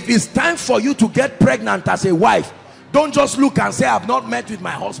 If it's time for you to get pregnant as a wife, don't just look and say, I've not met with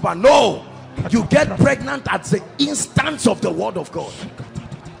my husband. No, you get pregnant at the instance of the word of God.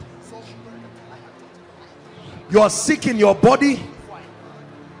 You are sick in your body.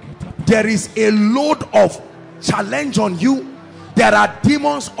 There is a load of challenge on you. There are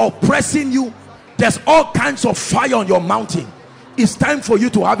demons oppressing you. There's all kinds of fire on your mountain. It's time for you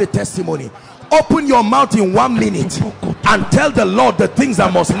to have a testimony. Open your mouth in 1 minute and tell the Lord the things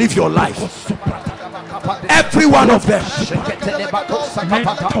that must live your life. Every one of them.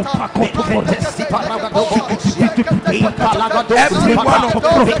 Every one of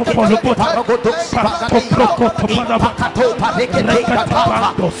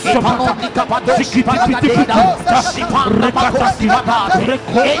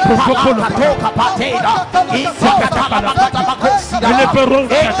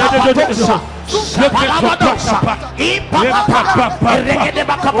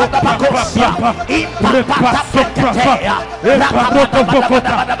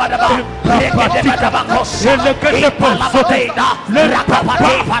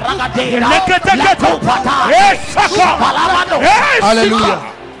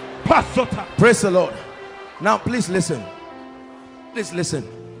Hallelujah. Praise the Lord. Now please listen. Please listen.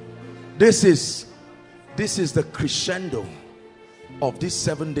 This is the crescendo of this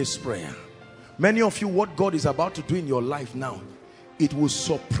 7 days prayer. Many of you, what God is about to do in your life now, it will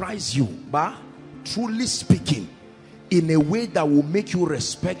surprise you, but truly speaking, in a way that will make you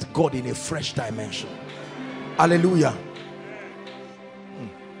respect God in a fresh dimension. Hallelujah.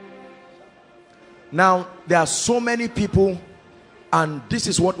 Now there are so many people, and this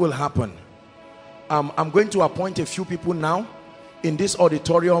is what will happen. I'm going to appoint a few people now in this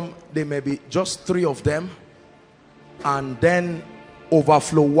auditorium. There may be just 3 of them, and then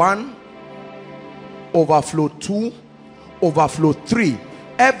overflow 1, overflow 2, overflow 3.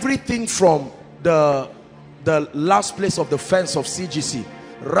 Everything from the last place of the fence of CGC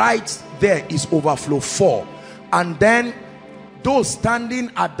right there is overflow 4, and then those standing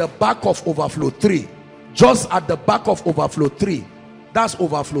at the back of overflow 3, just at the back of overflow 3, that's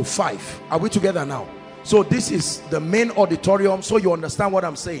overflow 5. Are we together now? So this is the main auditorium, so you understand what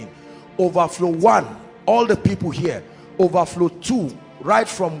I'm saying. Overflow 1, all the people here. Overflow 2, right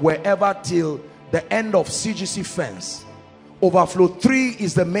from wherever till the end of CGC fence. Overflow 3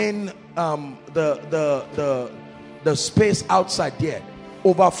 is the main the space outside there.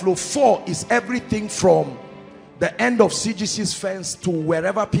 Overflow 4 is everything from the end of CGC's fence to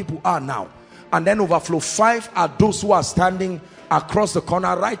wherever people are now. And then overflow 5 are those who are standing across the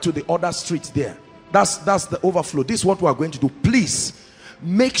corner right to the other street there. That's the overflow. This is what we are going to do. Please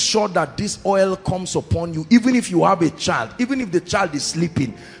make sure that this oil comes upon you. Even if you have a child, even if the child is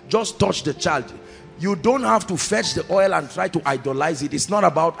sleeping, just touch the child. You don't have to fetch the oil and try to idolize it. It's not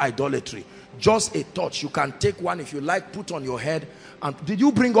about idolatry. Just a touch. You can take one if you like, put on your head. And did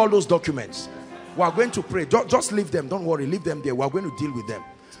you bring all those documents? We are going to pray. Just leave them. Don't worry. Leave them there. We are going to deal with them.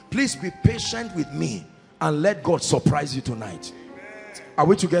 Please be patient with me and let God surprise you tonight. Are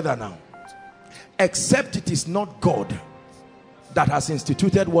we together now? Except it is not God that has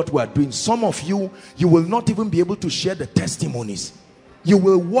instituted what we are doing. Some of you, you will not even be able to share the testimonies. You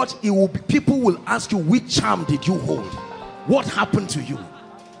will watch, it will be, people will ask you, which charm did you hold? What happened to you?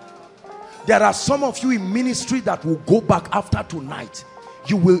 There are some of you in ministry that will go back after tonight.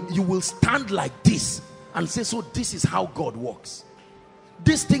 You will stand like this and say, so this is how God works.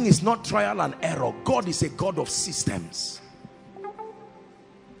 This thing is not trial and error. God is a God of systems.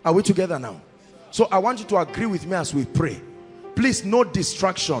 Are we together now? So I want you to agree with me as we pray. Please, no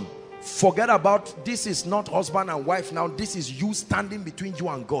distraction. Forget about, this is not husband and wife now. This is you standing between you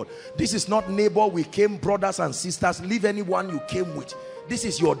and God. This is not neighbor, we came, brothers and sisters. Leave anyone you came with. This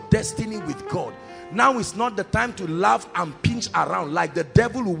is your destiny with God. Now is not the time to laugh and pinch around like the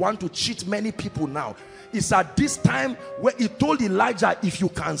devil who want to cheat many people now. It's at this time where he told Elijah, if you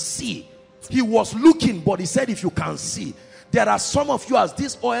can see. He was looking, but he said, if you can see. There are some of you, as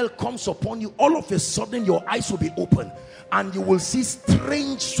this oil comes upon you, all of a sudden your eyes will be open and you will see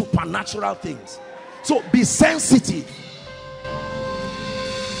strange supernatural things. So be sensitive.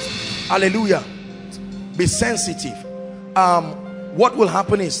 Hallelujah. Be sensitive. What will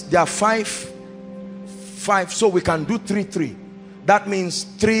happen is there are five, so we can do 3. That means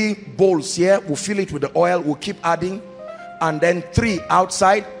 3 bowls here. We'll fill it with the oil. We'll keep adding. And then 3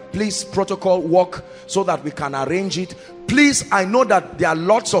 outside. Please, protocol, work so that we can arrange it. Please, I know that there are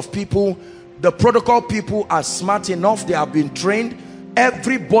lots of people. The protocol people are smart enough. They have been trained.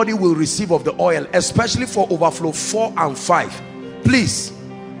 Everybody will receive of the oil, especially for overflow 4 and 5. Please,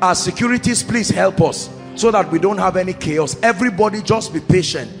 as securities, please help us so that we don't have any chaos. Everybody just be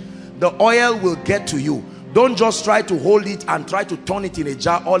patient. The oil will get to you. Don't just try to hold it and try to turn it in a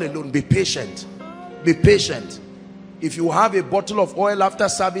jar all alone. Be patient. Be patient. If you have a bottle of oil after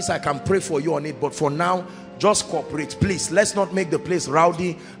service, I can pray for you on it. But for now, Just cooperate, please. Let's not make the place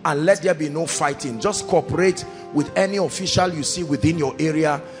rowdy, and let there be no fighting. Just cooperate with any official you see within your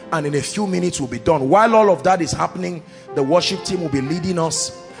area, and in a few minutes we'll be done. While all of that is happening, the worship team will be leading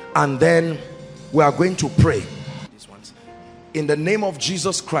us, and then we are going to pray. In the name of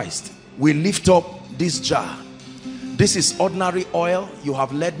Jesus Christ, we lift up this jar. This is ordinary oil. You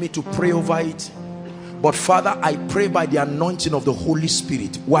have led me to pray over it. But Father, I pray by the anointing of the Holy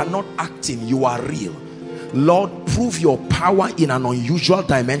Spirit. We are not acting, you are real. Lord, prove your power in an unusual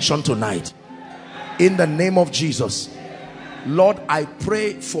dimension tonight. In the name of Jesus. Lord, I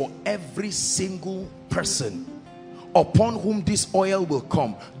pray for every single person upon whom this oil will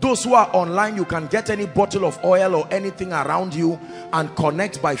come. Those who are online, you can get any bottle of oil or anything around you and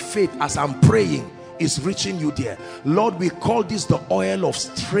connect by faith as I'm praying. Is reaching you there. Lord, we call this the oil of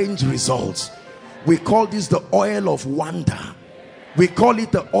strange results. We call this the oil of wonder. We call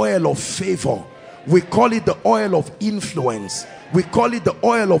it the oil of favor. We call it the oil of influence. We call it the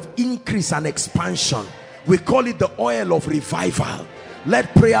oil of increase and expansion. We call it the oil of revival.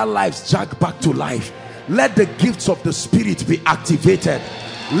 Let prayer lives jack back to life. Let the gifts of the Spirit be activated.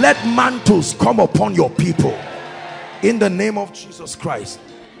 Let mantles come upon your people. In the name of Jesus Christ,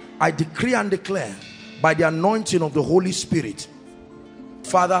 I decree and declare by the anointing of the Holy Spirit,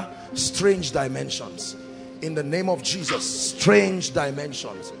 Father, strange dimensions. In the name of Jesus, strange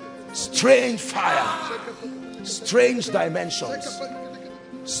dimensions. Strange fire. Strange dimensions.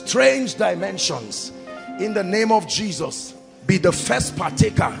 Strange dimensions. In the name of Jesus, be the first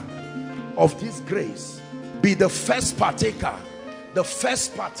partaker of this grace. Be the first partaker. The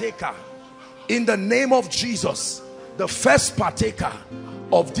first partaker. In the name of Jesus, the first partaker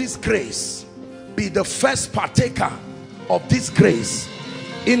of this grace. Be the first partaker of this grace.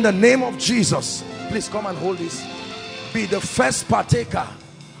 In the name of Jesus, please come and hold this. Be the first partaker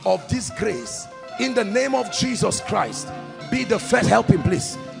of this grace. In the name of Jesus Christ, be the first, help him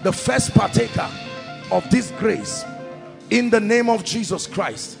please, the first partaker of this grace. In the name of Jesus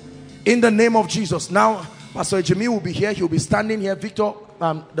Christ. In the name of Jesus. Now Pastor Jimmy will be here. He'll be standing here. Victor,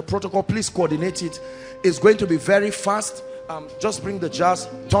 the protocol, please coordinate it. It's going to be very fast. Just bring the jars.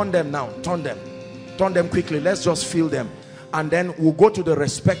 Turn them now. Turn them quickly. Let's just fill them, and then we'll go to the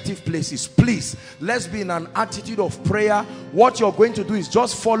respective places. Please, let's be in an attitude of prayer. What you're going to do is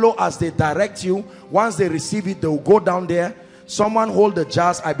just follow as they direct you. Once they receive it, they'll go down there. Someone hold the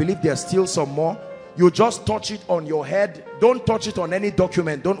jars. I believe there's still some more. You just touch it on your head. Don't touch it on any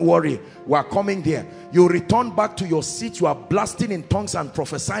document. Don't worry, we are coming there. You return back to your seat. You are blasting in tongues and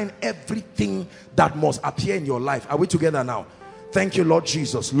prophesying everything that must appear in your life. Are we together now? Thank you, Lord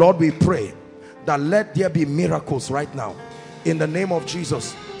Jesus. Lord, we pray that let there be miracles right now in the name of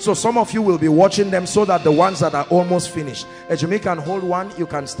Jesus. So some of you will be watching them, so that the ones that are almost finished, Ejimi can hold one. You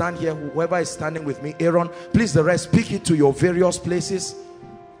can stand here, whoever is standing with me. Aaron, please, the rest, pick it to your various places.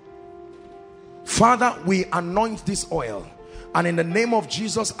 Father, we anoint this oil, and in the name of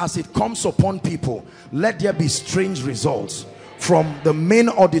Jesus, as it comes upon people, let there be strange results. From the main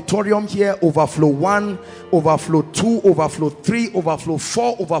auditorium here, overflow 1, overflow 2, overflow 3, overflow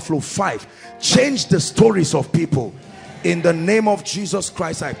 4, overflow 5. Change the stories of people. In the name of Jesus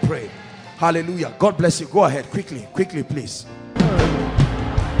Christ, I pray. Hallelujah. God bless you. Go ahead quickly, please.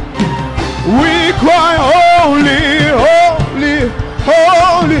 We cry, holy, holy,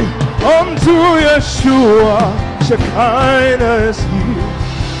 holy, unto Yeshua, Shekinah is here.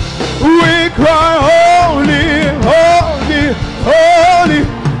 We cry, holy, holy, holy,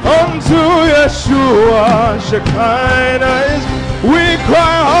 unto Yeshua, Shekinah is. We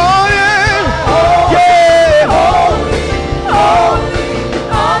cry, holy, yeah, holy, holy,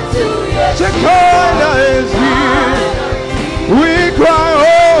 unto Yeshua, Shekinah is here. We cry,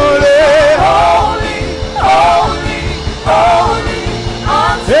 holy, holy, holy, holy,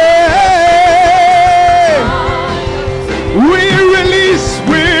 unto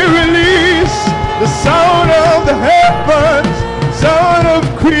we release the sound of the heavens, sound of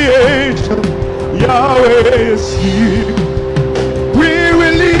creation. Yahweh is here. We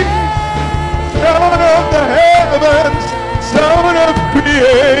release the sound of the heavens, sound of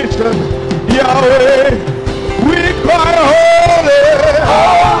creation. Yahweh, we cry holy,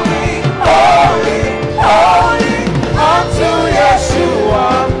 holy, holy, holy, unto Yeshua,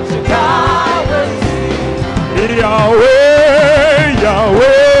 Yahweh,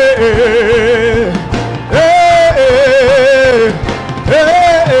 Yahweh, hey,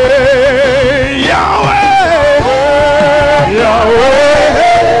 hey, Yahweh, Yahweh,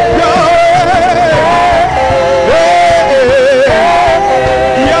 Yahweh,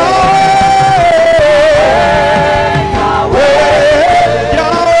 Yahweh,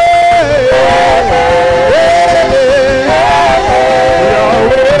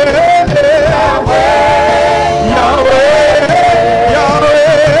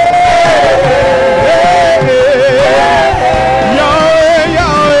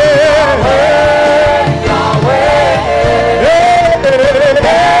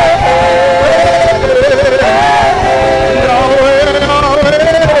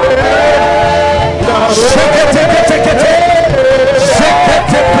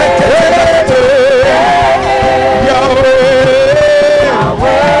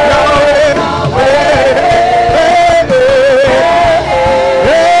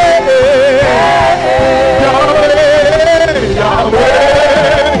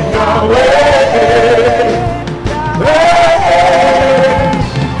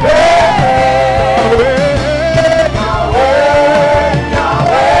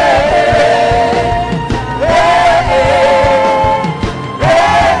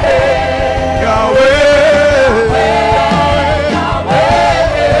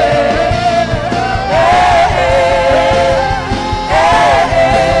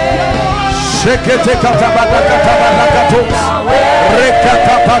 Shekete katabada katabakatos.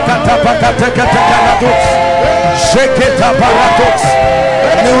 Rekata pakata pakatekatekatos. Sheketa paratos.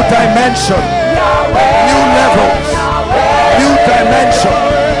 New dimension. New levels. New dimension.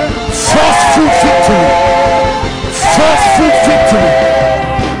 Forceful victory. Forceful victory.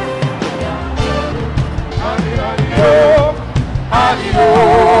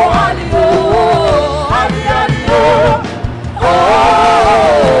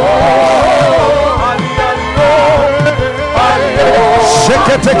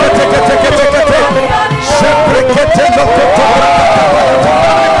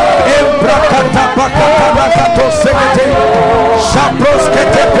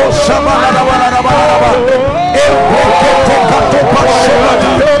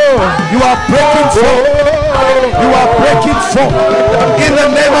 You are breaking forth. You are breaking forth in the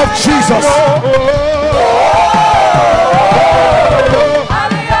name of Jesus.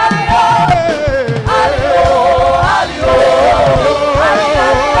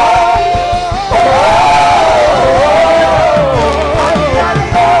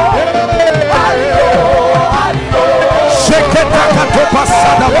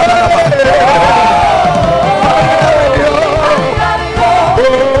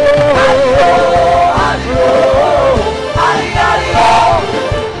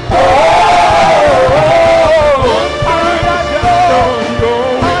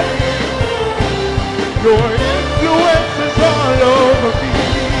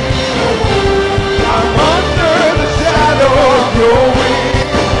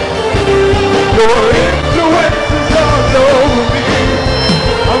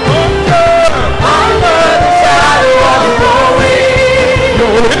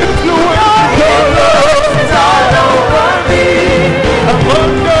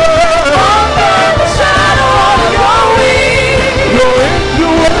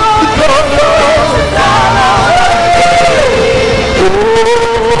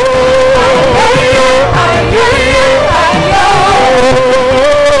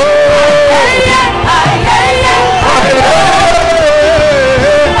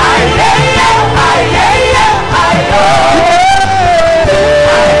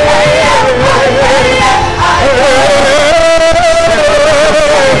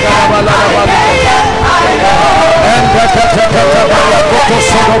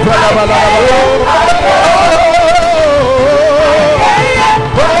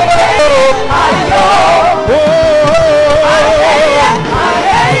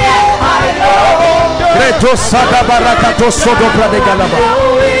 Sada barakato sodobra de galaba.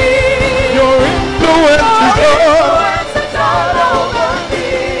 Your influence is all over me.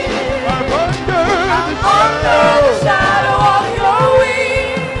 I'm under the shadow of your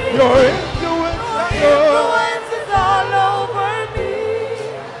wings. Your influence is all over me.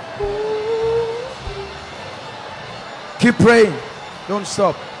 Keep praying. Don't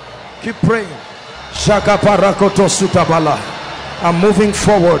stop. Keep praying. Shaka parakoto sutabala. I'm moving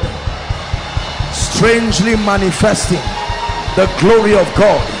forward. Strangely manifesting the glory of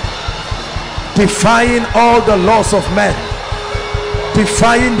God, defying all the laws of men,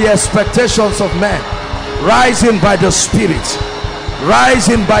 defying the expectations of men, rising by the Spirit,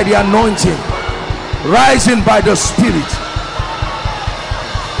 rising by the anointing, rising by the Spirit.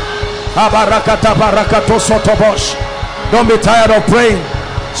 Don't be tired of praying.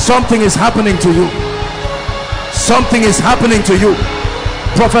 Something is happening to you. Something is happening to you.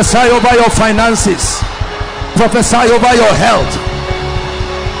 Prophesy over your finances. Prophesy over your health.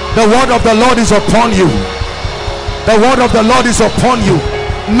 The word of the Lord is upon you. The word of the Lord is upon you.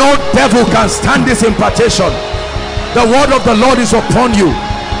 No devil can stand this impartation. The word of the Lord is upon you.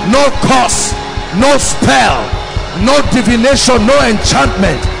 No curse, no spell, no divination, no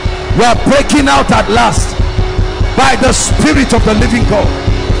enchantment. We are breaking out at last by the Spirit of the living God.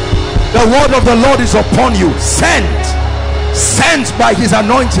 The word of the Lord is upon you. Sent by his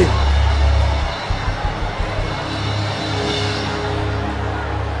anointing.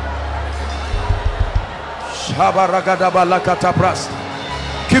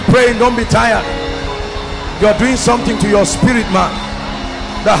 Keep praying, don't be tired. You're doing something to your spirit, man.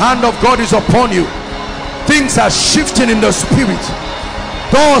 The hand of God is upon you. Things are shifting in the spirit.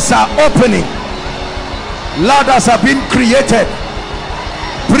 Doors are opening. Ladders are being created,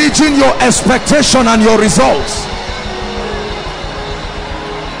 bridging your expectation and your results.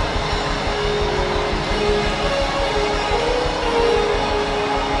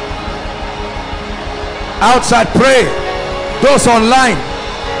 Outside, pray. Those online,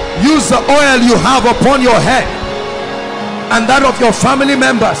 use the oil you have upon your head and that of your family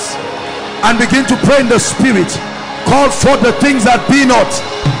members and begin to pray in the spirit. Call for the things that be not,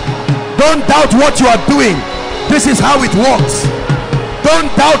 Don't doubt what you are doing. This is how it works. Don't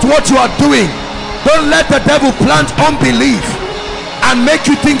doubt what you are doing. Don't let the devil plant unbelief and make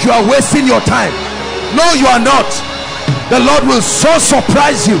you think you are wasting your time. No, you are not. The Lord will so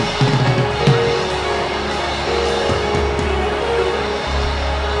surprise you.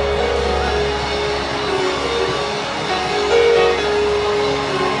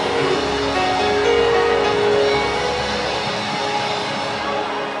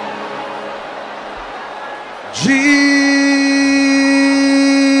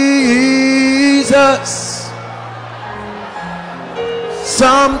 Jesus,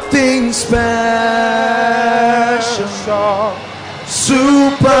 something special,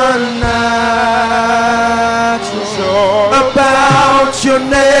 supernatural about your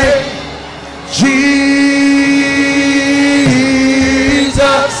name, Jesus.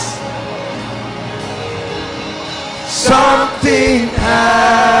 Something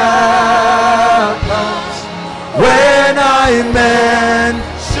happens when I mention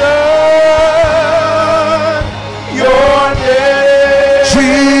your name,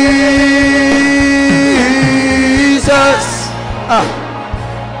 Jesus.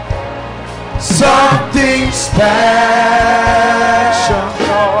 Something special,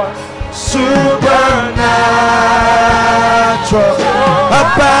 supernatural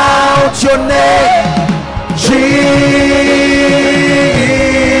about your name, Jesus.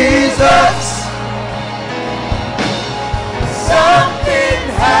 Something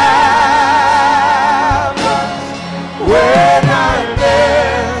happens when I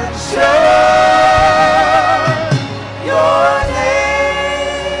mention your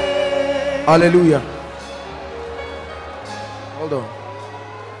name. Hallelujah. Hold on.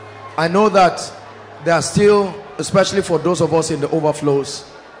 I know that there are still, especially for those of us in the overflows,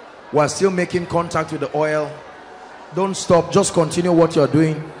 we are still making contact with the oil. Don't stop, just continue what you're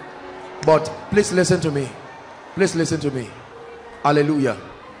doing. But please listen to me. Please listen to me. Hallelujah.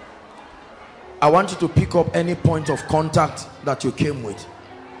 I want you to pick up any point of contact that you came with.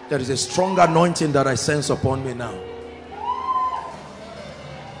 There is a strong anointing that I sense upon me now.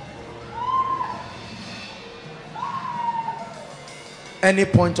 Any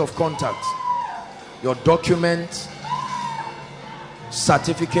point of contact, your document,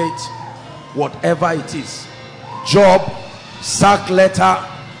 certificate, whatever it is, job, sack letter,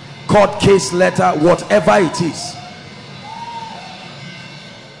 court case letter, whatever it is.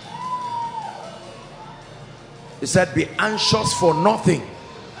 He said, be anxious for nothing,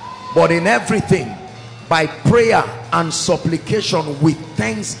 but in everything, by prayer and supplication with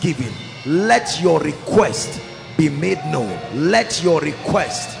thanksgiving, let your request be made known. Let your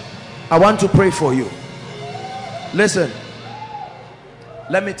request. I want to pray for you. Listen,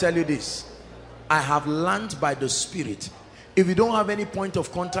 let me tell you this. I have learned by the Spirit, if you don't have any point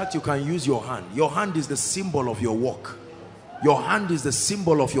of contact, you can use your hand. Your hand is the symbol of your work. Your hand is the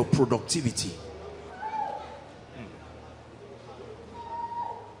symbol of your productivity.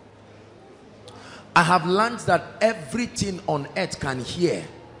 I have learned that everything on earth can hear.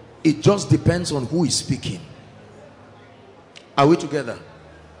 It just depends on who is speaking. Are we together?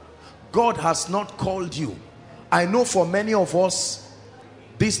 God has not called you. I know for many of us,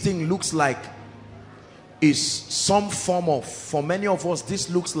 this thing looks like is some form of, for many of us, this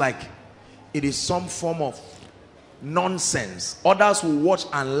looks like it is some form of nonsense. Others will watch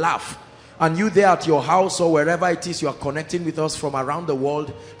and laugh. And you there at your house or wherever it is you are connecting with us from around the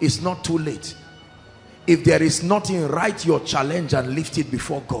world, it's not too late. If there is nothing, write your challenge and lift it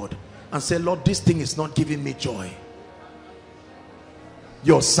before God and say, Lord, this thing is not giving me joy.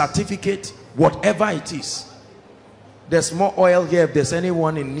 Your certificate, whatever it is. There's more oil here if there's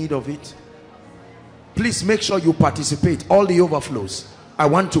anyone in need of it. Please make sure you participate. All the overflows. I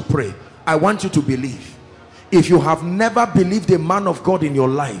want to pray. I want you to believe. If you have never believed a man of God in your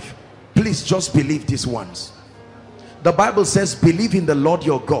life, please just believe these ones. The Bible says, believe in the Lord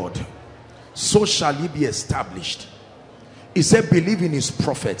your God, so shall he be established. He said, believe in his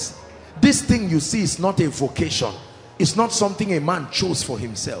prophets. This thing you see is not a vocation. It's not something a man chose for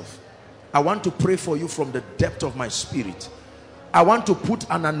himself. I want to pray for you from the depth of my spirit. I want to put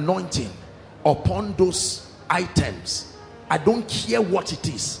an anointing upon those items. I don't care what it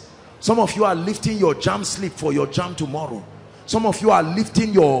is. Some of you are lifting your jam slip for your jam tomorrow. Some of you are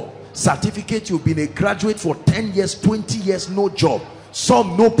lifting your certificate. You've been a graduate for 10 years, 20 years, no job.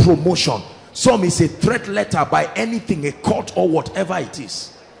 Some no promotion. Some is a threat letter by anything, a court or whatever it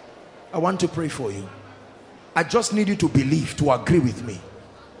is. I want to pray for you. I just need you to believe, to agree with me.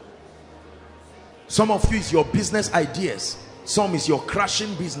 Some of you is your business ideas. Some is your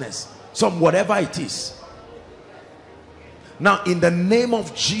crashing business. Some whatever it is. Now, in the name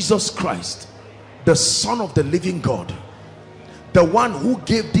of Jesus Christ, the Son of the living God, the one who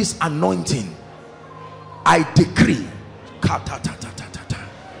gave this anointing, I decree,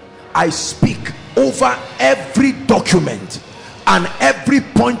 I speak over every document and every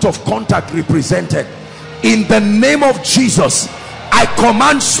point of contact represented. In the name of Jesus, I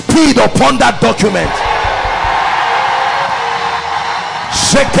command speed upon that document.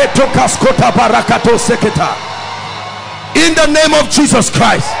 In the name of Jesus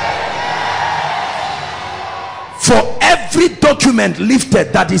Christ, for every document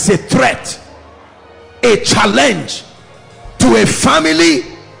lifted that is a threat, a challenge to a family,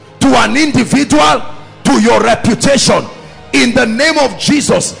 to an individual, to your reputation, in the name of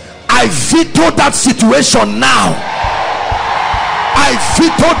Jesus, I veto that situation now. I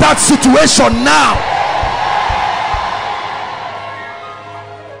veto that situation now.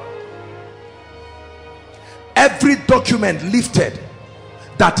 Every document lifted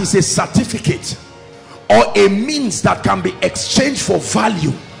that is a certificate or a means that can be exchanged for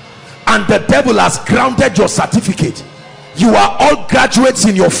value, and the devil has grounded your certificate. You are all graduates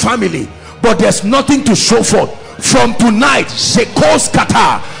in your family, but there's nothing to show for. From tonight,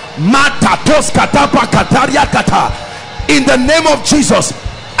 in the name of Jesus,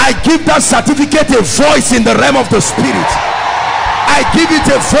 I give that certificate a voice in the realm of the spirit. I give it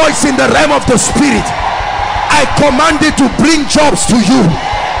a voice in the realm of the spirit. I command it to bring jobs to you.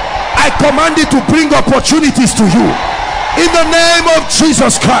 I command it to bring opportunities to you, in the name of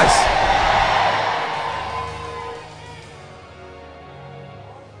Jesus Christ.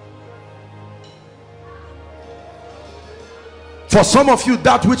 For some of you,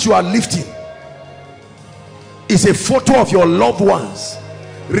 that which you are lifting is a photo of your loved ones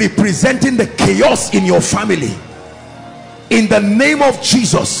representing the chaos in your family. In the name of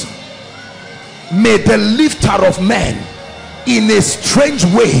Jesus, may the lifter of men in a strange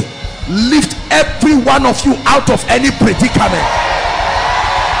way lift every one of you out of any predicament,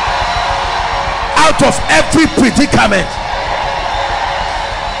 out of every predicament.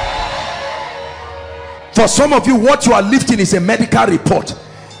 For some of you, what you are lifting is a medical report,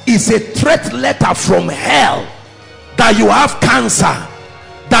 is a threat letter from hell that you have cancer,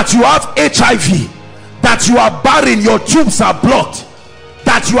 that you have HIV, that you are barren, your tubes are blocked,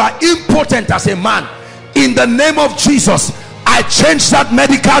 that you are impotent as a man. In the name of Jesus, I change that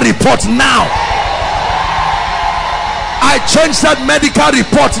medical report now. I change that medical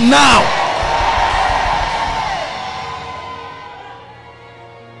report now.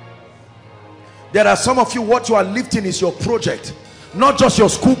 There are some of you, what you are lifting is your project, not just your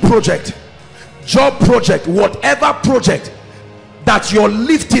school project, job project, whatever project that your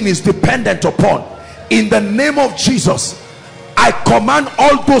lifting is dependent upon. In the name of Jesus, I command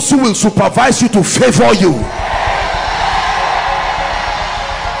all those who will supervise you to favor you.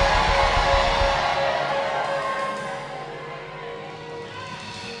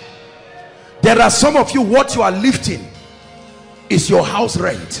 There are some of you, what you are lifting is your house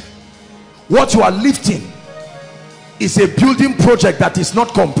rent. What you are lifting is a building project that is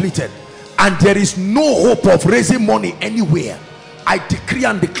not completed, and there is no hope of raising money anywhere. I decree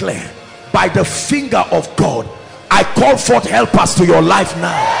and declare, by the finger of God, I call forth helpers to your life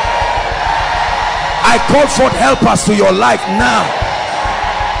now. I call forth helpers to your life now.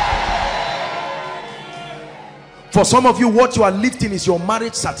 For some of you, what you are lifting is your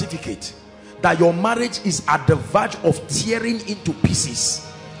marriage certificate, that your marriage is at the verge of tearing into pieces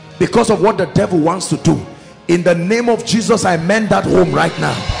because of what the devil wants to do. In the name of Jesus, I mend that home right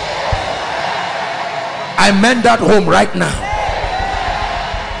now. I mend that home right now.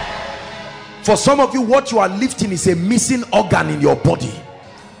 For some of you, what you are lifting is a missing organ in your body.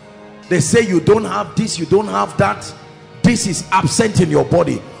 They say you don't have this, you don't have that, this is absent in your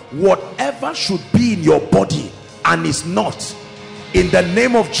body. Whatever should be in your body and is not, in the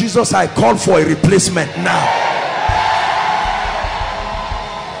name of Jesus, I call for a replacement now.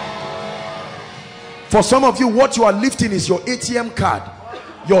 For some of you, what you are lifting is your ATM card,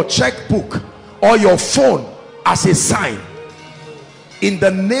 your checkbook, or your phone as a sign. In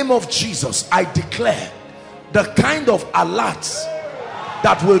the name of Jesus, I declare the kind of alerts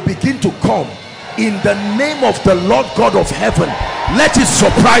that will begin to come in the name of the Lord God of heaven. Let it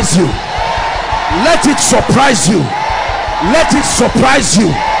surprise you. Let it surprise you. Let it surprise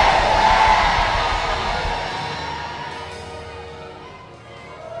you.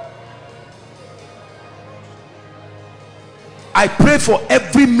 I pray for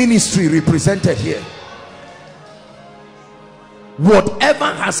every ministry represented here. Whatever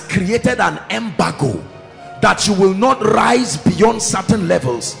has created an embargo that you will not rise beyond certain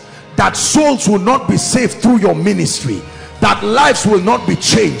levels, that souls will not be saved through your ministry, that lives will not be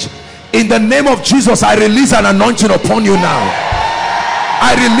changed. In the name of Jesus, I release an anointing upon you now.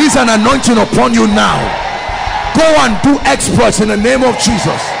 I release an anointing upon you now. Go and do exploits in the name of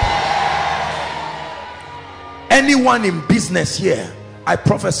Jesus. Anyone in business here, I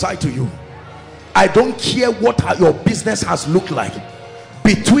prophesy to you, I don't care what your business has looked like.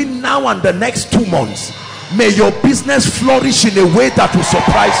 Between now and the next 2 months, may your business flourish in a way that will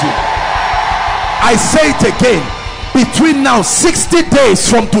surprise you. I say it again, between now 60 days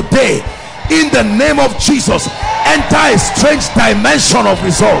from today, in the name of Jesus, enter a strange dimension of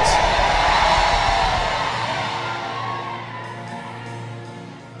results.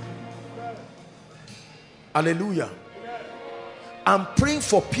 Hallelujah. I'm praying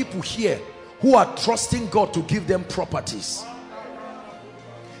for people here who are trusting God to give them properties.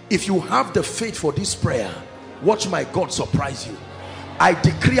 If you have the faith for this prayer, watch my God surprise you. I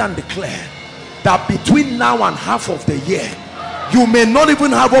decree and declare that between now and half of the year, you may not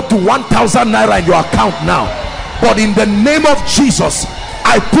even have up to 1,000 naira in your account now, but in the name of Jesus,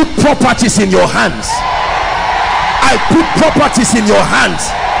 I put properties in your hands. I put properties in your hands.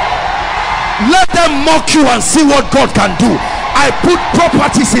 Let them mock you and see what God can do. I put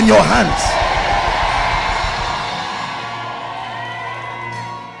properties in your hands.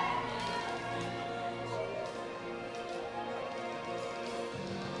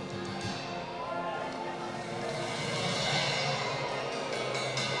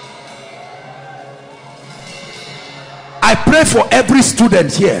 I pray for every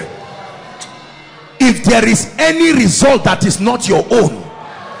student here. If there is any result that is not your own,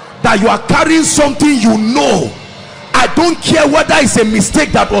 that you are carrying something, you know, I don't care whether it's a mistake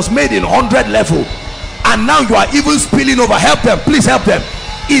that was made in 100 level and now you are even spilling over, help them, please help them.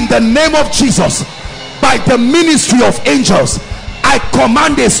 In the name of Jesus, by the ministry of angels, I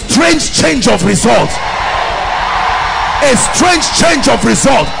command a strange change of results. A strange change of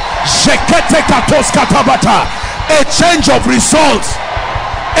results. A change of results.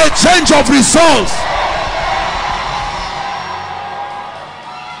 A change of results.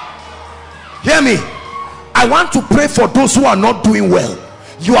 Hear me. I want to pray for those who are not doing well.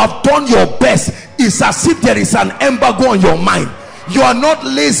 You have done your best. It's as if there is an embargo on your mind. You are not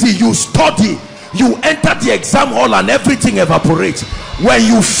lazy. You study. You enter the exam hall and everything evaporates. When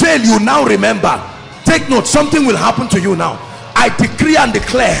you fail, you now remember. Take note, something will happen to you now. I decree and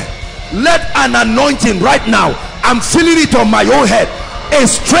declare, let an anointing right now, I'm feeling it on my own head, a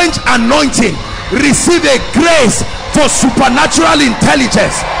strange anointing, receive a grace for supernatural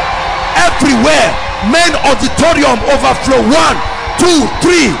intelligence. Everywhere, main auditorium overflow, 1, 2,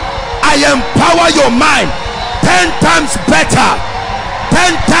 3. I empower your mind 10 times better,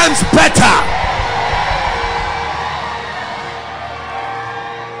 10 times better.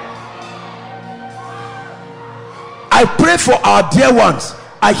 I pray for our dear ones.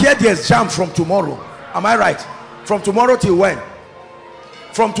 I hear there's jam from tomorrow. Am I right? From tomorrow till when?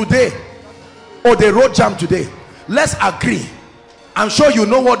 From today. Oh, they wrote jam today. Let's agree. I'm sure you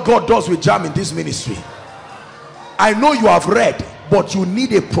know what God does with jam in this ministry. I know you have read, but you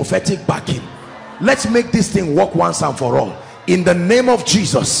need a prophetic backing. Let's make this thing work once and for all. In the name of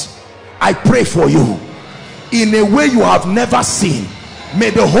Jesus, I pray for you in a way you have never seen. May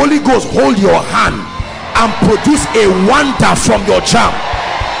the Holy Ghost hold your hand and produce a wonder from your jam.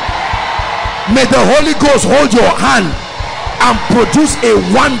 May the Holy Ghost hold your hand and produce a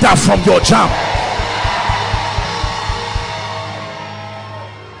wonder from your jam.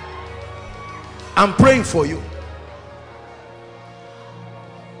 I'm praying for you.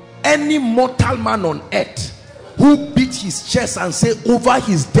 Any mortal man on earth who beat his chest and say over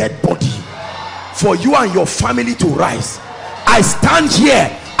his dead body for you and your family to rise, I stand here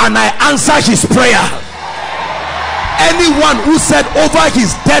and I answer his prayer. Anyone who said over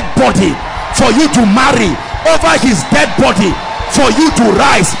his dead body for you to marry, over his dead body for you to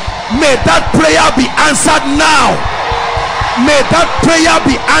rise, may that prayer be answered now. May that prayer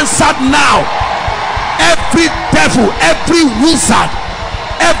be answered now. Every devil, every wizard,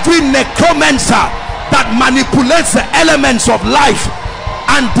 every necromancer that manipulates the elements of life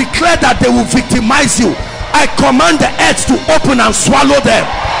and declare that they will victimize you, I command the earth to open and swallow them.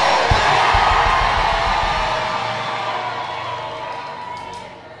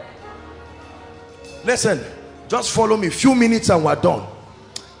 Listen, just follow me, few minutes and we're done.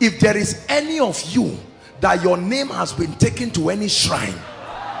 If there is any of you that your name has been taken to any shrine,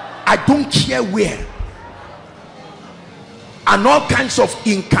 I don't care where, and all kinds of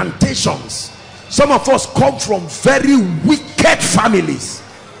incantations. Some of us come from very wicked families.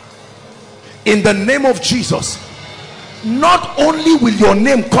 In the name of Jesus, not only will your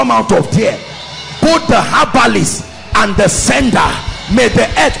name come out of there, both the herbalists and the sender, may the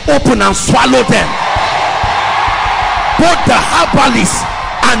earth open and swallow them. Both the herbalist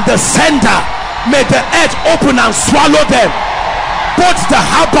and the sender, may the earth open and swallow them. Both the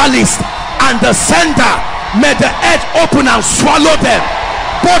herbalist and the sender, may the earth open and swallow them.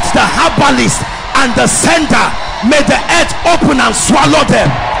 Both the herbalist and the sender, may the earth open and swallow them.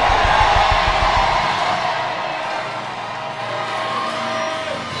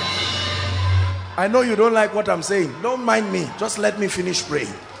 I know you don't like what I'm saying. Don't mind me. Just let me finish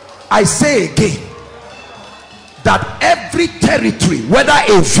praying. I say again that every territory, whether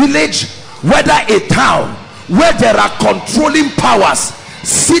a village, whether a town, where there are controlling powers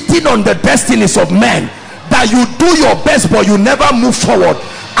sitting on the destinies of men, that you do your best but you never move forward,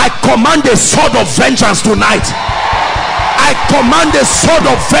 I command a sword of vengeance tonight. I command a sword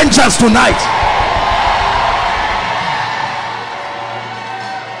of vengeance tonight.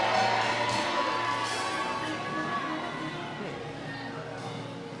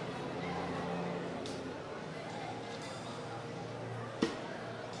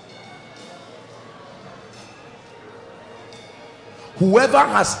 Whoever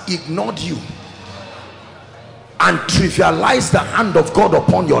has ignored you and trivialized the hand of God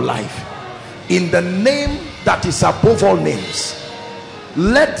upon your life, in the name that is above all names,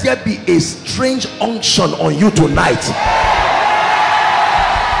 let there be a strange unction on you tonight,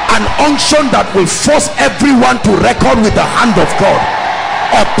 an unction that will force everyone to reckon with the hand of God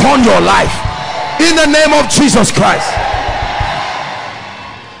upon your life, in the name of Jesus Christ.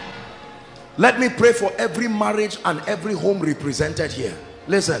 Let me pray for every marriage and every home represented here.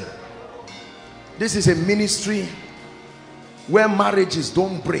 Listen, this is a ministry where marriages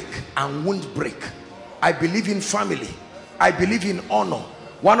don't break and won't break. I believe in family. I believe in honor.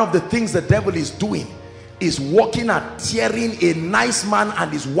 One of the things the devil is doing is working at tearing a nice man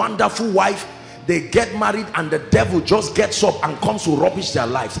and his wonderful wife. They get married and the devil just gets up and comes to rubbish their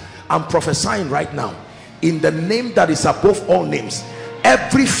lives. I'm prophesying right now, in the name that is above all names,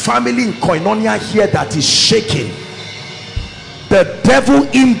 every family in Koinonia here that is shaking, the devil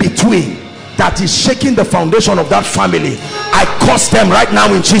in between that is shaking the foundation of that family, I curse them right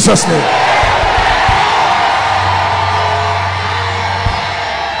now in Jesus' name.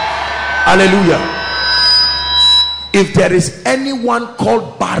 Hallelujah. If there is anyone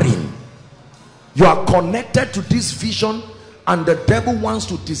called barren, you are connected to this vision and the devil wants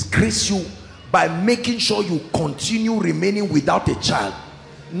to disgrace you by making sure you continue remaining without a child.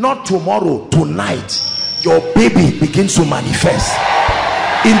 Not tomorrow, tonight your baby begins to manifest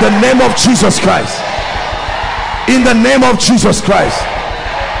in the name of Jesus Christ. In the name of Jesus Christ.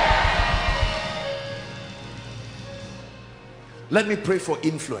 Let me pray for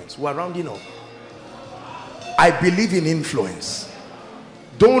influence. We're rounding up. I believe in influence.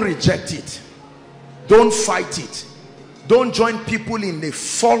 Don't reject it. Don't fight it. Don't join people in a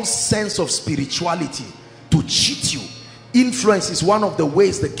false sense of spirituality to cheat you. Influence is one of the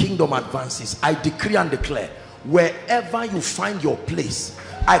ways the kingdom advances. I decree and declare, wherever you find your place,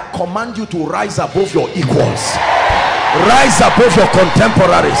 I command you to rise above your equals, rise above your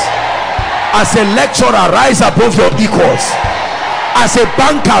contemporaries. As a lecturer, rise above your equals. As a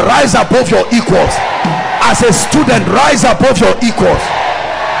banker, rise above your equals. As a student, rise above your equals.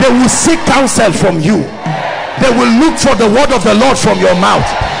 They will seek counsel from you. They will look for the word of the Lord from your mouth,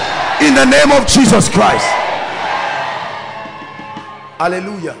 in the name of Jesus Christ.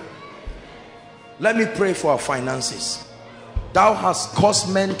 Hallelujah. Let me pray for our finances. Thou hast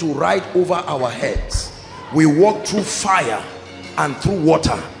caused men to ride over our heads. We walk through fire and through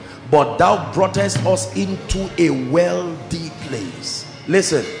water, but thou broughtest us into a wealthy place.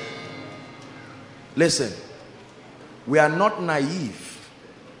 Listen, listen, we are not naive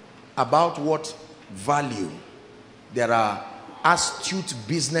about what value. There are astute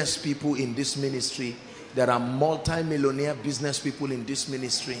business people in this ministry. There are multi-millionaire business people in this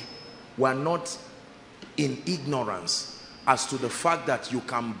ministry. We are not in ignorance as to the fact that you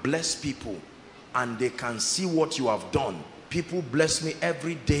can bless people and they can see what you have done. People bless me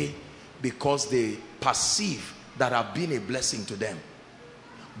every day because they perceive that I've been a blessing to them.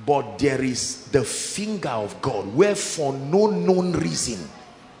 But there is the finger of God where for no known reason,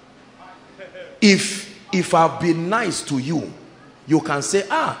 if I've been nice to you, you can say,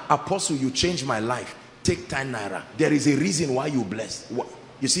 ah, Apostle, you changed my life. Take 10 naira. There is a reason why you blessed.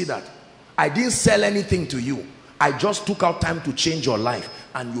 You see that? I didn't sell anything to you. I just took out time to change your life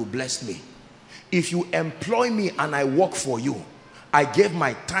and you blessed me. If you employ me and I work for you, I gave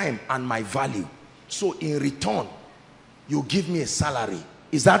my time and my value. So in return, you give me a salary.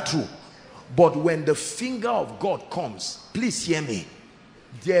 Is that true? But when the finger of God comes, please hear me,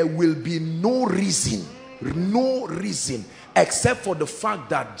 there will be no reason No reason except for the fact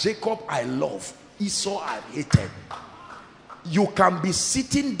that Jacob I love, Esau I hated. You can be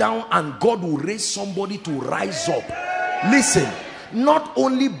sitting down and God will raise somebody to rise up. Listen, not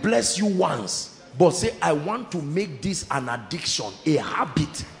only bless you once, but say, I want to make this an addiction, a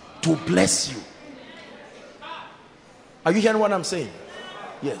habit to bless you. Are you hearing what I'm saying?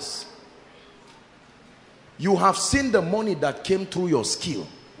 Yes. You have seen the money that came through your skill.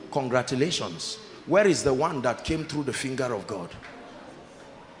 Congratulations. Where is the one that came through the finger of God?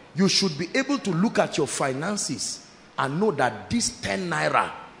 You should be able to look at your finances and know that this 10 naira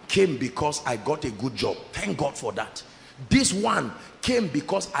came because I got a good job. Thank God for that. This one came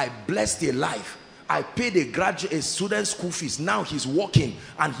because I blessed a life. I paid a student school fees. Now he's working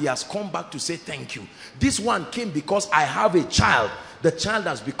and he has come back to say thank you. This one came because I have a child. The child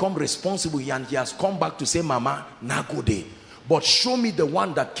has become responsible and he has come back to say, Mama, nagode. But show me the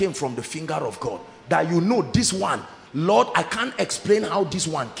one that came from the finger of God. That you know this one. Lord, I can't explain how this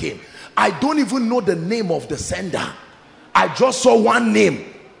one came. I don't even know the name of the sender. I just saw one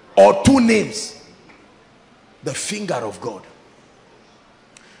name or two names. The finger of God.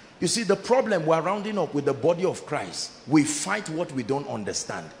 You see, the problem, we're rounding up with the body of Christ. We fight what we don't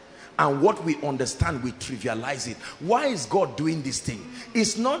understand. And what we understand, we trivialize it. Why is God doing this thing?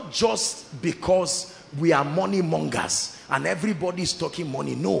 It's not just because we are money mongers and everybody is talking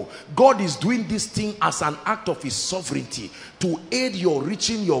money. No, God is doing this thing as an act of his sovereignty to aid your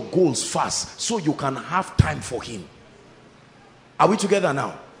reaching your goals fast so you can have time for him. Are we together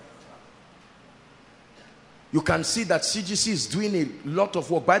now? You can see that CGC is doing a lot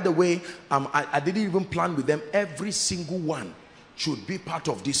of work. By the way, I didn't even plan with them. Every single one should be part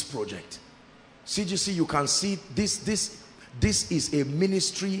of this project. CGC, you can see this is a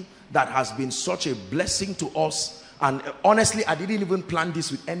ministry that has been such a blessing to us. And honestly, I didn't even plan this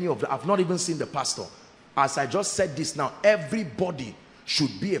with any of them. I've not even seen the pastor. As I just said this now, everybody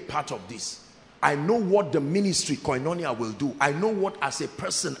should be a part of this. I know what the ministry Koinonia will do. I know what as a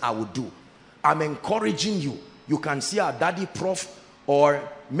person I will do. I'm encouraging you. You can see our daddy prof or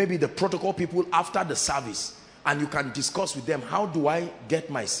maybe the protocol people after the service, and you can discuss with them, how do I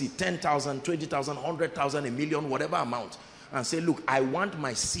get my seed? 10,000, 20,000, 100,000, a million, whatever amount, and say, look, I want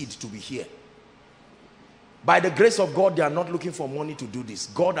my seed to be here. By the grace of God, they are not looking for money to do this.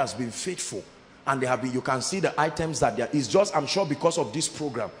 God has been faithful, and they have been, you can see the items that they are, it's just, I'm sure because of this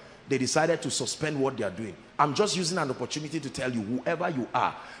program, they decided to suspend what they are doing. I'm just using an opportunity to tell you, whoever you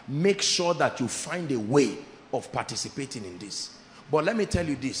are, make sure that you find a way of participating in this. But let me tell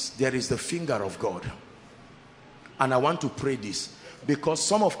you this, there is the finger of God. And I want to pray this, because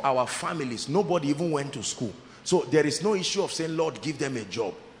some of our families, nobody even went to school. So there is no issue of saying, Lord, give them a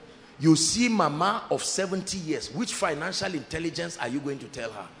job. You see mama of 70 years, which financial intelligence are you going to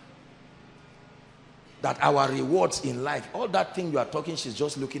tell her? That our rewards in life, all that thing you are talking, she's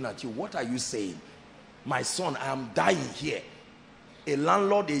just looking at you. What are you saying? My son, I am dying here. A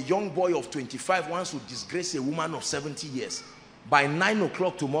landlord, a young boy of 25 wants to disgrace a woman of 70 years. By 9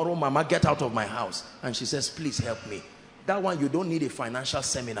 o'clock tomorrow, mama, get out of my house. And she says, please help me. That one, you don't need a financial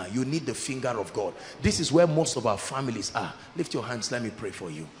seminar. You need the finger of God. This is where most of our families are. Lift your hands, let me pray for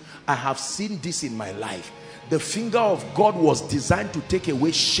you. I have seen this in my life. The finger of God was designed to take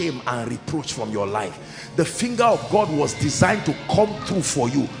away shame and reproach from your life. The finger of God was designed to come through for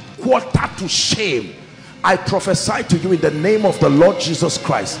you, quarter to shame. I prophesy to you in the name of the Lord Jesus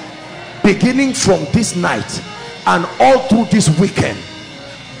Christ, beginning from this night and all through this weekend,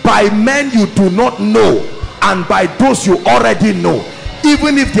 by men you do not know and by those you already know,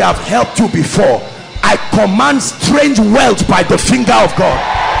 even if they have helped you before, I command strange wealth by the finger of God.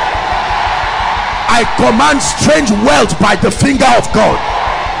 I command strange wealth by the finger of God.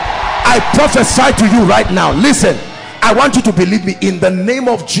 I prophesy to you right now. Listen, I want you to believe me in the name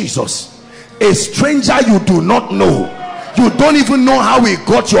of Jesus. A stranger you do not know, you don't even know how he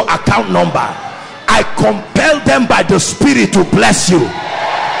got your account number, I compel them by the Spirit to bless you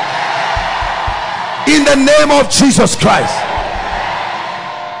in the name of Jesus Christ.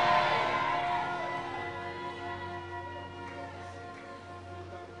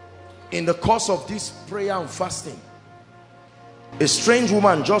 In the course of this prayer and fasting, a strange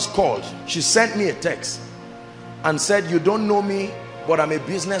woman just called. She sent me a text and said, you don't know me, but I'm a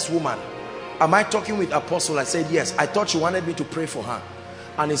businesswoman. Am I talking with Apostle? I said, yes. I thought she wanted me to pray for her.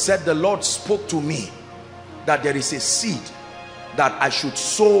 And he said, the Lord spoke to me that there is a seed that I should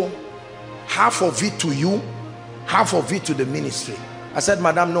sow, half of it to you, half of it to the ministry. I said,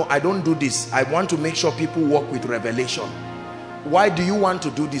 madam, no, I don't do this. I want to make sure people walk with revelation. Why do you want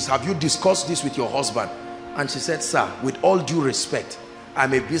to do this? Have you discussed this with your husband? And she said, sir, with all due respect,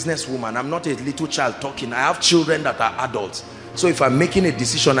 I'm a businesswoman. I'm not a little child talking. I have children that are adults. So if I'm making a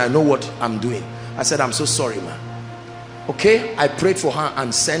decision, I know what I'm doing. I said, I'm so sorry, man. Okay, I prayed for her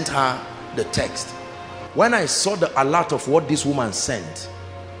and sent her the text. When I saw the alert of what this woman sent,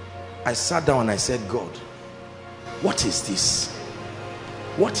 I sat down and I said, God, what is this?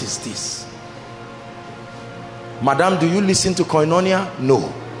 What is this? Madam, do you listen to Koinonia?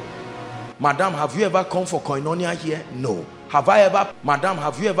 No. Madam, have you ever come for Koinonia here? No. Madam,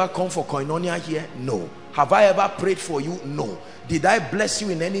 have you ever come for Koinonia here? No. Have I ever prayed for you? No. Did I bless you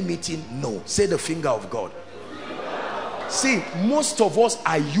in any meeting? No. Say the finger of God. See, most of us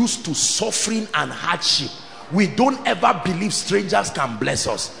are used to suffering and hardship. We don't ever believe strangers can bless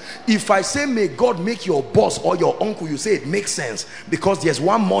us. If I say, may God make your boss or your uncle, you say it makes sense because there's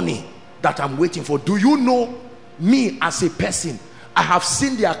one money that I'm waiting for. Do you know me as a person? I have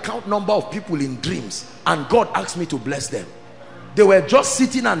seen the account number of people in dreams and God asked me to bless them. They were just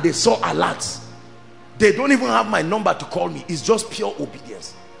sitting and they saw alerts. They don't even have my number to call me. It's just pure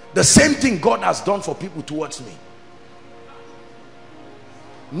obedience. The same thing God has done for people towards me.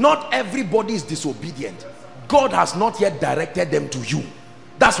 Not everybody is disobedient. God has not yet directed them to you.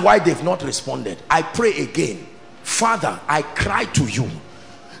 That's why they've not responded. I pray again. Father, I cry to you.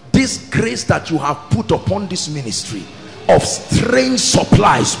 This grace that you have put upon this ministry of strange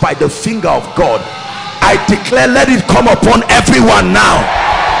supplies by the finger of God, I declare, let it come upon everyone now.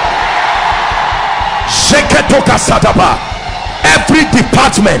 Every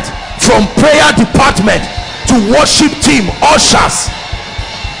department, from prayer department to worship team, ushers,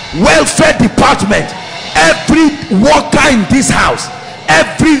 welfare department, every worker in this house,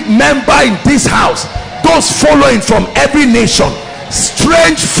 every member in this house, those following from every nation,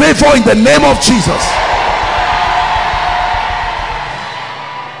 strange favor in the name of Jesus.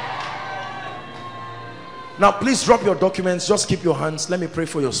 Now please drop your documents, just keep your hands. Let me pray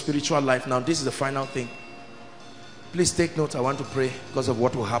for your spiritual life. Now this is the final thing. Please take note. I want to pray because of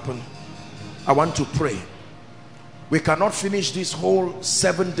what will happen. I want to pray. We cannot finish this whole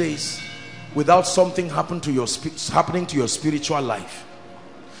 7 days without something happening to your spiritual life.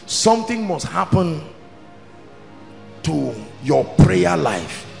 Something must happen to your prayer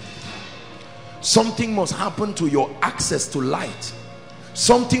life. Something must happen to your access to light.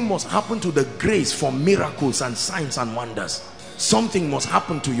 Something must happen to the grace for miracles and signs and wonders. Something must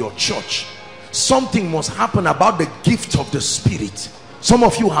happen to your church. Something must happen about the gift of the Spirit. Some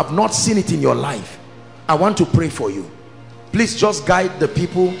of you have not seen it in your life. I want to pray for you. Please just guide the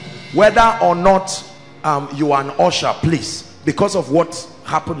people, whether or not you are an usher, please, because of what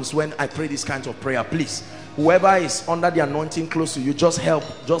happens when I pray these kinds of prayer. Please, whoever is under the anointing close to you, just help,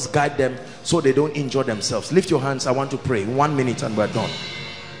 just guide them so they don't injure themselves. Lift your hands. I want to pray. 1 minute and we're done.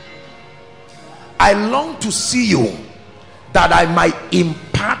 I long to see you, that I might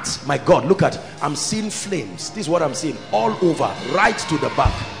impart. My God, look at, I'm seeing flames. This is what I'm seeing all over, right to the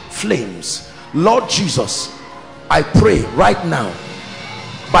back. Flames. Lord Jesus, I pray right now,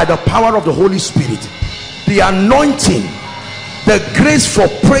 by the power of the Holy Spirit, the anointing, the grace for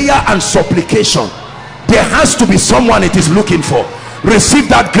prayer and supplication. There has to be someone it is looking for.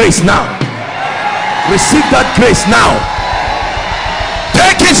 Receive that grace now. Receive that grace now.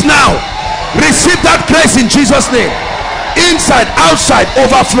 Take it now. Receive that grace in Jesus' name. Inside, outside,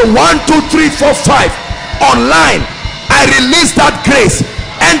 overflow. 1, 2, 3, 4, 5. Online, I release that grace.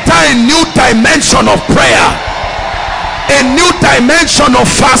 Enter a new dimension of prayer, a new dimension of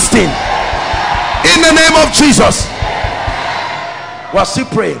fasting, in the name of Jesus. We're still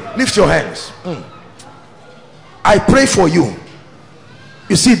praying. Lift your hands. I pray for you.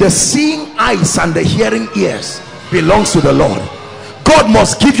 You see, the seeing eyes and the hearing ears belongs to the Lord. God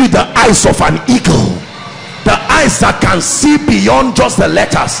must give you the eyes of an eagle, the eyes that can see beyond just the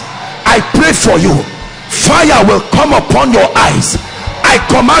letters. I pray for you. Fire will come upon your eyes. I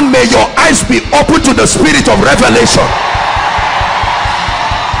command, may your eyes be open to the spirit of revelation,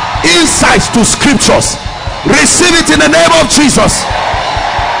 insights to scriptures. Receive it in the name of Jesus.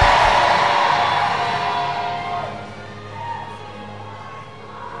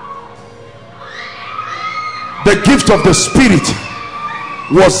 The gift of the Spirit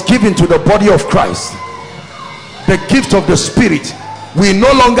was given to the body of Christ. The gift of the Spirit, we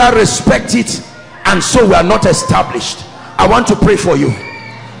no longer respect it, and so we are not established. I want to pray for you,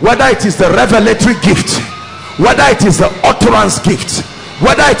 whether it is the revelatory gift, whether it is the utterance gift,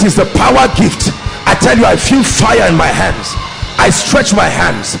 whether it is the power gift. I tell you, I feel fire in my hands. I stretch my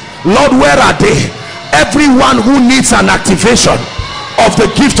hands. Lord, where are they? Everyone who needs an activation of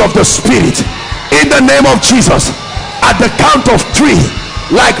the gift of the Spirit, in the name of Jesus, at the count of 3,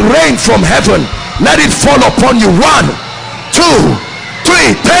 like rain from heaven, let it fall upon you. 1, 2, 3.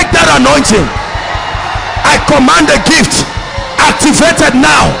 Ministry, take that anointing. I command the gift activated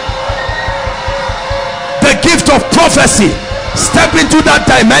now. The gift of prophecy, step into that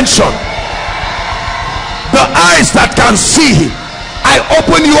dimension. The eyes that can see, I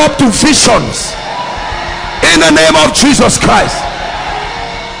open you up to visions in the name of Jesus Christ.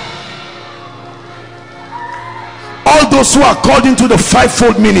 All those who are called into the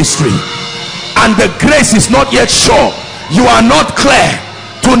fivefold ministry and the grace is not yet sure, you are not clear,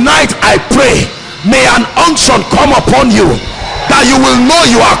 tonight I pray, may an unction come upon you that you will know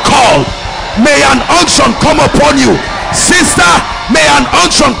you are called. May an unction come upon you. Sister, may an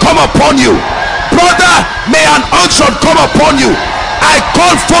unction come upon you. Brother, may an unction come upon you. I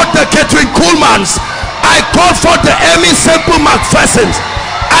call forth the Catherine Kuhlmans. I call forth the Emmy Simple McPhersons.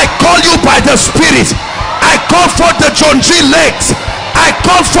 I call you by the Spirit. I call forth the John G. Lakes. I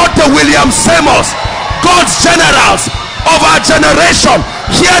call forth the William Seymours. God's generals of our generation,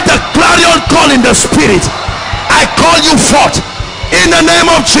 hear the clarion call in the Spirit. I call you forth in the name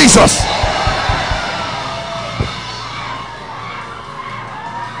of Jesus.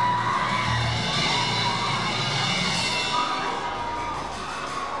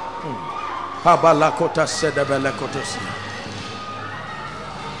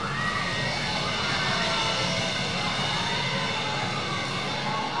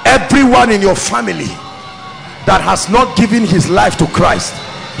 Everyone in your family that has not given his life to Christ,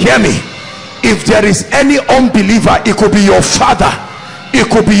 hear me. If there is any unbeliever, it could be your father, it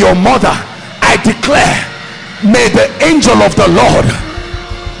could be your mother, I declare, may the angel of the Lord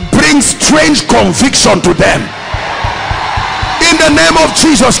bring strange conviction to them in the name of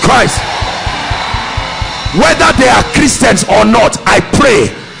Jesus Christ. Whether they are Christians or not, I pray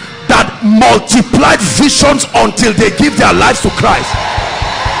that multiplied visions until they give their lives to Christ.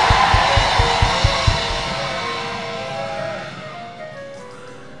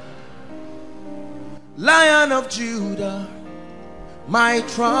 Lion of Judah, my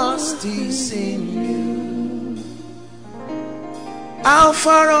trust is in you.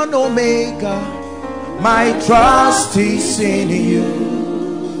 Alpha and Omega, my trust is in you.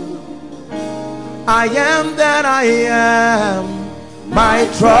 I am that I am, my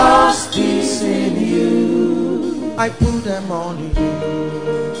trust is in you. I put them on you.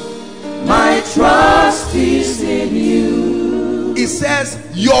 My trust is in you. It says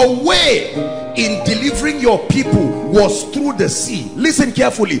your way in delivering your people was through the sea. Listen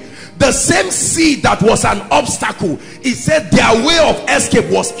carefully. The same sea that was an obstacle, it said their way of escape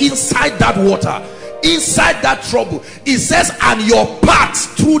was inside that water, inside that trouble. It says, and your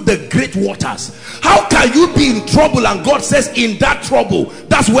path through the great waters. How can you be in trouble and God says in that trouble,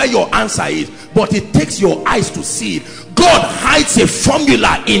 that's where your answer is? But it takes your eyes to see it. God hides a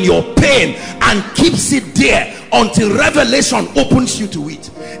formula in your pain and keeps it there until revelation opens you to it.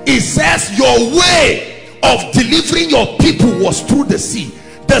 It says your way of delivering your people was through the sea.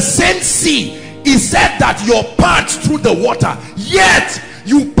 The same sea, it said that your path through the water, yet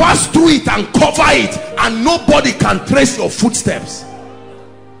you pass through it and cover it and nobody can trace your footsteps.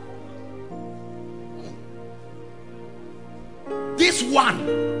 This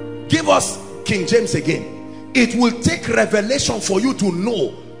one, give us King James again. It will take revelation for you to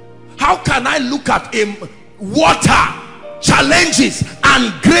know, how can I look at a water, challenges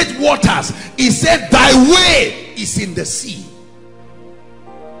and great waters? He said thy way is in the sea.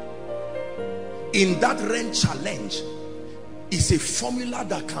 In that rain challenge is a formula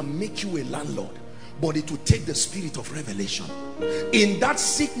that can make you a landlord, but it will take the spirit of revelation. In that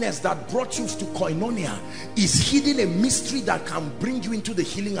sickness that brought you to koinonia is hidden a mystery that can bring you into the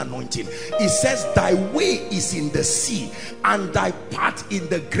healing anointing. It says thy way is in the sea and thy path in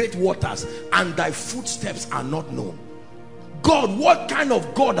the great waters, and thy footsteps are not known. God, what kind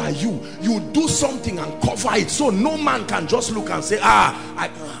of God are you? You do something and cover it so no man can just look and say,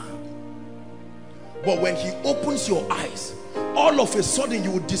 but when he opens your eyes, all of a sudden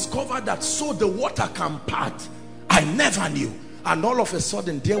you will discover that so the water can part. I never knew. And all of a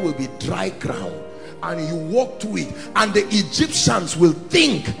sudden there will be dry ground and you walk through it and the Egyptians will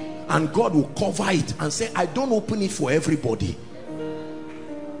think, and God will cover it and say, I don't open it for everybody.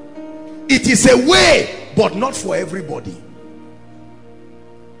 It is a way, but not for everybody.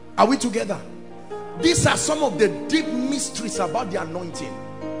 Are we together? These are some of the deep mysteries about the anointing.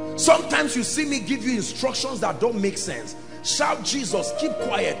 Sometimes you see me give you instructions that don't make sense. Shout Jesus, keep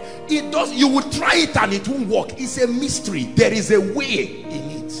quiet. It does. You will try it and it won't work. It's a mystery. There is a way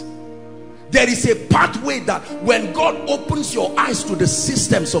in it. There is a pathway that when God opens your eyes to the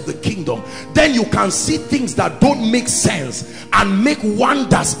systems of the kingdom, then you can see things that don't make sense and make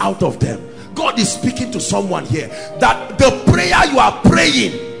wonders out of them. God is speaking to someone here that the prayer you are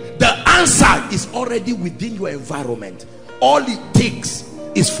praying, the answer is already within your environment. All it takes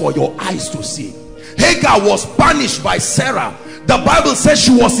is for your eyes to see. Hagar was banished by Sarah. The Bible says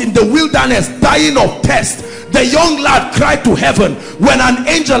she was in the wilderness dying of thirst. The young lad cried to heaven. When an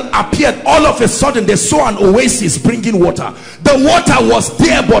angel appeared, all of a sudden they saw an oasis bringing water. The water was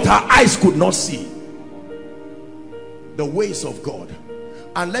there, but her eyes could not see the ways of God.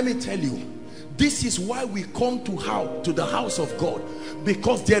 And let me tell you, this is why we come to the house of God,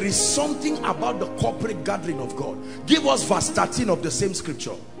 because there is something about the corporate gathering of God. Give us verse 13 of the same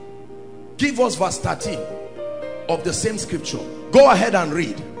scripture. Give us verse 13 of the same scripture. Go ahead and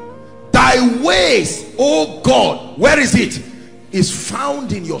read. Thy ways, O God, where is it? Is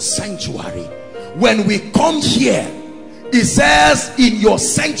found in your sanctuary. When we come here, it says in your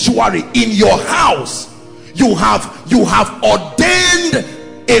sanctuary, in your house, you have ordained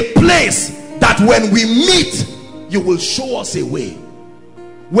a place that when we meet, you will show us a way.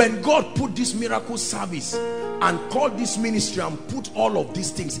 When God put this miracle service and called this ministry and put all of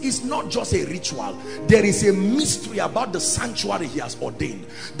these things, it's not just a ritual. There is a mystery about the sanctuary he has ordained,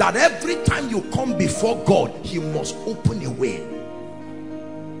 that every time you come before God, he must open a way.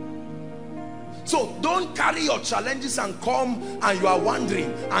 So don't carry your challenges and come and you are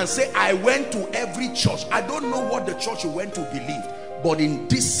wondering and say, I went to every church. I don't know what the church you went to believed, but in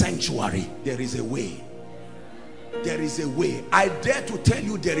this sanctuary there is a way. There is a way. I dare to tell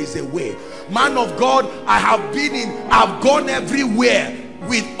you, there is a way. Man of God, I've gone everywhere.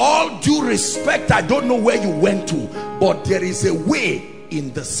 With all due respect, I don't know where you went to, but there is a way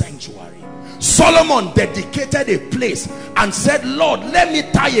in the sanctuary. Solomon dedicated a place and said, Lord, let me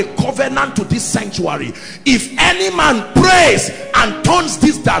tie a covenant to this sanctuary. If any man prays and turns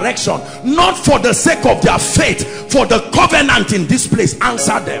this direction, not for the sake of their faith, for the covenant in this place,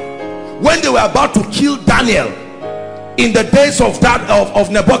 answer them. When they were about to kill Daniel, in the days of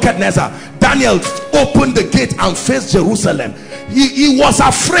Nebuchadnezzar, Daniel opened the gate and faced Jerusalem. He was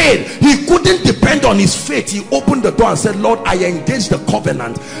afraid. He couldn't depend on his faith. He opened the door and said, Lord, I engage the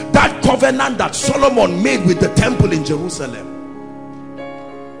covenant. That covenant that Solomon made with the temple in Jerusalem.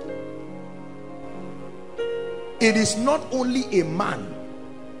 It is not only a man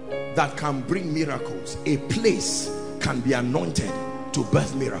that can bring miracles. A place can be anointed to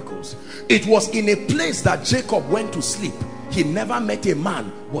birth miracles. It was in a place that Jacob went to sleep. He never met a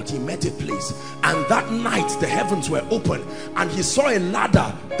man, but he met a place. And that night the heavens were open and he saw a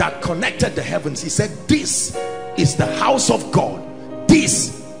ladder that connected the heavens. He said, this is the house of God.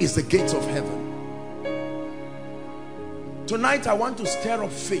 This is the gates of heaven. Tonight I want to stir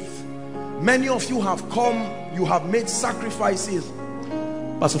up faith. Many of you have come, you have made sacrifices.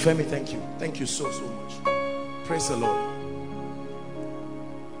 Pastor Femi, thank you. Thank you so much. Praise the Lord.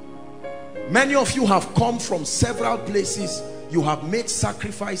 Many of you have come from several places. You have made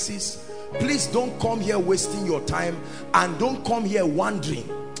sacrifices. Please don't come here wasting your time, and don't come here wondering,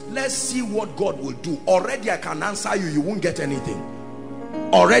 let's see what God will do. Already I can answer you, you won't get anything.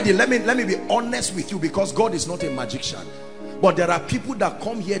 Already, let me be honest with you, because God is not a magician. But there are people that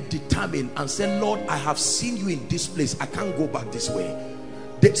come here determined and say, Lord, I have seen you in this place. I can't go back this way.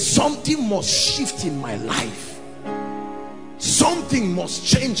 Something must shift in my life. Something must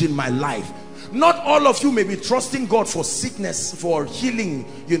change in my life. Not all of you may be trusting God for sickness, for healing,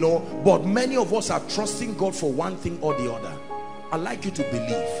 you know, but many of us are trusting God for one thing or the other. I'd like you to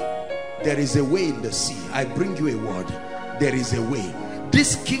believe there is a way in the sea. I bring you a word. There is a way.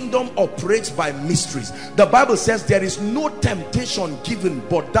 This kingdom operates by mysteries. The Bible says there is no temptation given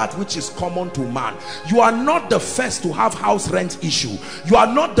but that which is common to man. You are not the first to have house rent issue. You are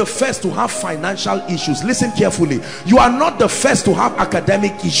not the first to have financial issues. Listen carefully. You are not the first to have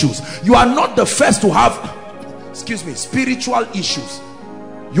academic issues. You are not the first to have, spiritual issues.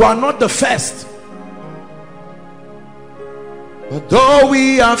 You are not the first. But though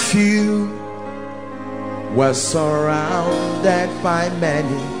we are few, we're surrounded by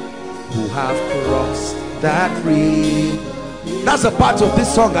many who have crossed that river. That's a part of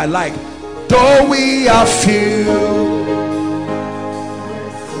this song I like. Though we are few,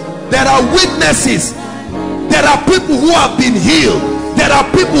 there are witnesses. There are people who have been healed. There are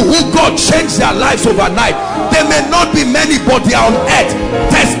people who God changed their lives overnight. They may not be many, but they are on earth,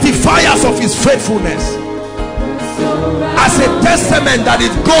 testifiers of his faithfulness. As a testament that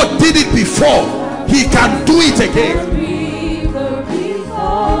if God did it before, he can do it again.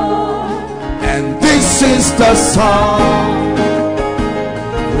 And this is the song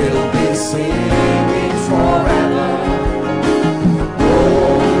we'll be singing forever.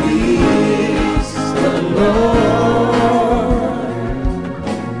 Holy is the Lord.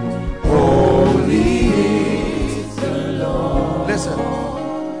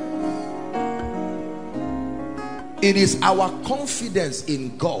 It is our confidence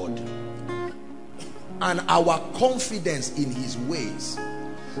in God and our confidence in his ways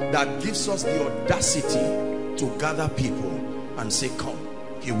that gives us the audacity to gather people and say, come,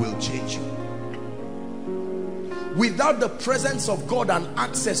 he will change you. Without the presence of God and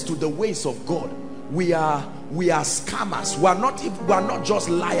access to the ways of God, we are scammers. We are not just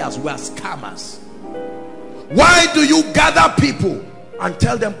liars, we are scammers. Why do you gather people and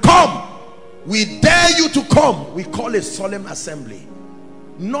tell them, come, we dare you to come? We call a solemn assembly.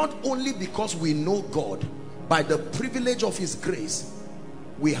 Not only because we know God, by the privilege of his grace,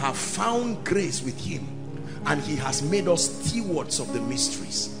 we have found grace with him, and he has made us stewards of the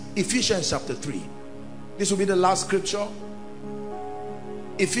mysteries. Ephesians chapter 3. This will be the last scripture.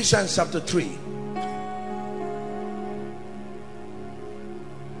 Ephesians chapter 3.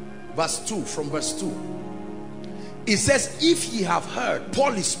 Verse 2, from verse 2. It says, if ye have heard,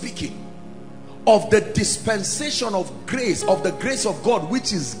 Paul is speaking, of the dispensation of grace, of the grace of God,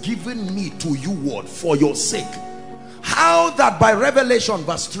 which is given me to you, word, for your sake. How that by revelation,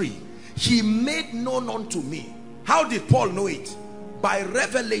 verse 3, he made known unto me. How did Paul know it? By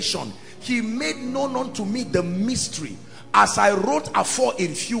revelation. He made known unto me the mystery, as I wrote afore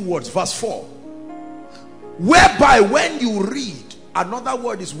in few words. Verse 4. Whereby when you read, another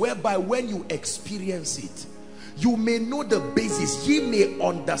word is whereby when you experience it, you may know the basis, ye may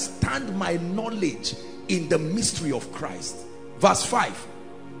understand my knowledge in the mystery of Christ. Verse 5.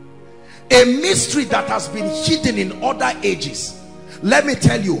 A mystery that has been hidden in other ages. Let me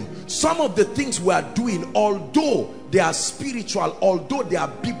tell you, some of the things we are doing, although they are spiritual, although they are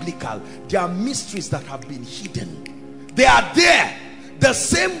biblical, they are mysteries that have been hidden. They are there. The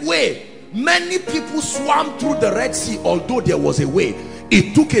same way many people swam through the Red Sea, although there was a way.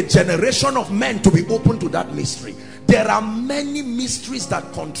 It took a generation of men to be open to that mystery. There are many mysteries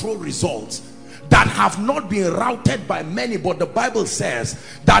that control results that have not been routed by many, but the Bible says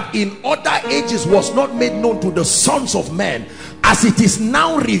that in other ages was not made known to the sons of men, as it is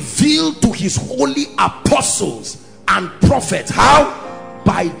now revealed to his holy apostles and prophets. How?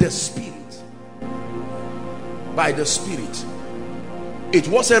 By the Spirit. By the Spirit. It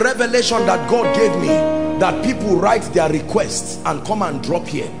was a revelation that God gave me, that people write their requests and come and drop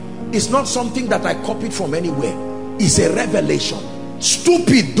here. It's not something that I copied from anywhere. It's a revelation.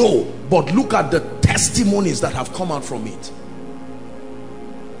 Stupid though, but look at the testimonies that have come out from it.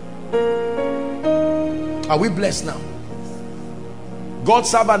 Are we blessed now? God's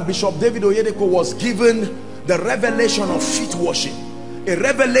servant Bishop David Oyedepo was given the revelation of feet washing, a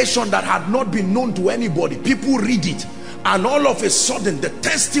revelation that had not been known to anybody. People read it, and all of a sudden the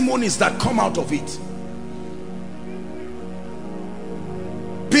testimonies that come out of it.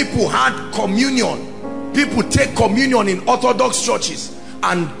 People had communion. People take communion in Orthodox churches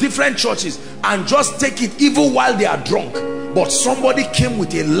and different churches and just take it even while they are drunk. But somebody came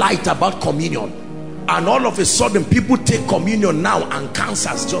with a light about communion, and all of a sudden people take communion now and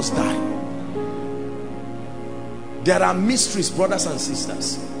cancers just die. There are mysteries, brothers and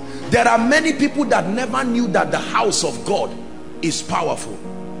sisters. There are many people that never knew that the house of God is powerful.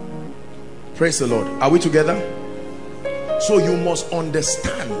 Praise the Lord. Are we together? So you must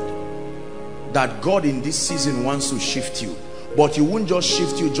understand that God in this season wants to shift you, but you won't just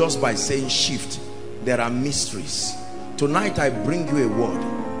shift you just by saying shift. There are mysteries. Tonight I bring you a word.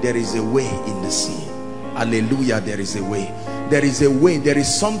 There is a way in the sea. Hallelujah. There is a way. There is a way. There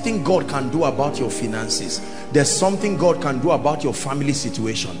is something God can do about your finances. There's something God can do about your family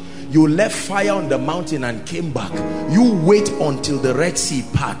situation. You left fire on the mountain and came back. You wait until the Red Sea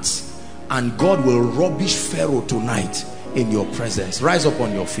parts, and God will rubbish Pharaoh tonight in your presence. Rise up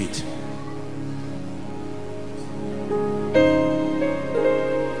on your feet.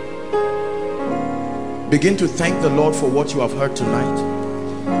 Begin to thank the Lord for what you have heard tonight.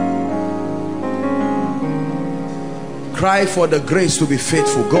 Cry for the grace to be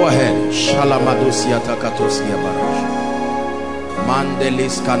faithful. Go ahead.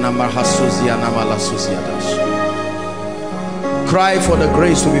 Cry for the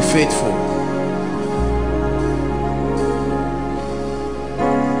grace to be faithful.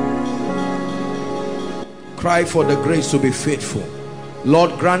 Cry for the grace to be faithful.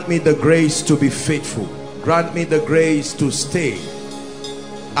 Lord, grant me the grace to be faithful. Grant me the grace to stay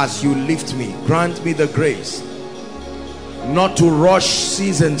as you lift me. Grant me the grace not to rush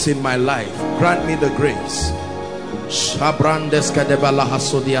seasons in my life. Grant me the grace.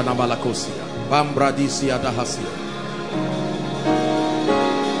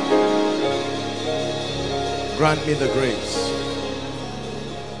 Grant me the grace.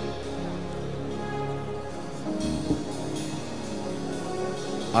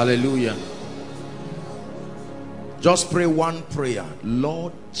 Hallelujah. Just pray one prayer.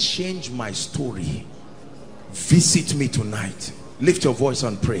 Lord, change my story. Visit me tonight. Lift your voice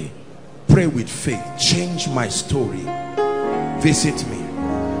and pray. Pray with faith. Change my story. Visit me.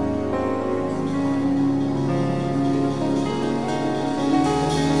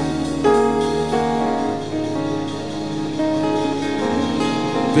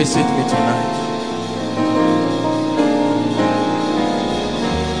 Visit me tonight.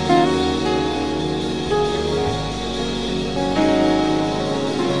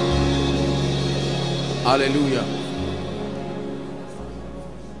 Hallelujah.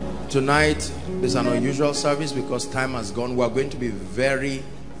 Tonight is an unusual service because time has gone. We are going to be very,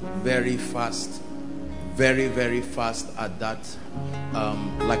 very fast. Very, very fast at that.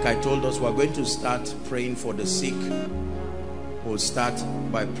 Like I told us, we are going to start praying for the sick. We'll start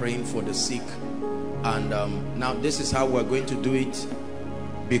by praying for the sick. And now this is how we're going to do it.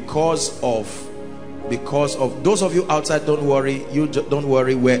 Because of those of you outside, don't worry. Don't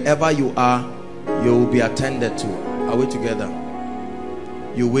worry. Wherever you are, you will be attended to. Are we together?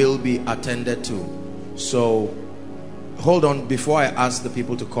 You will be attended to. So hold on. Before I ask the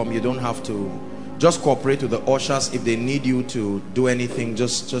people to come, you don't have to. Just cooperate with the ushers. If they need you to do anything,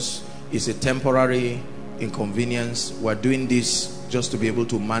 just it's a temporary inconvenience. We're doing this just to be able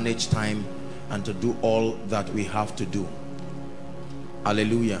to manage time and to do all that we have to do.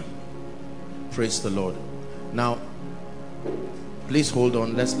 Hallelujah. Praise the Lord. Now please hold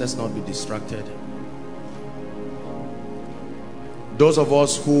on. Let's not be distracted. Those of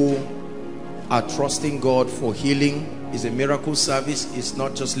us who are trusting God for healing, is a miracle service. It's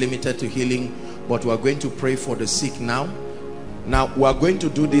not just limited to healing, but we are going to pray for the sick now. Now we are going to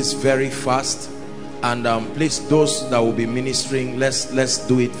do this very fast, and please, those that will be ministering, let's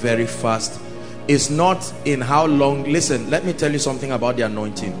do it very fast. It's not in how long. Listen, let me tell you something about the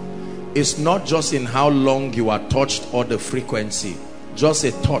anointing. It's not just in how long you are touched or the frequency. Just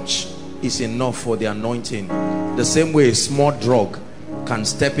a touch is enough for the anointing. The same way a small drug can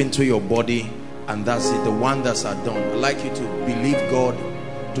step into your body, and that's it. The wonders are done. I'd like you to believe God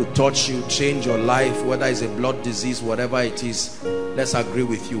to touch you, change your life, whether it's a blood disease, whatever it is. Let's agree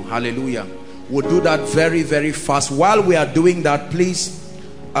with you. Hallelujah. We'll do that very, very fast. While we are doing that, please,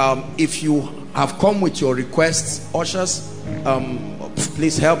 if you have come with your requests, ushers,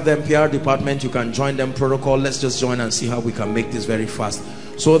 please help them. PR department, you can join them. Protocol, let's just join and see how we can make this very fast,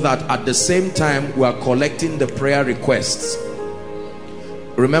 so that at the same time we are collecting the prayer requests.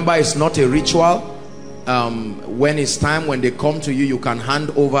 Remember, it's not a ritual. When it's time, when they come to you, you can hand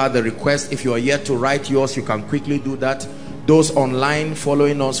over the request. If you are yet to write yours, you can quickly do that. Those online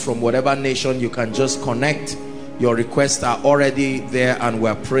following us from whatever nation, you can just connect. Your requests are already there, and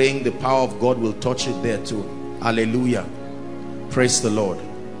we're praying the power of God will touch it there too. Hallelujah. Praise the Lord.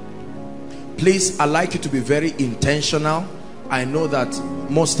 Please, I'd like you to be very intentional. I know that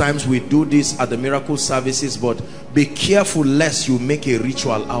most times we do this at the miracle services, but be careful lest you make a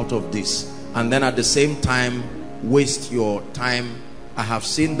ritual out of this and then at the same time waste your time. I have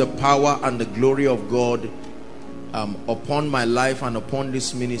seen the power and the glory of God upon my life and upon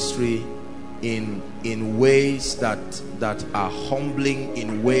this ministry in ways that are humbling,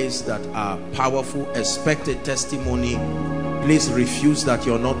 in ways that are powerful. Expect a testimony. Please refuse that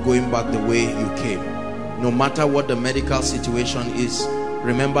you're not going back the way you came. No matter what the medical situation is,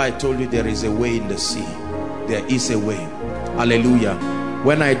 remember I told you there is a way in the sea. There is a way. Hallelujah.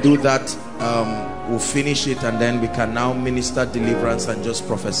 When I do that, we'll finish it, and then we can now minister deliverance and just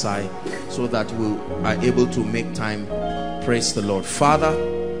prophesy, so that we are able to make time. Praise the Lord. Father,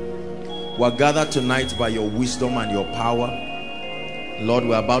 we're gathered tonight by your wisdom and your power. Lord,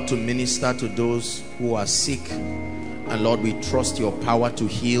 we're about to minister to those who are sick, and Lord, we trust your power to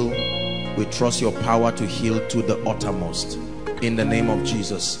heal. We trust your power to heal to the uttermost. In the name of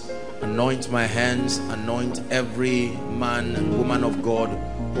Jesus, anoint my hands, anoint every man and woman of God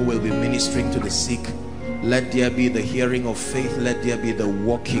who will be ministering to the sick. Let there be the hearing of faith. Let there be the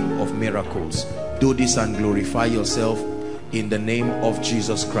working of miracles. Do this and glorify yourself in the name of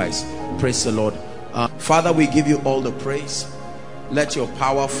Jesus Christ. Praise the Lord. Father, we give you all the praise. Let your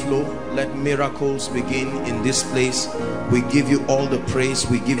power flow. Let miracles begin in this place. We give you all the praise.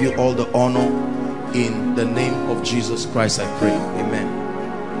 We give you all the honor. In the name of Jesus Christ I pray. Amen.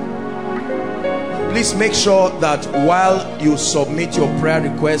 Please make sure that while you submit your prayer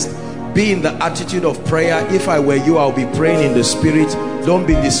request, be in the attitude of prayer. If I were you, I'll be praying in the spirit. Don't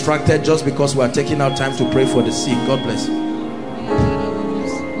be distracted just because we are taking our time to pray for the sick. God bless you.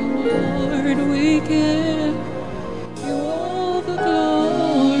 Lord, we give you all the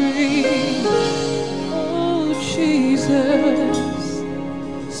glory. Oh Jesus,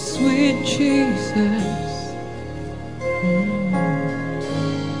 sweet Jesus,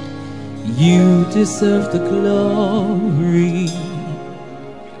 You deserve the glory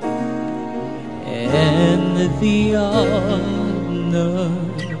and the honor.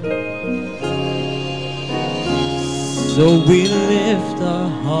 So we lift our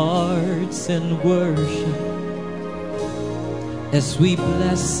hearts and worship as we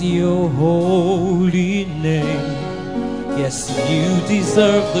bless your holy name. Yes, you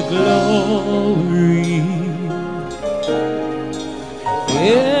deserve the glory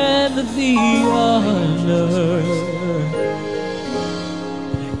and the honor.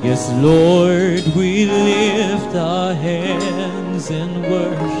 Yes, Lord, we lift our hands in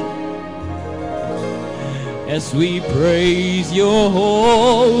worship as we praise your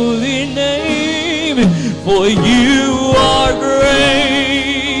holy name. For you are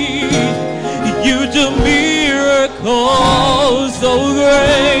great, you do miracles so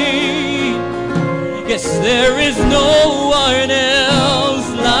great. Yes, there is no one else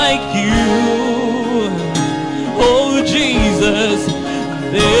like you. Oh Jesus,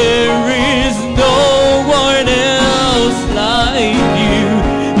 there is no one else like you.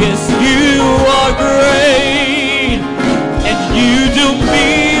 Yes, you are great, and you do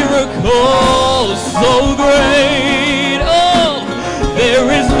miracles so great. Oh, there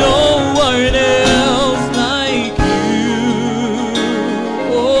is no one else like you.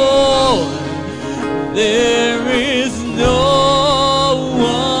 Oh, there is no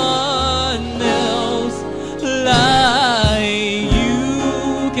one else like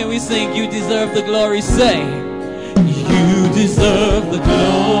you. Can we sing, you deserve the glory? Say, you deserve the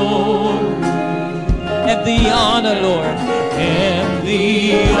glory and the honor, Lord, and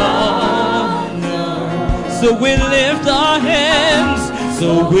the honor. So we lift our hands, so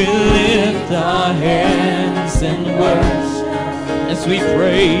we lift our hands and worship as we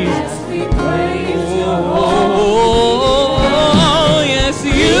praise. Oh, yes,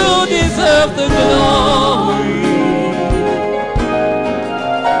 you deserve the glory.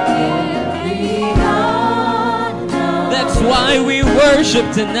 That's why we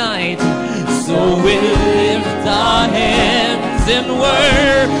worship tonight. So we lift our hands and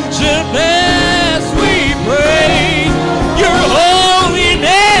worship as we praise your holy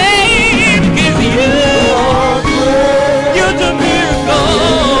name. 'Cause you're the miracle.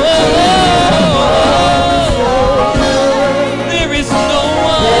 There is no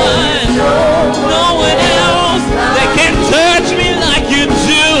one else that can touch me like you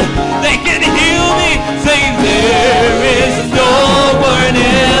do, that can heal me. Say there is no one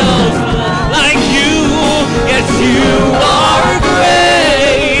else like you. Yes, you are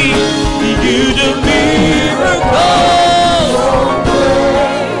great. You do miracles.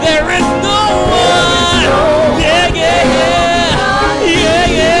 There is no one. Yeah, yeah, yeah. Yeah,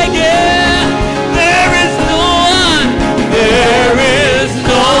 yeah, yeah. There is no one. There is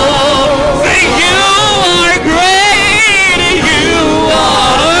no. Say you are great. You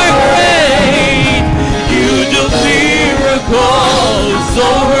are great. You do miracles so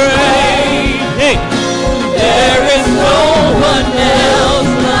great. Hey, there is no one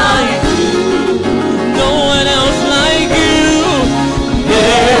else like you. No one else like you.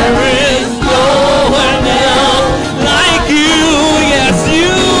 There is no one else like you. Yes,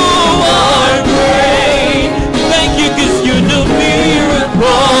 you are great. Thank you, 'cause you do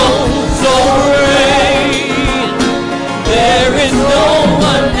miracles so great. There is no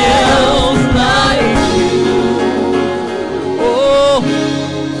one else like you. Oh,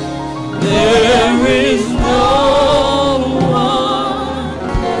 there is no one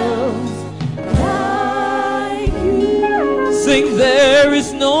else like you. Sing, there is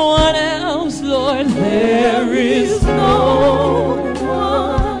no one else, Lord. There is no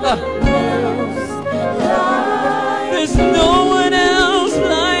one else like. There's no one else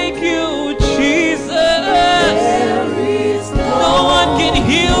like you, Jesus. No one can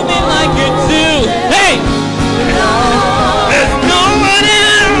heal me like you do. Hey! There's no one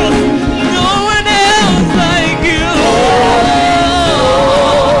else like you.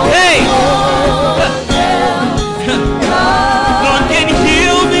 Hey! None can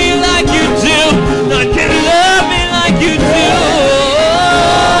heal me like you do. None can love me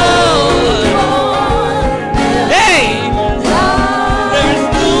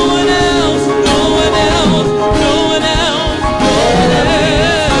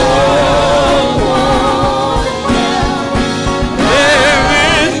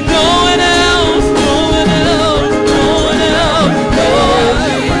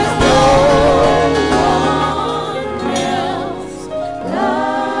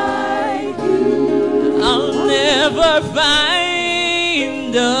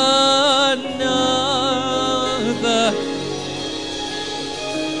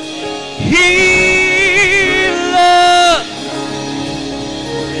Healer,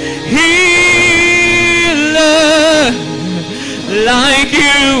 healer, like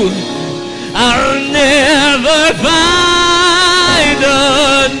you, I'll never find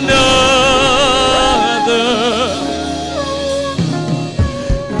another.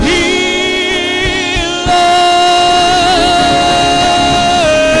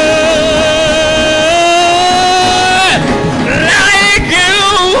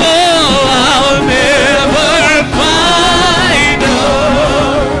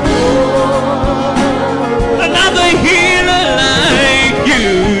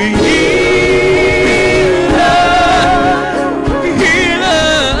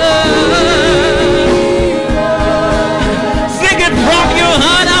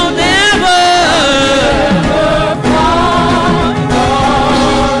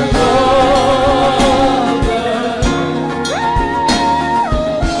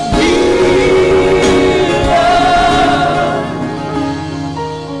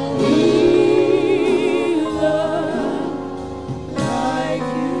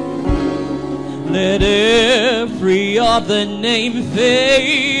 Let every other name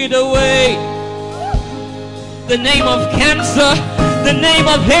fade away. The name of cancer, the name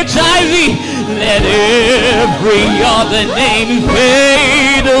of HIV, let every other name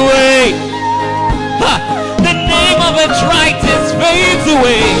fade away. Ha! The name of arthritis fades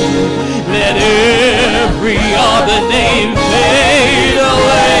away. Let every other name fade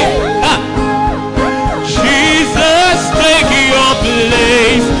away. Ha! Jesus, take your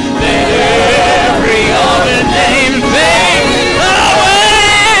place. Let every other name fade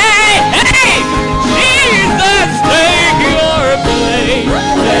away. Hey! Jesus, take your place.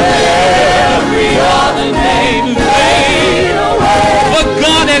 Let every other name fade away. For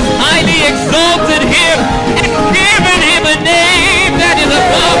God has highly exalted him and given him a name that is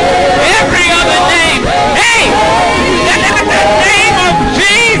above every other name. Hey! That at the name of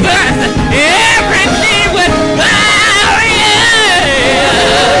Jesus, every knee would bow.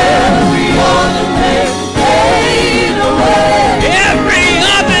 Every other name fade away. Every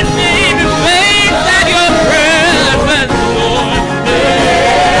other name fades at your presence, Lord.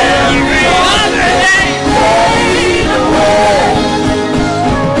 Every other name fade away.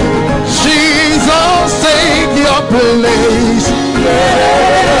 Jesus, take your place.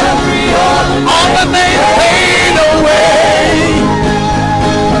 Every other name fade away.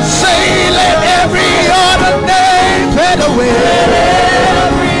 Say, let every other name fade away.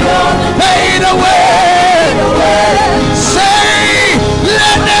 Fade away. Say,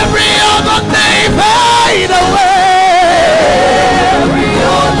 let every other name fade away.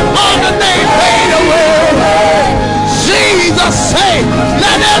 Other name fade away. Jesus, say,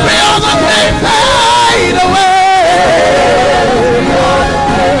 let every other name fade away.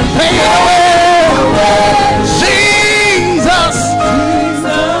 Fade away. Jesus,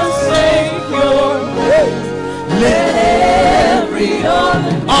 take your place. Let every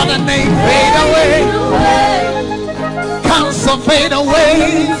other name fade away. Cancer fade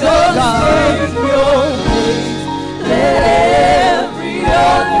away. God. take your place. Let every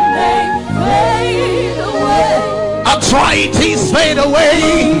other name fade away. Arthritis fade away.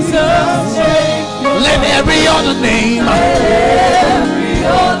 Jesus, take your Let every other name. every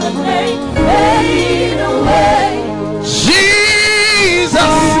other name fade away.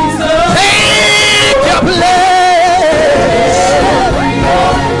 Jesus, take your place.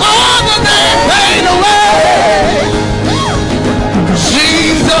 Other name fade away.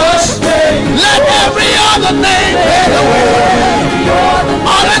 Jesus, let every other name fade away.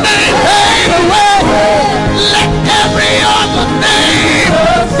 Other name fade away. Let every other name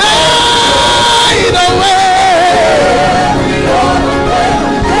fade away.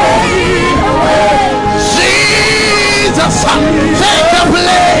 Jesus, take your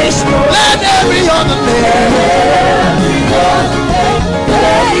place. Let every other name.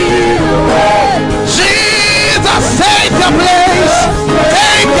 Jesus, take your place.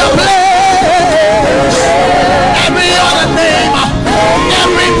 Take your place. Every other name,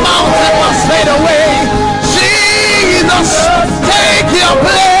 every mountain must fade away. Jesus, take your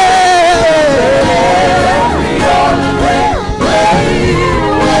place.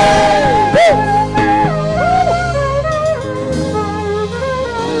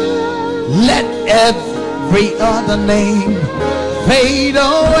 Let every other name fade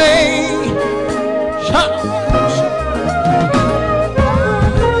away.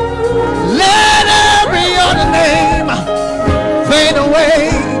 Let every other name fade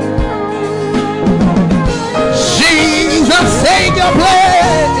away. Jesus, take your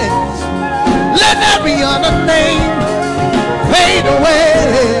place. Let every other name fade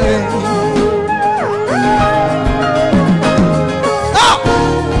away.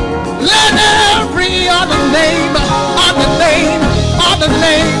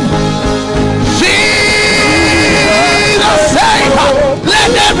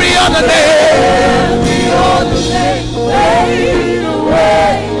 other name.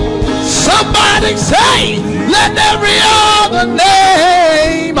 Somebody say, let every other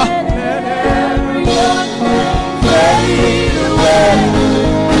name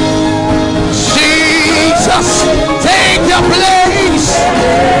Jesus, take your place.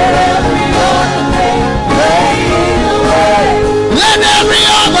 Let every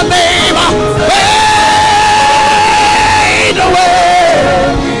other name fade away.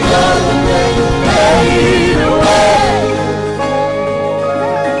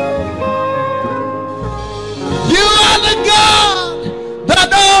 You are the God that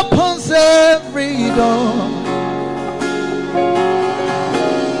opens every door.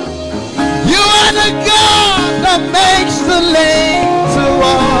 You are the God that makes the lame to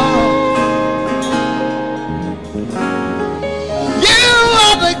walk. You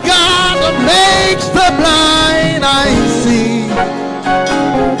are the God that makes the blind eyes see.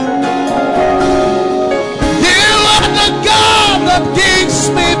 You are the God that gives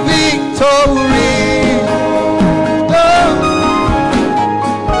me victory.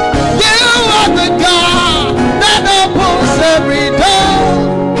 You are the God that opens every door.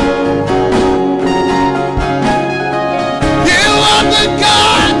 You are the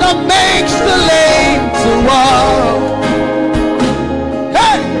God that makes the lame to walk.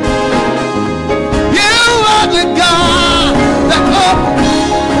 Hey! You are the God that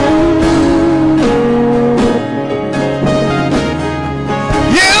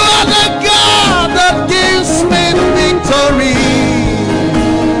You are the God that gives me victory.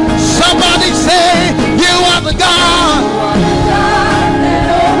 Somebody say, you are the God.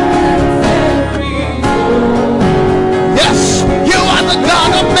 Yes, you are the God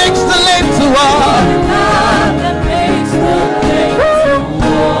that makes the lame to walk.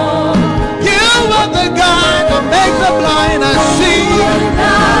 You are the God that makes the blind and see.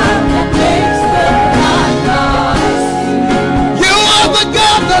 You are the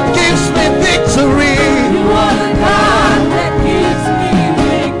God that gives me victory.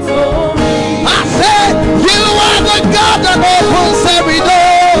 I said, you are the God that opens every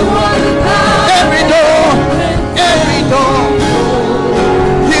door. Every door. Every door.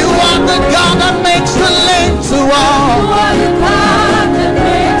 You are the God that makes the lame to walk.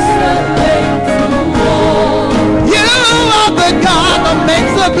 You are the God that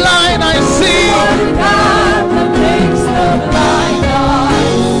makes the blind I see.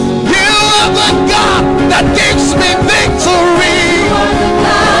 You are the God that gives me victory.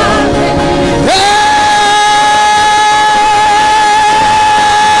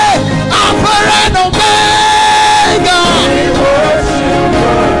 Hey! Alpha and Omega.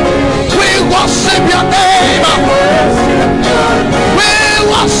 We worship your name. We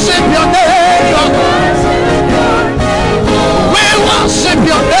worship your name. We worship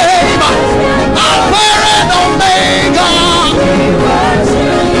your name. Alpha and Omega.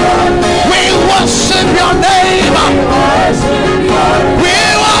 We worship your name. We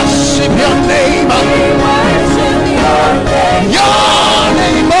worship your name. Your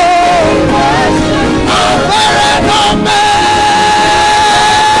name, oh. Alpha and Omega.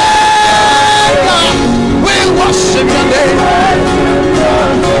 We worship your name.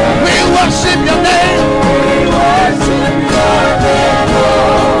 We worship your name.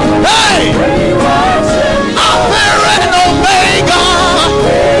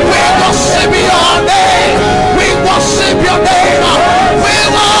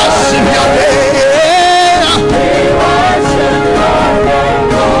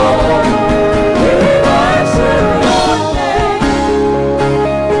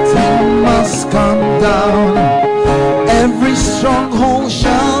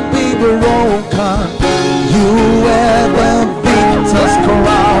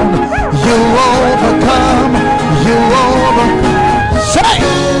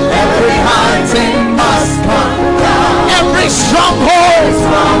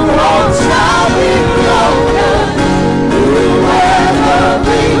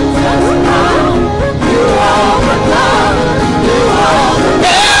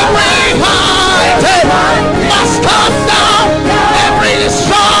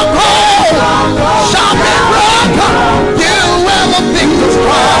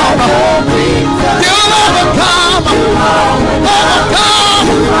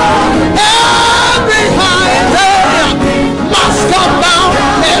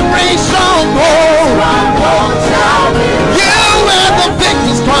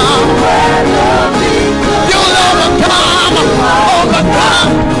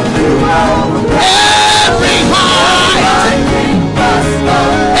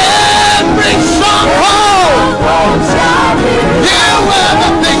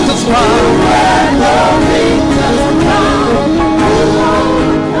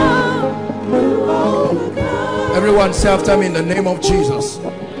 Say after me, in the name of Jesus.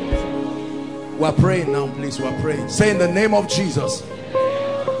 We're praying now, please. We're praying. Say, in the name of Jesus.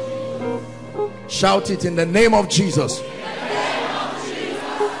 Shout it, in the name of Jesus.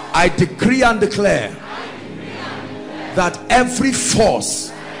 I decree and declare that every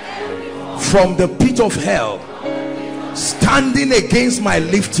force from the pit of hell standing against my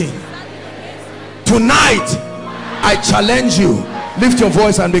lifting, tonight I challenge you. Lift your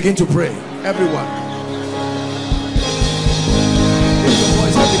voice and begin to pray. Everyone, lift your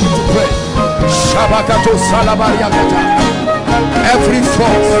voice and begin to pray. Shabakato Salabariakata. Every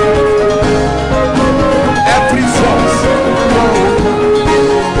force,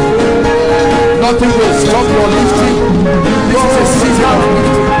 nothing will stop your lifting. This is a season of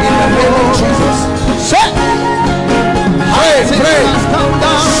lifting in the name of Jesus. Say, pray.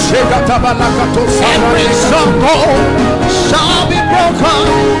 Every stronghold shall be broken.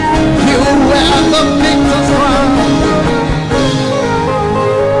 You wear the victor's crown.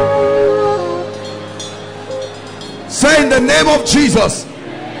 Say, in the name of Jesus,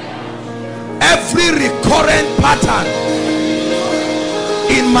 every recurrent pattern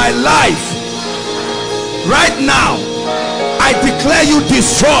in my life right now, I declare you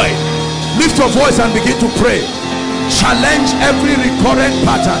destroyed. Lift your voice and begin to pray. Challenge every recurrent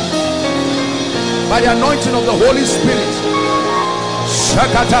pattern by the anointing of the Holy Spirit.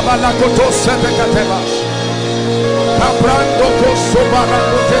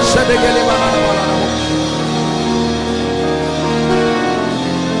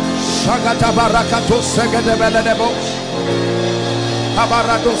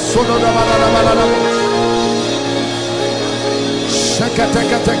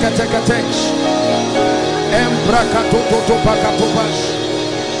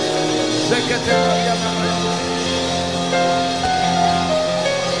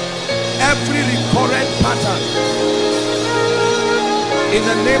 Every recurrent pattern in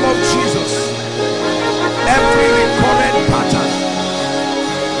the name of Jesus, every recurrent pattern,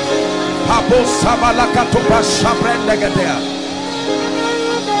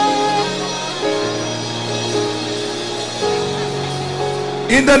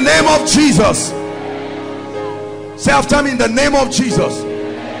 in the name of Jesus. Say after me, in the name of Jesus.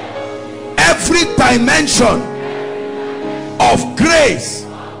 Every dimension of grace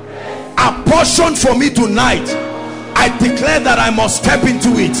apportioned for me tonight, I declare that I must step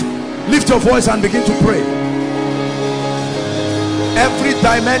into it. Lift your voice and begin to pray. Every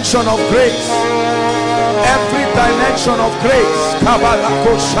dimension of grace, every dimension of grace,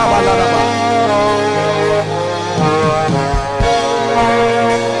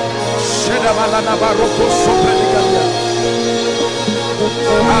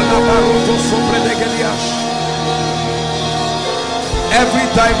 every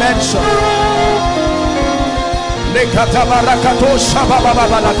dimension,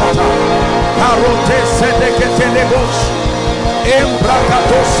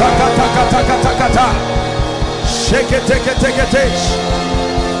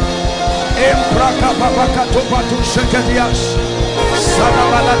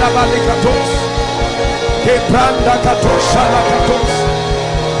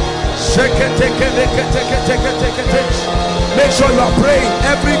 make sure you are praying.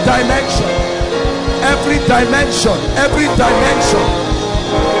 Every dimension, every dimension, every dimension.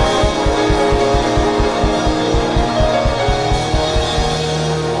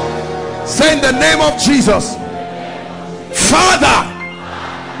 Say, in the name of Jesus, Father,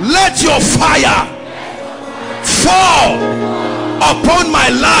 let your fire fall upon my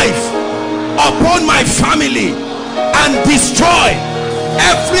life, upon my family, and destroy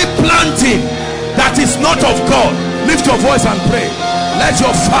every planting that is not of God. Lift your voice and pray. Let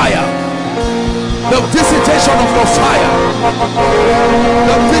your fire, the visitation of your fire,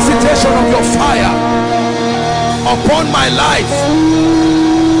 the visitation of your fire upon my life,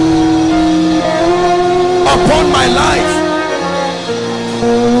 upon my life.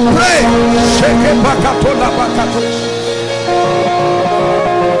 Pray.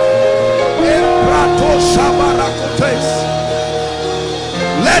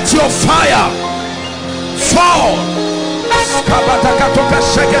 Let your fire fall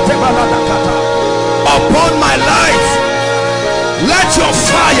upon my life. Let your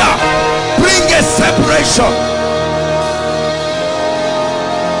fire bring a separation.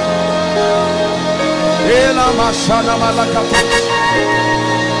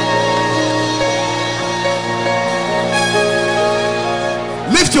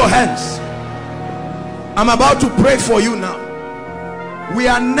 Lift your hands. I'm about to pray for you now. We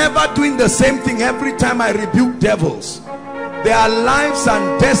are never doing the same thing every time I rebuke devils. There are lives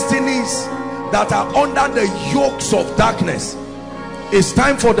and destinies that are under the yokes of darkness. It's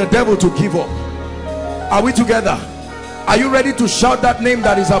time for the devil to give up. Are we together? Are you ready to shout that name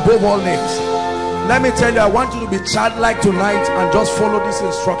that is above all names? Let me tell you, I want you to be childlike tonight and just follow these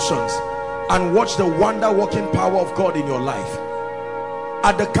instructions and watch the wonder working power of God in your life.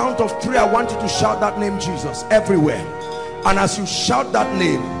 At the count of 3, I want you to shout that name, Jesus, everywhere. And as you shout that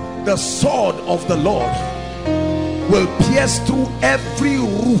name, the sword of the Lord will pierce through every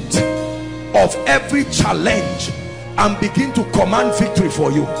root of every challenge and begin to command victory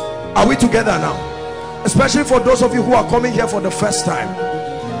for you. Are we together now? Especially for those of you who are coming here for the first time.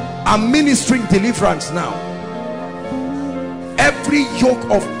 I'm ministering deliverance now. Every yoke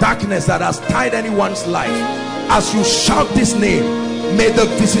of darkness that has tied anyone's life, as you shout this name, may the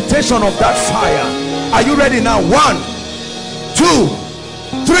visitation of that fire. Are you ready now? 1, 2,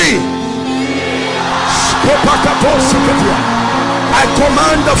 3. I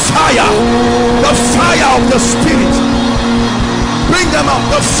command the fire of the Spirit. Bring them up,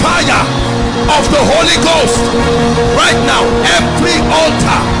 the fire of the Holy Ghost right now. Every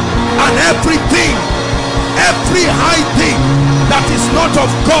altar and everything, every high thing that is not of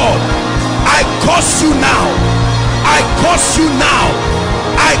God, I curse you now. I curse you now.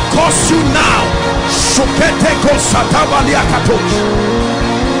 I curse you now.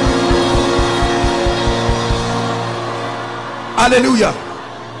 Hallelujah.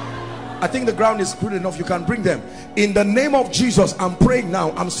 I think the ground is good enough. You can bring them. In the name of Jesus, I'm praying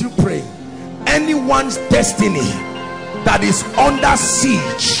now. I'm still praying. Anyone's destiny that is under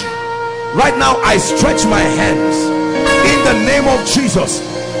siege right now, I stretch my hands in the name of Jesus.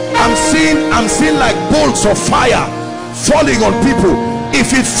 I'm seeing like bolts of fire falling on people.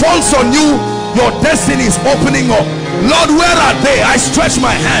 If it falls on you, your destiny is opening up. Lord, where are they? I stretch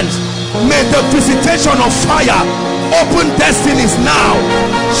my hands. May the visitation of fire open destinies now.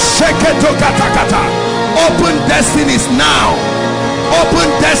 Open destinies now.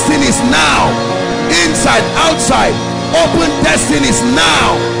 Open destinies now. Inside, outside. Open destinies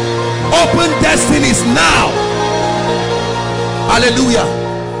now. Open destinies now. Hallelujah.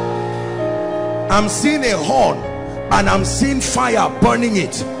 I'm seeing a horn and I'm seeing fire burning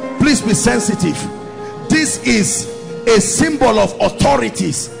it. Please be sensitive. This is a symbol of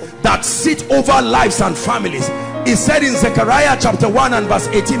authorities that sit over lives and families. He said in Zechariah chapter 1 and verse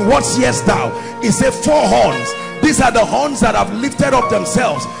 18, what seest thou? He said 4 horns. These are the horns that have lifted up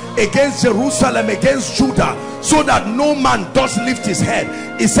themselves against Jerusalem, against Judah, so that no man does lift his head.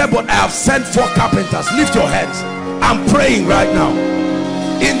 He said, but I have sent 4 carpenters. Lift your hands. I'm praying right now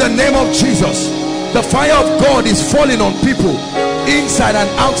in the name of Jesus. The fire of God is falling on people inside and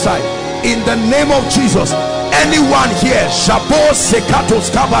outside in the name of Jesus. Anyone here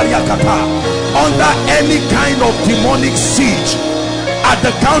under any kind of demonic siege, at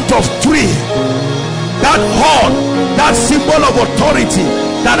the count of 3, that horn, that symbol of authority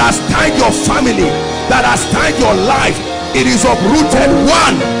that has tied your family, that has tied your life, it is uprooted.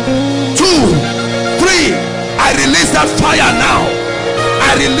 1, 2, 3. I release that fire now.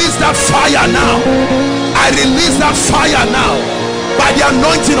 I release that fire now. I release that fire now by the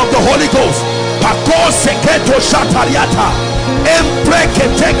anointing of the Holy Ghost. I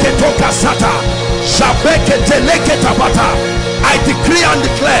decree and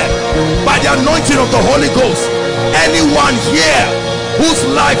declare by the anointing of the Holy Ghost, anyone here whose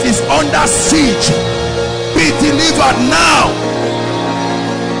life is under siege, be delivered now.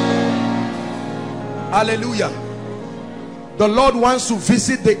 Hallelujah. The Lord wants to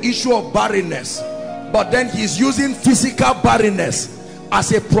visit the issue of barrenness, but then he's using physical barrenness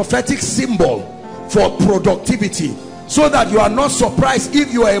as a prophetic symbol for productivity, so that you are not surprised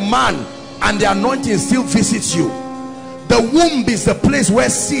if you are a man and the anointing still visits you. The womb is the place where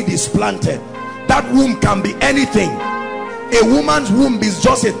seed is planted. That womb can be anything. A woman's womb is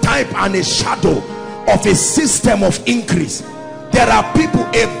just a type and a shadow of a system of increase. There are people,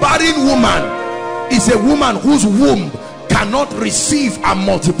 a barren woman is a woman whose womb cannot receive and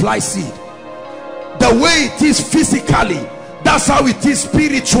multiply seed. The way it is physically, that's how it is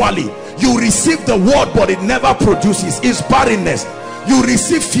spiritually. You receive the word but it never produces. It's barrenness. You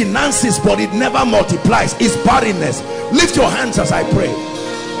receive finances but it never multiplies. It's barrenness. Lift your hands as I pray.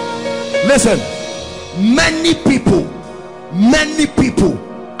 Listen, many people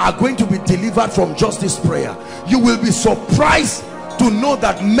are going to be delivered from just this prayer. You will be surprised to know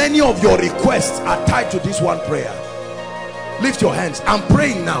that many of your requests are tied to this one prayer. Lift your hands. I'm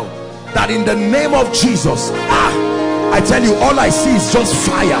praying now that in the name of Jesus, I tell you, all I see is just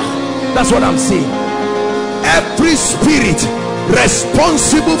fire. That's what I'm seeing. Every spirit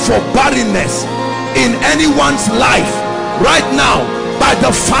responsible for barrenness in anyone's life right now, by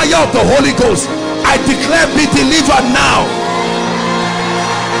the fire of the Holy Ghost. I declare, be delivered now.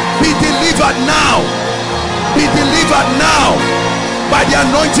 Be delivered now. Be delivered now by the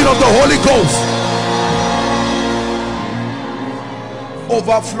anointing of the Holy Ghost.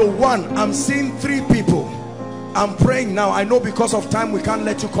 Overflow 1. I'm seeing 3 people. I'm praying now. I know because of time we can't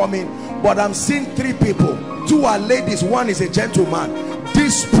let you come in, but I'm seeing 3 people. 2 are ladies, 1 is a gentleman.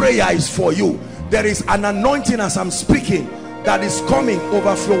 This prayer is for you. There is an anointing as I'm speaking that is coming.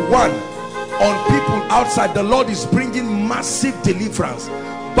 Overflow 1 on people outside. The Lord is bringing massive deliverance.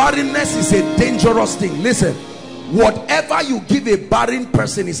 Barrenness is a dangerous thing. Listen, whatever you give a barren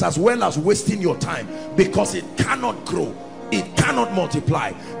person is as well as wasting your time, because it cannot grow, it cannot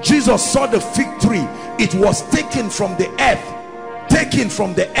multiply. Jesus saw the fig tree. It was taken from the earth,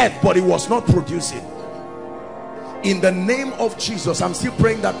 but it was not producing. In the name of Jesus, I'm still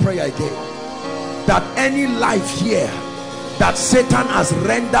praying that prayer again, that any life here that Satan has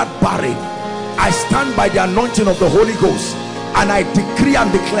rendered barren, I stand by the anointing of the Holy Ghost and I decree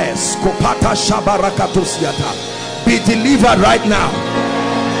and declare, Skopata Shabarakatosiata, be delivered right now.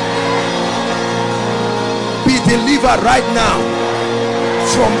 Be delivered right now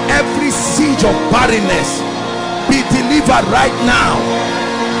from every siege of barrenness. Be delivered right now.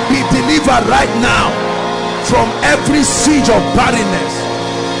 Be delivered right now from every siege of barrenness.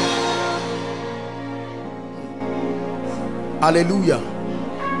 Hallelujah.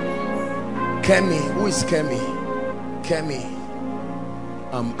 Kemi, who is Kemi? Kemi.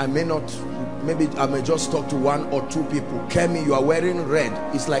 I may not, maybe I may just talk to 1 or 2 people. Kemi, you are wearing red.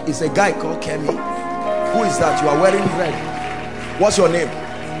 It's like, it's a guy called Kemi. Who is that? You are wearing red. What's your name?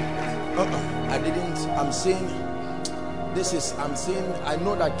 I didn't, I'm saying, this is, I'm saying, I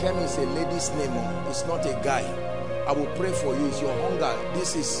know that Kemi is a lady's name. It's not a guy. I will pray for you. It's your hunger.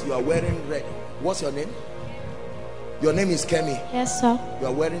 This is, you are wearing red. What's your name? Your name is Kemi. Yes, sir. You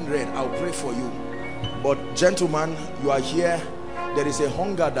are wearing red. I'll pray for you. But gentlemen, you are here. There is a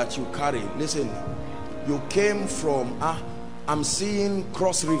hunger that you carry. Listen, you came from, I'm seeing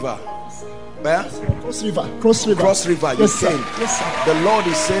Cross River. Where? Cross River. Cross River. Cross River. You Yes, came. sir. Yes, sir. The Lord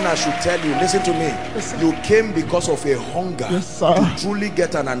is saying I should tell you, listen to me. Yes, sir. You came because of a hunger, Yes, sir. to truly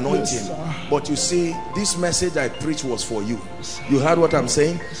get an anointing. Yes, sir. But you see, this message I preach was for you. You heard what I'm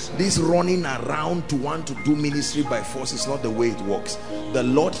saying? This running around to want to do ministry by force is not the way it works. The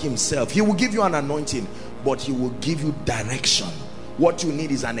Lord himself, he will give you an anointing, but he will give you direction. What you need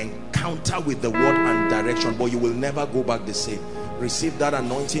is an encounter with the word and direction, but you will never go back the same. Receive that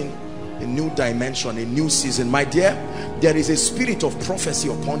anointing, a new dimension, a new season. My dear, there is a spirit of prophecy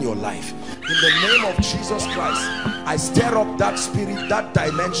upon your life. In the name of Jesus Christ, I stir up that spirit, that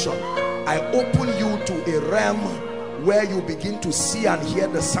dimension. I open you to a realm where you begin to see and hear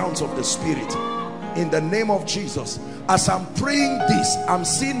the sounds of the spirit. In the name of Jesus, as I'm praying this, I'm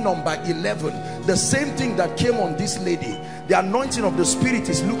seeing number 11, the same thing that came on this lady. The anointing of the spirit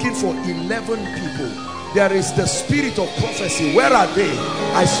is looking for 11 people. There is the spirit of prophecy. Where are they?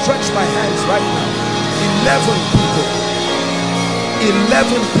 I stretch my hands right now. 11 people.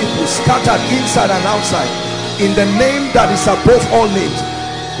 11 people scattered inside and outside. In the name that is above all names.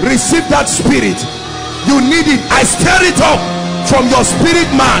 Receive that spirit. You need it. I stir it up from your spirit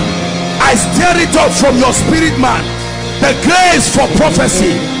man. I stir it up from your spirit man. The grace for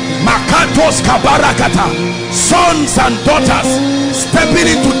prophecy. Makatos kabarakata. Sons and daughters stepping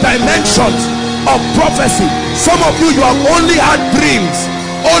into dimensions of prophecy. Some of you, you have only had dreams,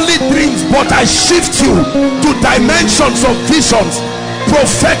 but I shift you to dimensions of visions,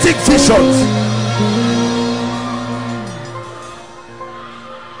 prophetic visions.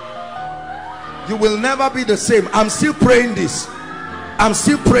 You will never be the same. I'm still praying this. I'm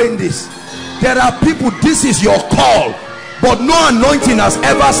still praying this. There are people, this is your call, but no anointing has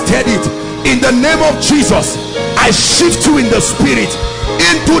ever stirred it. In the name of Jesus, I shift you in the spirit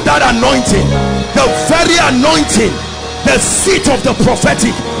into that anointing, the very anointing, the seat of the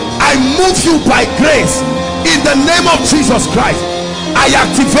prophetic. I move you by grace in the name of Jesus Christ. I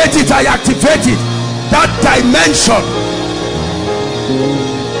activate it. I activate it. That dimension.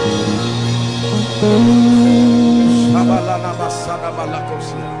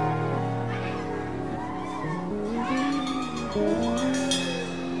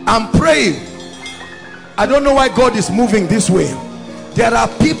 I'm praying. I don't know why God is moving this way. There are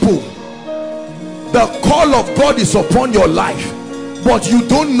people, the call of God is upon your life, but you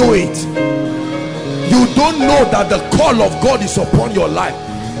don't know it. You don't know that the call of God is upon your life.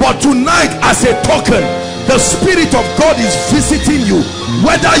 But tonight, as a token, the Spirit of God is visiting you,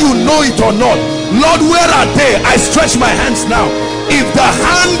 whether you know it or not. Lord, where are they? I stretch my hands now. If the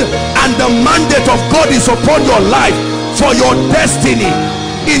hand and the mandate of God is upon your life, for your destiny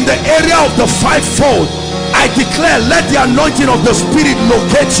in the area of the fivefold. I declare, let the anointing of the Spirit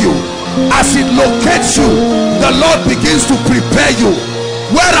locate you. As it locates you, the Lord begins to prepare you.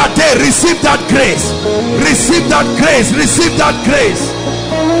 Where are they? Receive that grace. Receive that grace. Receive that grace.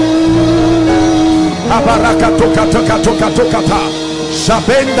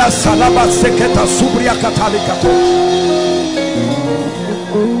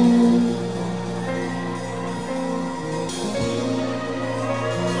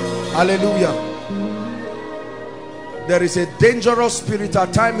 Hallelujah. There is a dangerous spirit. Our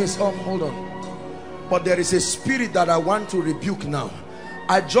time is up. Hold on. But there is a spirit that I want to rebuke now.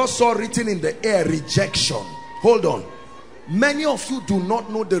 I just saw written in the air, rejection. Hold on. Many of you do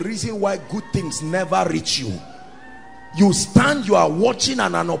not know the reason why good things never reach you. You stand, you are watching,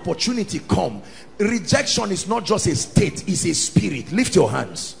 and an opportunity come. Rejection is not just a state, it's a spirit. Lift your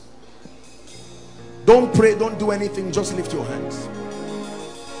hands. Don't pray, don't do anything, just lift your hands.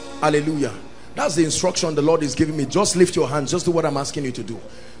 Hallelujah. That's the instruction the Lord is giving me. Just lift your hands. Just do what I'm asking you to do.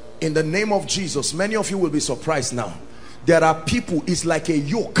 In the name of Jesus. Many of you will be surprised now. There are people, it's like a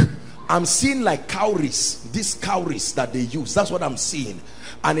yoke. I'm seeing like cowries. These cowries that they use. That's what I'm seeing.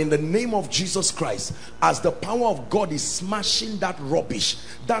 And in the name of Jesus Christ, as the power of God is smashing that rubbish,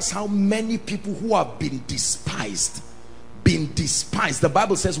 that's how many people who have been despised. The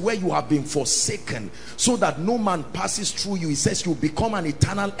Bible says, where you have been forsaken, so that no man passes through you. It says you become an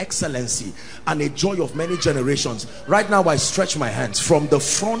eternal excellency and a joy of many generations. Right now I stretch my hands from the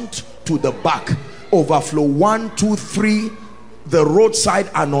front to the back. Overflow 1, 2, 3, the roadside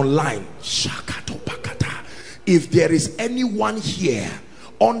and online. If there is anyone here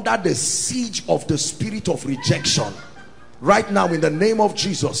under the siege of the spirit of rejection, right now in the name of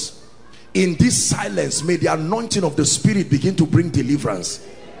Jesus, in this silence, may the anointing of the Spirit begin to bring deliverance.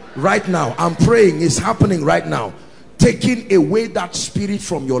 Right now, I'm praying, it's happening right now. Taking away that spirit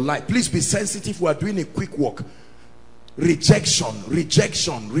from your life. Please be sensitive. We are doing a quick walk. Rejection,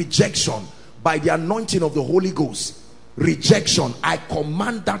 rejection, rejection. By the anointing of the Holy Ghost. Rejection. I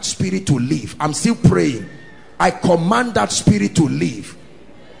command that spirit to leave. I'm still praying. I command that spirit to leave.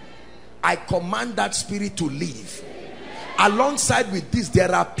 I command that spirit to leave. Alongside with this,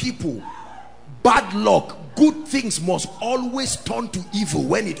 there are people. Bad luck, good things must always turn to evil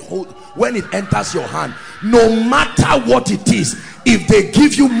when it enters your hand. No matter what it is, if they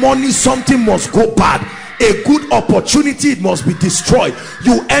give you money, something must go bad. A good opportunity, it must be destroyed.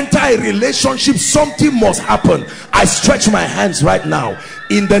 You enter a relationship, something must happen. I stretch my hands right now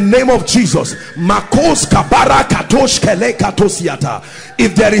in the name of Jesus.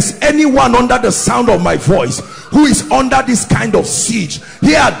 If there is anyone under the sound of my voice who is under this kind of siege,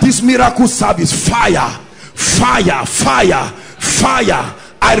 here at this miracle service, fire, fire, fire, fire.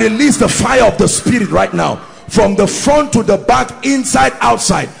 I release the fire of the Spirit right now, from the front to the back, inside,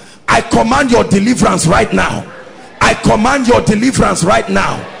 outside. I command your deliverance right now. I command your deliverance right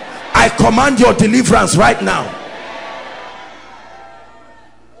now. I command your deliverance right now.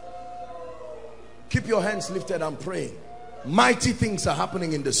 Keep your hands lifted and praying. Mighty things are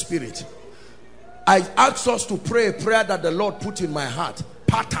happening in the Spirit. I asked us to pray a prayer that the Lord put in my heart.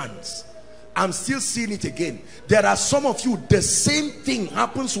 Patterns. I'm still seeing it again. There are some of you, the same thing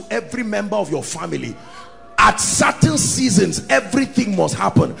happens to every member of your family. At certain seasons, everything must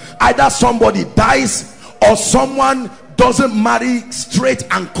happen. Either somebody dies or someone doesn't marry straight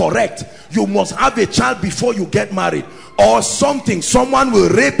and correct. You must have a child before you get married. Or something, someone will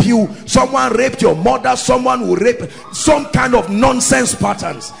rape you, someone raped your mother, someone will rape, some kind of nonsense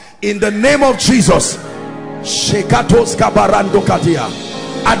patterns. In the name of Jesus.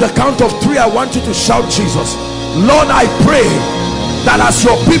 At the count of 3, I want you to shout Jesus. Lord, I pray that as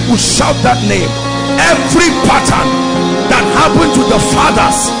your people shout that name, every pattern that happened to the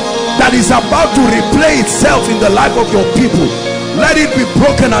fathers that is about to replay itself in the life of your people, let it be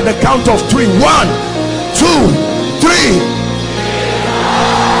broken at the count of 3. 1, 2, 3.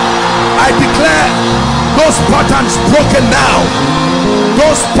 I declare those patterns broken now.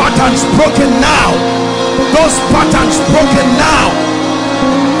 Those patterns broken now. Those patterns broken now.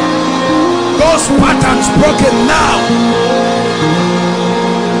 Those patterns broken now.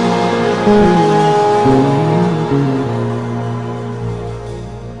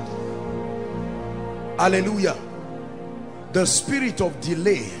 Hallelujah. The spirit of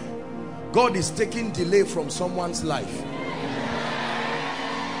delay. God is taking delay from someone's life.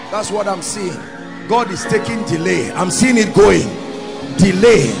 That's what I'm seeing. God is taking delay. I'm seeing it going.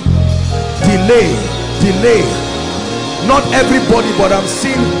 Delay, delay, delay. Not everybody, but I'm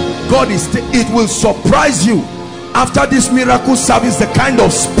seeing God is. It will surprise you after this miracle service, the kind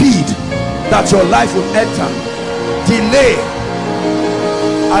of speed that your life will enter. delay.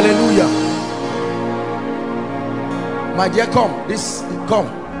 Hallelujah. My dear, come. This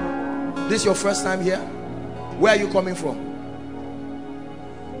is your first time here. Where are you coming from?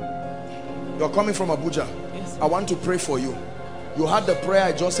 You're coming from Abuja. Yes, I want to pray for you. You had the prayer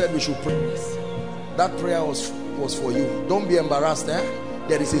I just said we should pray. Yes. That prayer was for you. Don't be embarrassed.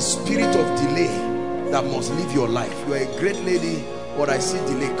 There is a spirit of delay that must live your life. You are a great lady, but I see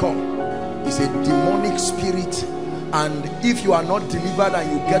delay. Come. It's a demonic spirit, and if you are not delivered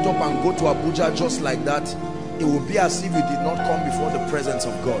and you get up and go to Abuja just like that, it will be as if you did not come before the presence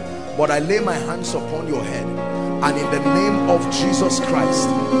of God. But I lay my hands upon your head, and in the name of Jesus Christ,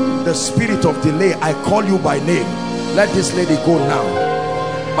 the spirit of delay, I call you by name. Let this lady go now.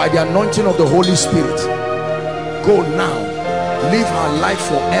 By the anointing of the Holy Spirit, go now. Live her life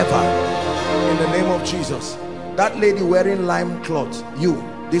forever in the name of Jesus. That lady wearing lime cloth, you,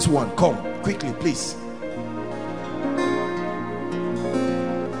 this one, come quickly please.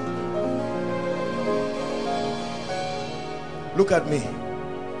 Look at me.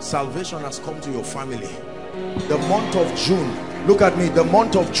 Salvation has come to your family. The month of June, look at me, the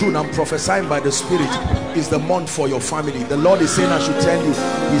month of June, I'm prophesying by the Spirit, is the month for your family. The Lord is saying I should tell you,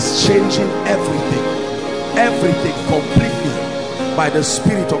 He's changing everything completely by the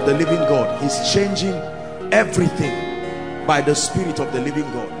Spirit of the living God. He's changing everything by the Spirit of the living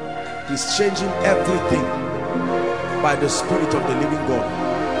God. He's changing everything by the Spirit of the living God.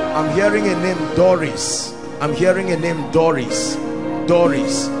 I'm hearing a name, Doris. I'm hearing a name, Doris.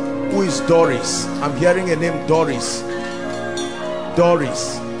 Doris. Who is Doris? I'm hearing a name, Doris.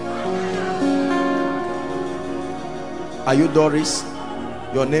 Doris. Are you Doris?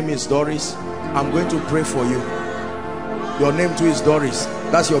 Your name is Doris. I'm going to pray for you. Your name too is Doris.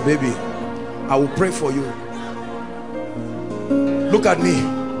 That's your baby. I will pray for you. Look at me.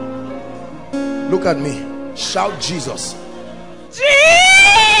 Look at me. Shout Jesus.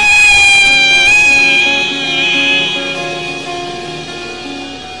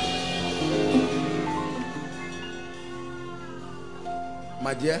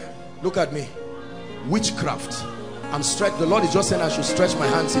 My dear, look at me. Witchcraft. I'm stretched. The Lord is just saying I should stretch my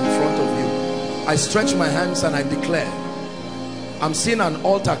hands in front of you. I stretch my hands and I declare. I'm seeing an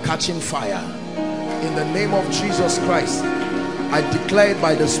altar catching fire. In the name of Jesus Christ, I declare it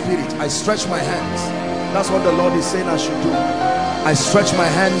by the Spirit. I stretch my hands. That's what the Lord is saying I should do. I stretch my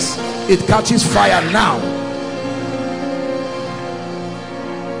hands. It catches fire now.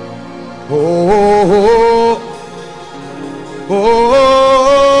 Oh, oh,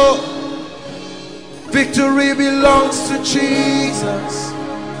 oh. Victory belongs to Jesus.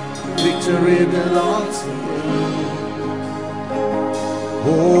 Victory belongs to Him.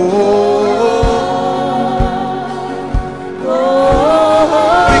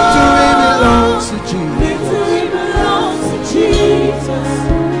 Oh, victory belongs to Jesus. Victory belongs to Jesus.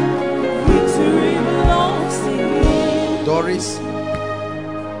 Victory belongs to Him. Doris,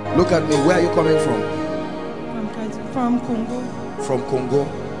 look at me. Where are you coming from? From Congo. From Congo.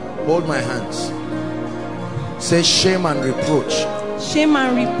 Hold my hands. Say, shame and reproach. Shame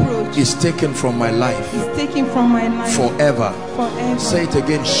and reproach is taken from my life. is taken from my life Forever. forever. Say it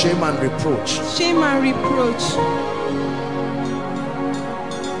again. Shame and reproach. Shame and reproach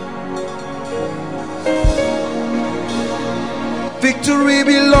Victory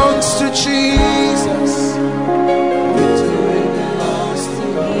belongs to Jesus. victory belongs to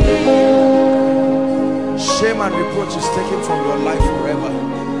Him. Shame and reproach is taken from your life forever.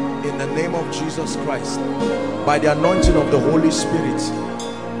 In the name of Jesus Christ, by the anointing of the Holy Spirit,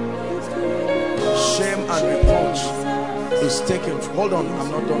 shame and reproach is taken. Hold on,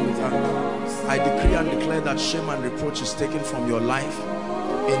 I'm not done with that. I decree and declare that shame and reproach is taken from your life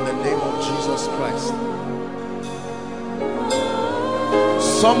in the name of Jesus Christ.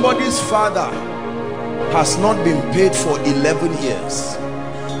 Somebody's father has not been paid for 11 years.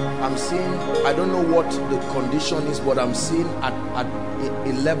 I'm seeing, I don't know what the condition is, but I'm seeing at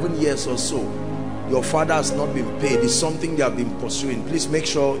 11 years or so, your father has not been paid. It's something they have been pursuing. Please make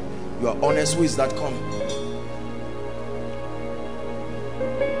sure you are honest. Who is that coming?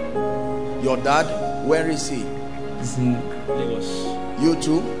 Your dad, where is he? He's in Lagos. You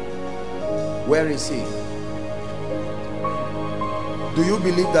too? Where is he? Do you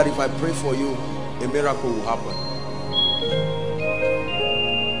believe that if I pray for you, a miracle will happen?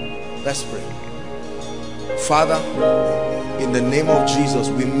 Let's pray. Father, in the name of Jesus,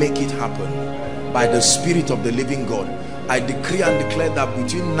 we make it happen by the Spirit of the living God. I decree and declare that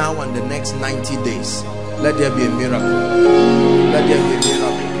between now and the next 90 days, let there be a miracle. Let there be a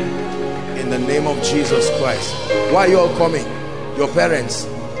miracle. In the name of Jesus Christ. Why are you all coming? Your parents.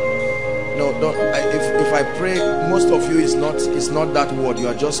 No, don't. If I pray, most of you it's not that word. You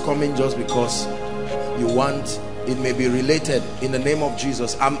are just coming just because you want. It may be related. In the name of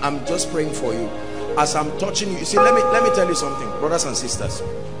Jesus, I'm just praying for you. As I'm touching you, you see, let me tell you something, brothers and sisters.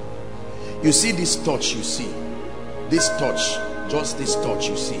 You see this touch, you see this touch, just this touch,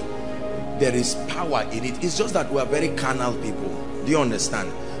 you see there is power in it. It's just that we are very carnal people. Do you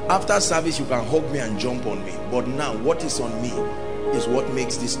understand? After service you can hug me and jump on me, but now what is on me is what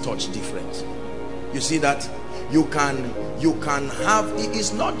makes this touch different. You see that you can have,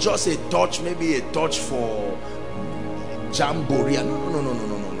 it's not just a touch, maybe a touch for jamboree. No.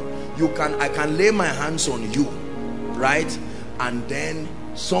 I can lay my hands on you, right? And then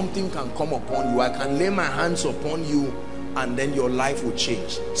something can come upon you. I can lay my hands upon you and then your life will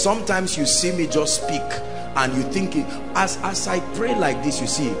change. Sometimes you see me just speak and you think it, as I pray like this, you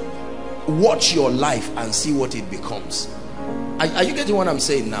see, watch your life and see what it becomes. Are you getting what I'm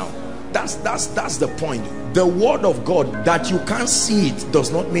saying now? That's the point. The word of God, that you can't see it does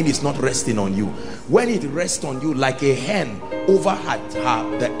not mean it's not resting on you. When it rests on you like a hen over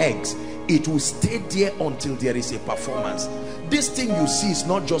the eggs, it will stay there until there is a performance. This thing you see is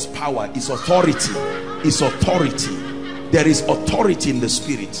not just power, it's authority. It's authority. There is authority in the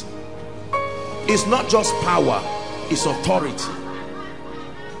spirit. It's not just power, it's authority.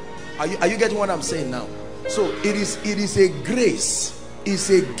 Are you getting what I'm saying now? So it is a grace.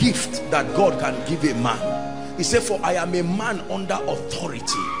 Is a gift that God can give a man. He said, for I am a man under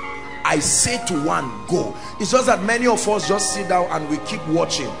authority. I say to one, go. It's just that many of us just sit down and we keep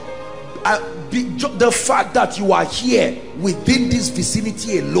watching. The fact that you are here within this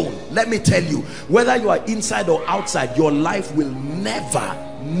vicinity alone, let me tell you, whether you are inside or outside, your life will never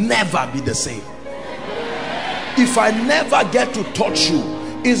be the same. If I never get to touch you,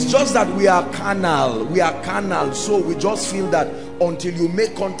 it's just that we are carnal, so we just feel that until you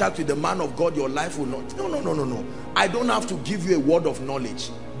make contact with the man of God, your life will not. No. I don't have to give you a word of knowledge.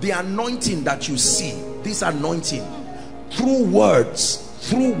 The anointing that you see, this anointing, through words,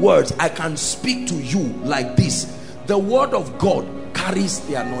 I can speak to you like this. The word of God carries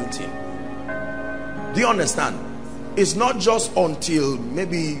the anointing. Do you understand? It's not just until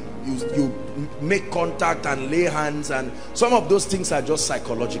maybe you make contact and lay hands, and some of those things are just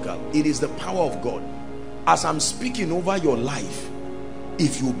psychological. It is the power of God. As I'm speaking over your life,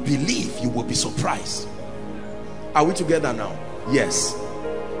 if you believe, you will be surprised. Are we together now? Yes.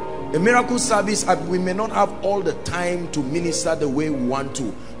 A miracle service, we may not have all the time to minister the way we want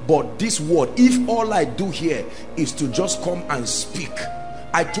to, but this word, if all I do here is to just come and speak.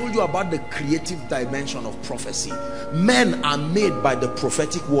 I told you about the creative dimension of prophecy. Men are made by the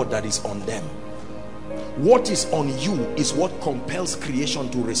prophetic word that is on them. What is on you is what compels creation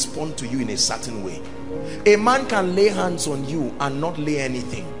to respond to you in a certain way. A man can lay hands on you and not lay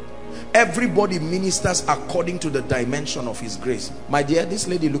anything. Everybody ministers according to the dimension of his grace. My dear, this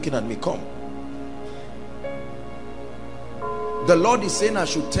lady looking at me, come. The Lord is saying I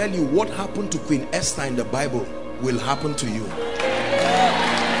should tell you what happened to Queen Esther in the Bible will happen to you.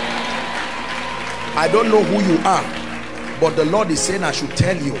 I don't know who you are, but the Lord is saying I should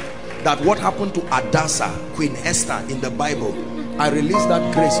tell you that what happened to Hadassah, Queen Esther in the Bible, I release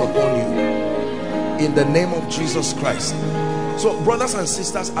that grace upon you in the name of Jesus Christ. So brothers and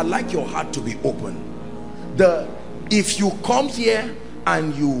sisters, I'd like your heart to be open. If you come here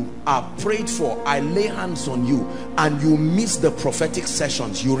and you are prayed for, I lay hands on you, and you miss the prophetic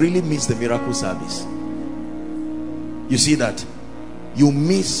sessions, you really miss the miracle service. You see that? You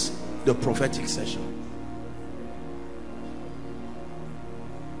miss the prophetic session.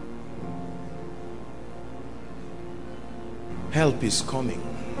 Help is coming.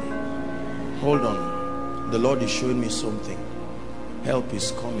 Hold on. The Lord is showing me something. Help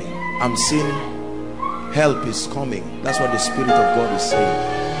is coming. I'm seeing help is coming. That's what the Spirit of God is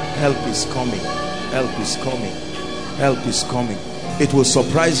saying. Help is coming. Help is coming. Help is coming. It will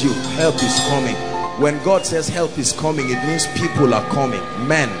surprise you. Help is coming. When God says help is coming, it means people are coming.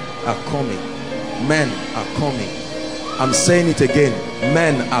 Men are coming. Men are coming. I'm saying it again.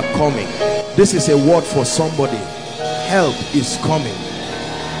 Men are coming. This is a word for somebody. Help is coming.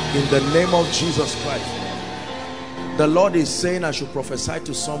 In the name of Jesus Christ. The Lord is saying I should prophesy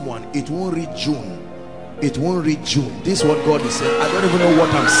to someone. It won't reach June. It won't reach June. This is what God is saying. I don't even know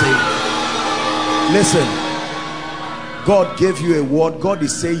what I'm saying. Listen. God gave you a word. God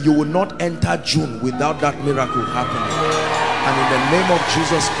is saying you will not enter June without that miracle happening. And in the name of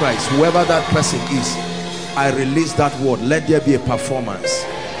Jesus Christ, whoever that person is, I release that word. Let there be a performance.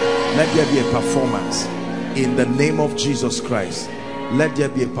 Let there be a performance. In the name of Jesus Christ, let there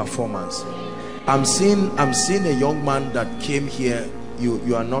be a performance. I'm seeing a young man that came here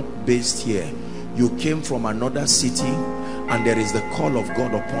you are not based here. You came from another city, and there is the call of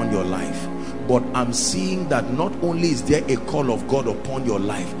God upon your life. But I'm seeing that not only is there a call of God upon your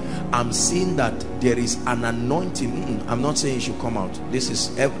life, I'm seeing that there is an anointing. I'm not saying you should come out.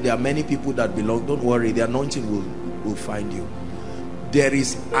 There are many people that belong. Don't worry, the anointing will find you. There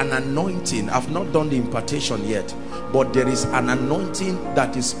is an anointing. I've not done the impartation yet, but there is an anointing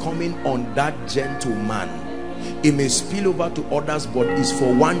that is coming on that gentleman. It may spill over to others, but it's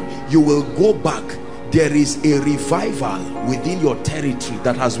for one. You will go back. There is a revival within your territory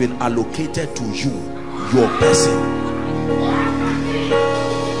that has been allocated to you, your person.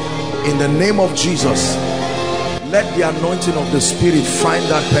 In the name of Jesus, let the anointing of the Spirit find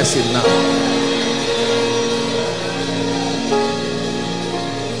that person now.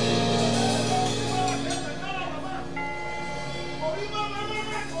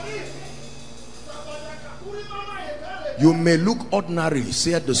 You may look ordinary,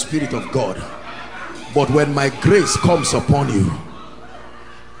 said the Spirit of God, but when my grace comes upon you,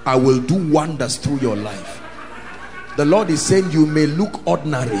 I will do wonders through your life. The Lord is saying you may look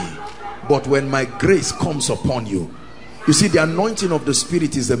ordinary, but when my grace comes upon you. You see, the anointing of the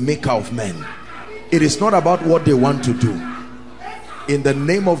Spirit is the maker of men. It is not about what they want to do. In the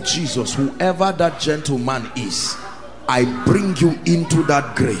name of Jesus, whoever that gentleman is, I bring you into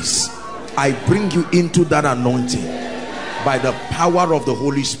that grace. I bring you into that anointing by the power of the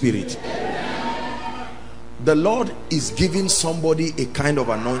Holy Spirit. The Lord is giving somebody a kind of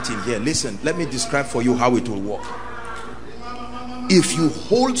anointing here. Listen, let me describe for you how it will work. If you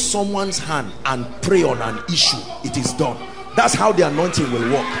hold someone's hand and pray on an issue, it is done. That's how the anointing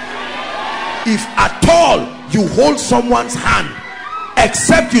will work. If at all you hold someone's hand,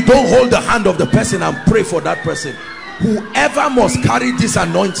 except you don't hold the hand of the person and pray for that person, whoever must carry this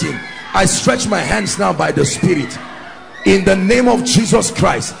anointing, I stretch my hands now by the Spirit. In the name of Jesus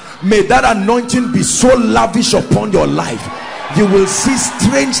Christ, may that anointing be so lavish upon your life. You will see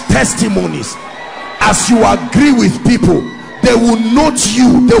strange testimonies as you agree with people. They will note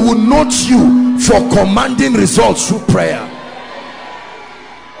you. They will note you for commanding results through prayer.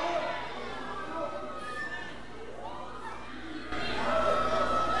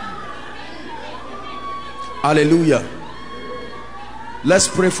 Hallelujah. Let's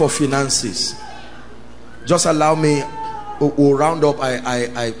pray for finances. Just allow me. We'll round up.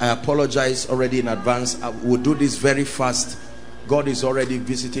 I apologize already in advance. We'll do this very fast. God is already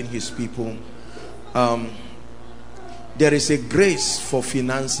visiting his people. There is a grace for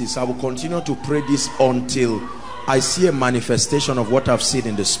finances. I will continue to pray this until I see a manifestation of what I've seen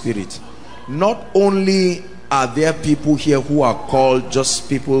in the Spirit. Not only are there people here who are called, just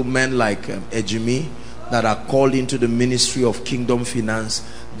people, men like Ejimi, that are called into the ministry of kingdom finance.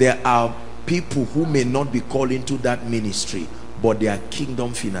 There are people who may not be called into that ministry, but they are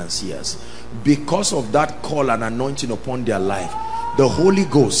kingdom financiers. Because of that call and anointing upon their life, the Holy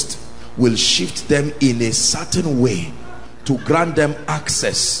Ghost will shift them in a certain way to grant them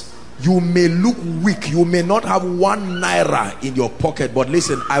access. You may look weak, you may not have 1 naira in your pocket, but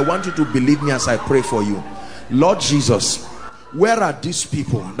listen, I want you to believe me as I pray for you. Lord Jesus, where are these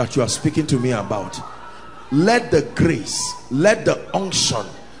people that you are speaking to me about? Let the grace, let the unction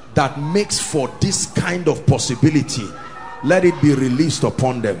that makes for this kind of possibility, let it be released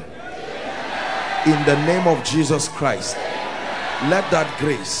upon them. In the name of Jesus Christ, let that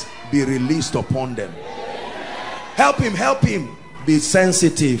grace be released upon them. Help him, help him. Be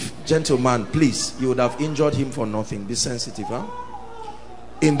sensitive, gentleman, please. You would have injured him for nothing. Be sensitive, huh?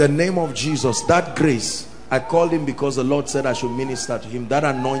 In the name of Jesus, that grace, I called him because the Lord said I should minister to him. That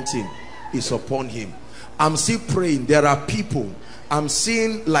anointing is upon him. I'm still praying. There are people, I'm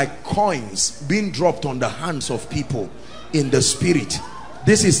seeing like coins being dropped on the hands of people in the Spirit.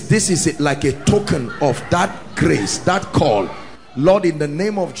 This is like a token of that grace, that call. Lord, in the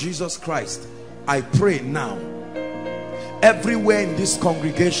name of Jesus Christ, I pray now, everywhere in this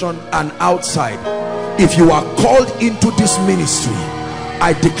congregation and outside, if you are called into this ministry,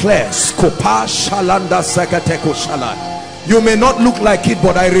 I declare, Skopa Shalanda Sakateko Shala. You may not look like it,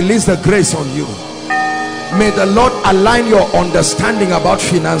 but I release the grace on you. May the Lord align your understanding about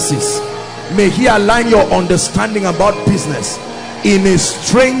finances. May he align your understanding about business in a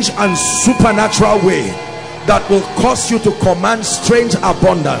strange and supernatural way that will cause you to command strange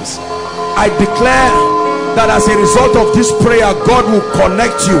abundance. I declare that as a result of this prayer, God will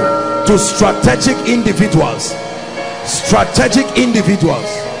connect you to strategic individuals. Strategic individuals.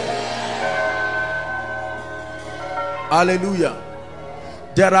 Hallelujah.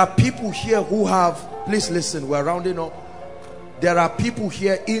 There are people here who have, please listen, we're rounding up. There are people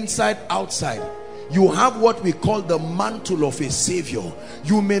here inside, outside. You have what we call the mantle of a savior.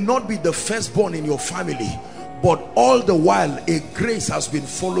 You may not be the firstborn in your family, but all the while a grace has been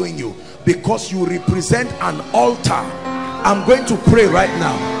following you because you represent an altar. I'm going to pray right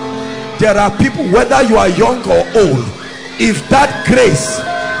now. There are people, whether you are young or old, if that grace,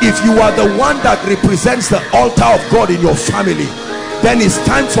 if you are the one that represents the altar of God in your family, then it's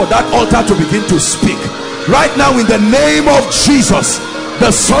time for that altar to begin to speak. Right now, in the name of Jesus, the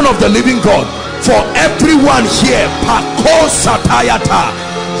Son of the living God, for everyone here,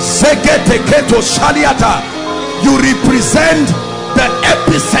 you represent the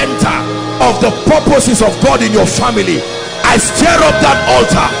epicenter of the purposes of God in your family. I stir up that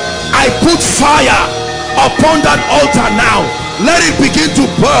altar. I put fire upon that altar now. Let it begin to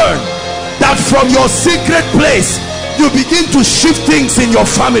burn, that from your secret place you begin to shift things in your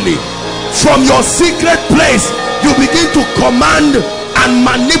family. From your secret place you begin to command and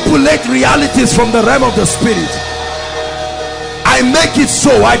manipulate realities from the realm of the spirit. I make it so.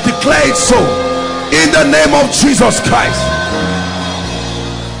 I declare it so in the name of Jesus Christ.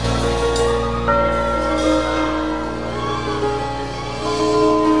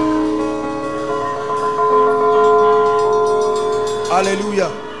 Hallelujah.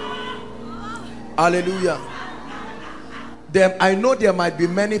 Hallelujah. I know there might be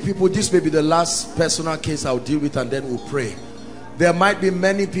many people. This may be the last personal case I'll deal with, and then we'll pray. There might be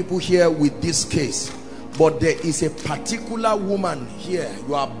many people here with this case, but there is a particular woman here.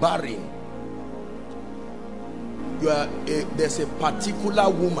 You are barren. There's a particular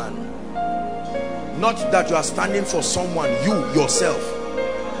woman. Not that you are standing for someone, you yourself.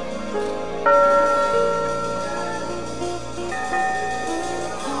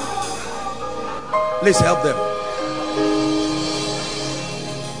 Please help them.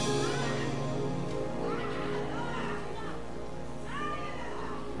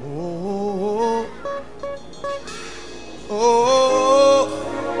 Oh, oh,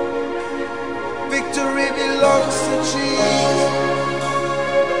 victory belongs to Jesus.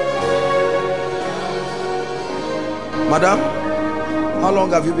 Madam, how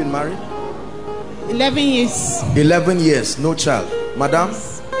long have you been married? 11 years. 11 years, no child. Madam,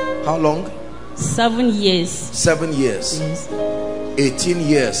 how long? 7 years. 7 years. Yes. 18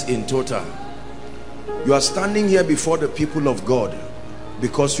 years in total. You are standing here before the people of God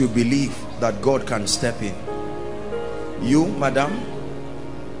because you believe that God can step in. You, madam?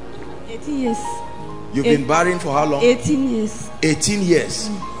 18 years. You've been barren for how long? 18 years. 18 years.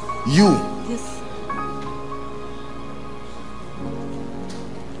 You? Yes.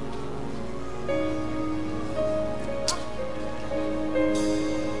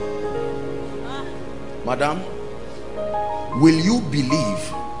 Madam, will you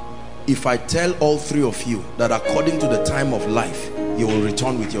believe if I tell all three of you that according to the time of life you will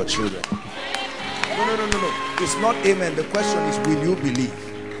return with your children? No. It's not amen. The question is, will you believe?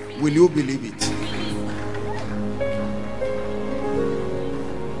 Will you believe it?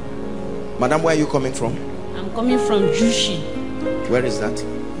 Madam, where are you coming from? I'm coming from Jushi. Where is that?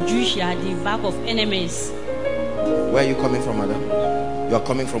 Jushi at the back of NMS. Where are you coming from, madam? You are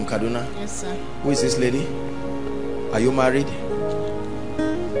coming from Kaduna? Yes, sir. Who is this lady? Are you married?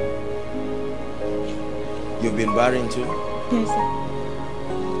 You've been barren too? Yes, sir.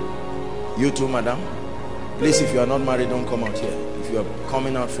 You too, madam? Please, if you are not married, don't come out here. If you are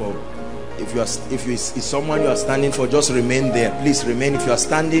coming out for, if it's someone you are standing for, just remain there. Please remain. If you are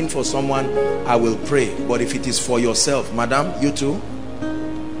standing for someone, I will pray. But if it is for yourself, madam, you too,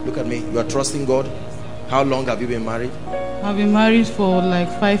 look at me. You are trusting God. How long have you been married? I've been married for like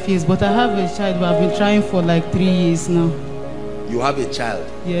 5 years, but I have a child, but I've been trying for like 3 years now. You have a child?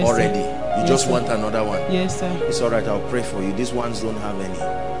 Yes, already? Sir. You Yes, just sir. want another one? Yes, sir. It's all right. I'll pray for you. These ones don't have any.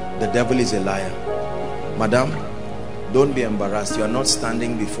 The devil is a liar. Madam, don't be embarrassed. You are not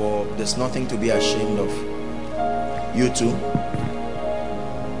standing before. There's nothing to be ashamed of. You too.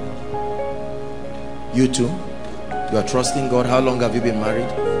 You too. You are trusting God. How long have you been married?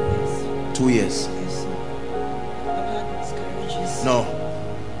 2 years. No,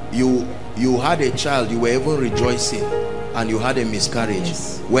 you had a child, you were even rejoicing, and you had a miscarriage.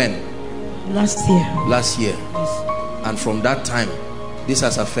 Yes. When? Last year. Last year. Yes. And from that time this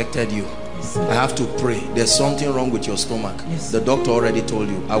has affected you. Yes, I have to pray. There's something wrong with your stomach. Yes. The doctor already told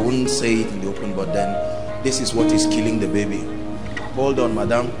you. I wouldn't say it in the open, but then this is what is killing the baby. Hold on,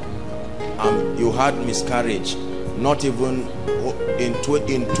 madam. You had miscarriage, not even in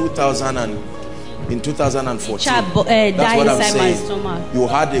 2014. Child That's died what I'm inside my saying.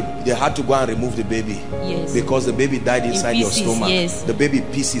 stomach. They had to go and remove the baby. Yes. Because the baby died inside your pieces, stomach. yes. The baby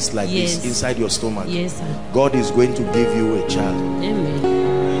pieces like Yes. this inside your stomach. Yes, sir. God is going to give you a child. Amen.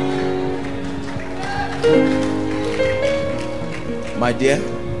 My dear,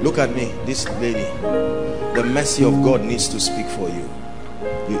 look at me, this lady. The mercy of God needs to speak for you.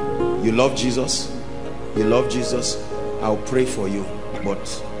 You love Jesus? You love Jesus? I'll pray for you.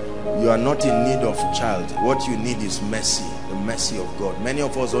 But you are not in need of child. What you need is mercy. The mercy of God. Many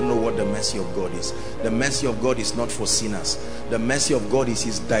of us don't know what the mercy of God is. The mercy of God is not for sinners. The mercy of God is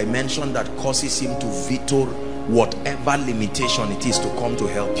his dimension that causes him to veto whatever limitation it is to come to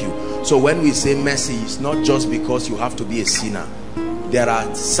help you. So when we say mercy, it's not just because you have to be a sinner. There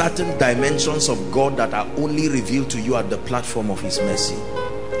are certain dimensions of God that are only revealed to you at the platform of his mercy.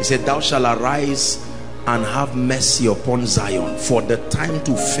 He said, thou shalt arise and have mercy upon Zion, for the time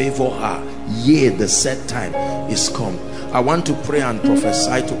to favor her, yea, the set time is come. I want to pray and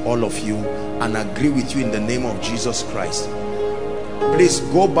prophesy to all of you and agree with you in the name of Jesus Christ. Please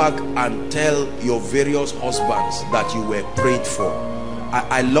go back and tell your various husbands that you were prayed for.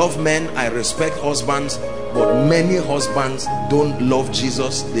 I love men, I respect husbands, but many husbands don't love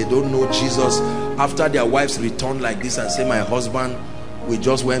Jesus. They don't know Jesus. After their wives return like this and say, my husband, we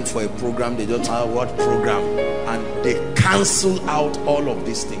just went for a program. They just tell what program, and they cancel out all of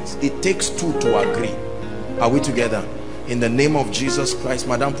these things. It takes two to agree. Are we together? In the name of Jesus Christ,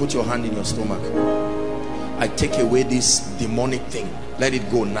 madam, put your hand in your stomach. I take away this demonic thing. Let it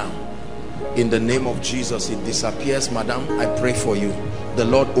go now. In the name of Jesus, it disappears. Madam, I pray for you. The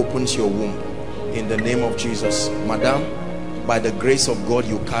Lord opens your womb. In the name of Jesus. Madam, by the grace of God,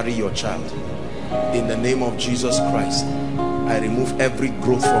 you carry your child. In the name of Jesus Christ, I remove every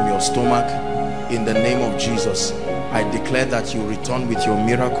growth from your stomach. In the name of Jesus, I declare that you return with your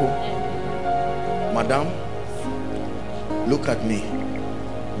miracle. Madam, look at me.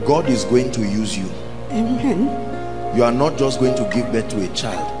 God is going to use you. Amen. You are not just going to give birth to a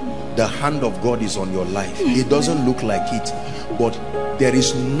child. The hand of God is on your life. It doesn't look like it, but there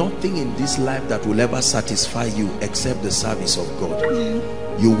is nothing in this life that will ever satisfy you except the service of God.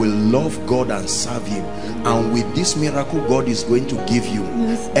 You will love God and serve him, and with this miracle God is going to give you,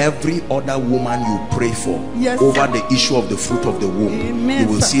 every other woman you pray for over the issue of the fruit of the womb, you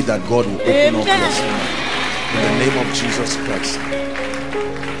will see that God will open up your spirit. In the name of Jesus Christ.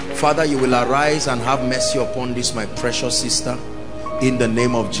 Father, you will arise and have mercy upon this my precious sister. In the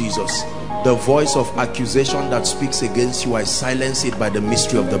name of Jesus, the voice of accusation that speaks against you, I silence it by the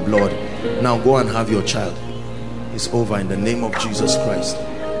mystery of the blood. Now go and have your child. It's over in the name of Jesus Christ.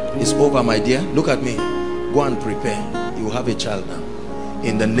 It's over, my dear. Look at me. Go and prepare. You will have a child now.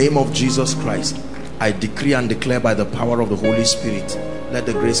 In the name of Jesus Christ, I decree and declare by the power of the Holy Spirit, let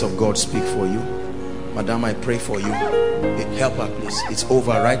the grace of God speak for you. Madam, I pray for you. Help her, please. It's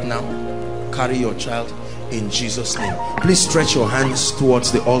over right now. Carry your child in Jesus' name. Please stretch your hands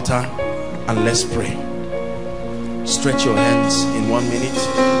towards the altar and let's pray. Stretch your hands in 1 minute.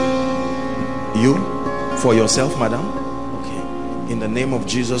 You, for yourself, madam? Okay. In the name of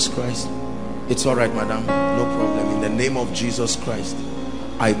Jesus Christ. It's all right, madam. No problem. In the name of Jesus Christ,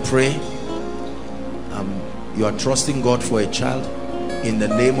 I pray. You are trusting God for a child. In the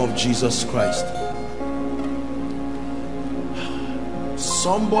name of Jesus Christ.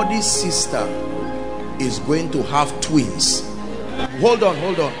 Somebody's sister is going to have twins. Hold on.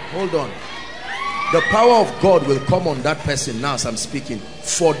 The power of God will come on that person now as I'm speaking,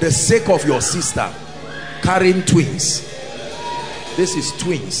 for the sake of your sister carrying twins. This is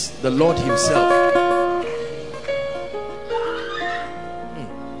twins, the Lord himself.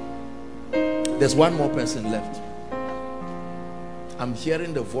 There's one more person left. I'm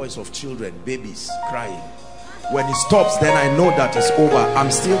hearing the voice of children, babies crying. When it stops, then I know that it's over.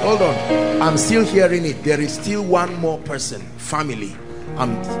 I'm still, hold on, I'm still hearing it. There is still one more person, family.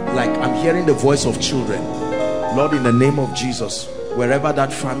 I'm hearing the voice of children. Lord, in the name of Jesus, wherever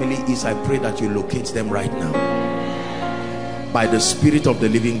that family is, I pray that you locate them right now. By the Spirit of the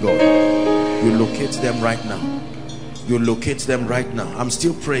living God, you locate them right now. You locate them right now. I'm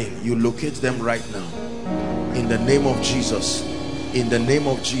still praying. You locate them right now. In the name of Jesus. In the name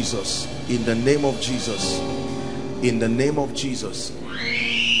of Jesus. In the name of Jesus. In the name of Jesus.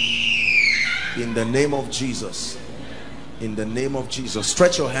 In the name of Jesus. In the name of Jesus.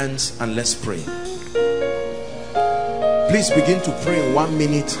 Stretch your hands and let's pray. Please begin to pray in 1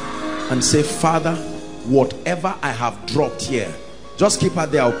 minute and say, Father, whatever I have dropped here, just keep her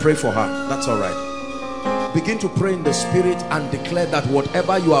there. I'll pray for her. That's all right. Begin to pray in the Spirit and declare that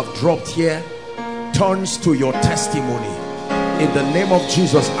whatever you have dropped here turns to your testimony. In the name of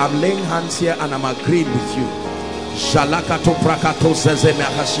Jesus, I'm laying hands here and I'm agreeing with you.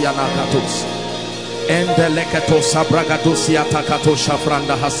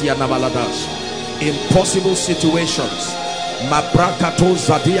 Impossible situations Mabrakato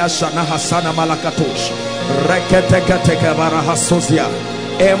Zadia Shana Hasana Malakatosh Reketekateka Barahasozia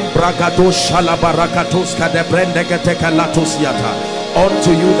Embragado Shalabarakatos Kadebrendekateka Latosiata.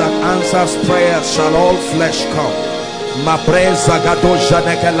 Unto you that answers prayers shall all flesh come. Mabreza Gado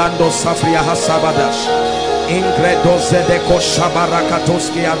Janekelando Safria Hasabadash Ingredo Zedeko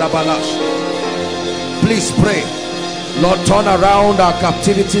Shabarakatoski Adabalash. Please pray. Lord, turn around our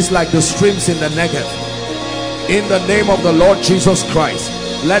captivities like the streams in the Negev. In the name of the Lord Jesus Christ,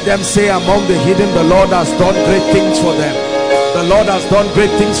 let them say among the hidden, the Lord has done great things for them. The Lord has done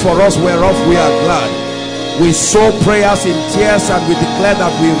great things for us, whereof we are glad. We sow prayers in tears and we declare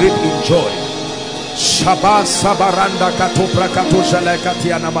that we reap in joy.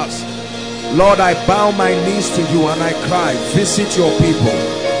 Lord, I bow my knees to you and I cry, visit your people.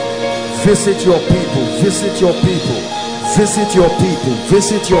 Visit your people. Visit your people. Visit your people.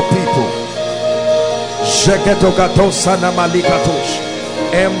 Visit your people.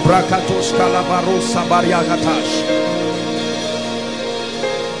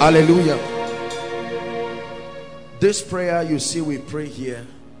 Hallelujah. This prayer you see we pray here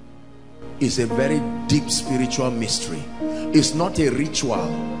is a very deep spiritual mystery. It's not a ritual,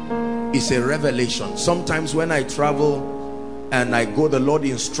 it's a revelation. Sometimes when I travel and I go, the Lord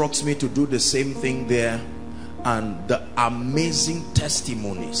instructs me to do the same thing there, and the amazing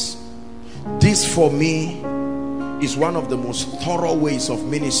testimonies. This for me is one of the most thorough ways of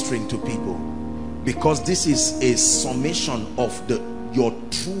ministering to people, because this is a summation of your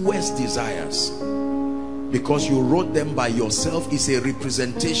truest desires, because you wrote them by yourself. Is a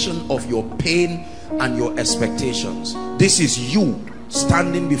representation of your pain and your expectations. This is you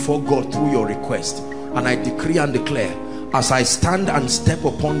standing before God through your request, and I decree and declare, as I stand and step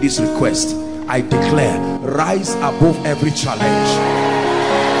upon this request, I declare, rise above every challenge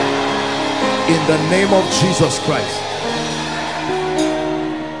in the name of Jesus Christ.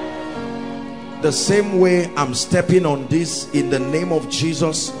 The same way I'm stepping on this in the name of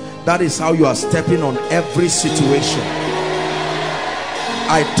Jesus, that is how you are stepping on every situation.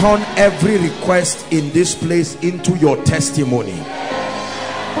 I turn every request in this place into your testimony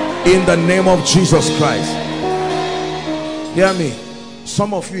in the name of Jesus Christ. Hear me.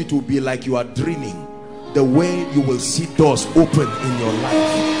 Some of you, it will be like you are dreaming, the way you will see doors open in your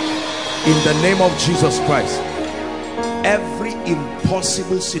life in the name of Jesus Christ. Every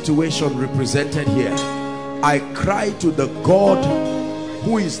impossible situation represented here, I cry to the God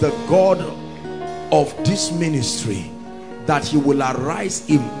who is the God of this ministry, that he will arise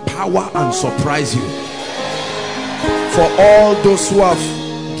in power and surprise you. For all those who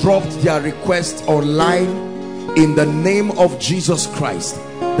have dropped their requests online, in the name of Jesus Christ,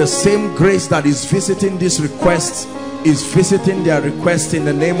 the same grace that is visiting these requests is visiting their requests in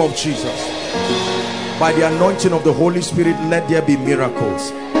the name of Jesus. By the anointing of the Holy Spirit, let there be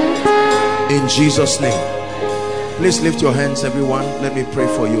miracles in Jesus' name. Please lift your hands, everyone. Let me pray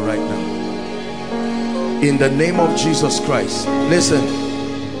for you right now. In the name of Jesus Christ. Listen,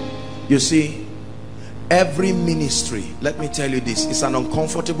 you see, every ministry, let me tell you this, it's an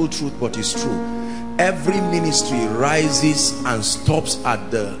uncomfortable truth, but it's true. Every ministry rises and stops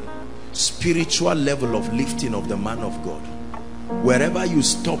at the spiritual level of lifting of the man of God. Wherever you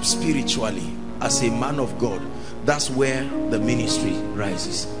stop spiritually as a man of God, that's where the ministry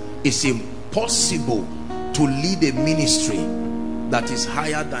rises. It's impossible to lead a ministry that is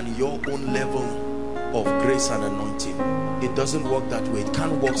higher than your own level of grace and anointing. It doesn't work that way. It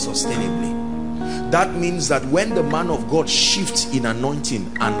can't work sustainably. That means that when the man of God shifts in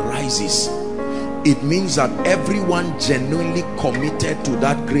anointing and rises, it means that everyone genuinely committed to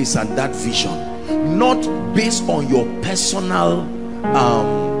that grace and that vision, not based on your personal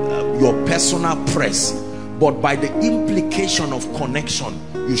press, but by the implication of connection,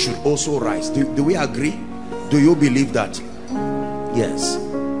 you should also rise. Do we agree? Do you believe that? Yes.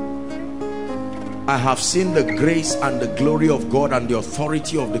 I have seen the grace and the glory of God and the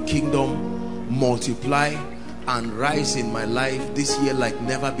authority of the kingdom multiply and rise in my life this year like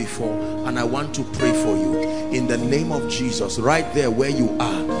never before, and I want to pray for you in the name of Jesus, right there where you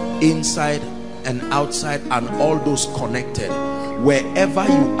are, inside and outside and all those connected, wherever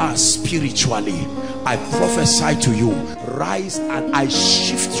you are spiritually, I prophesy to you, rise, and I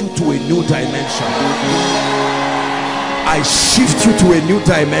shift you to a new dimension. I shift you to a new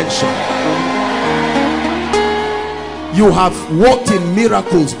dimension. You have walked in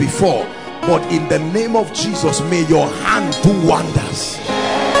miracles before, but in the name of Jesus, may your hand do wonders.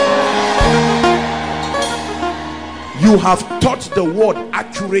 You have taught the word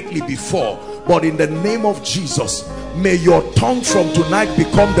accurately before, but in the name of Jesus, may your tongue from tonight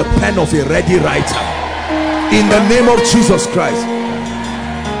become the pen of a ready writer. In the name of Jesus Christ.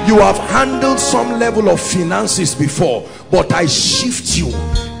 You have handled some level of finances before, but I shift you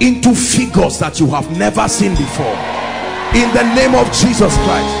into figures that you have never seen before. In the name of Jesus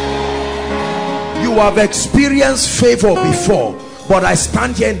Christ. You have experienced favor before, but I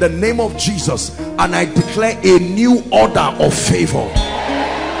stand here in the name of Jesus and I declare a new order of favor.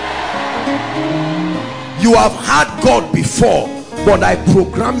 You have had God before, but I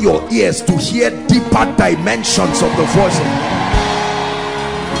program your ears to hear deeper dimensions of the voice of God.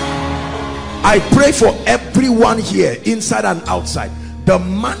 I pray for everyone here, inside and outside. The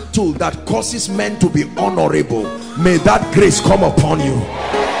mantle that causes men to be honorable, may that grace come upon you.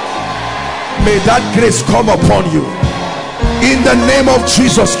 May that grace come upon you. In the name of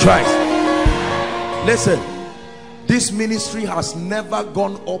Jesus Christ. Listen, this ministry has never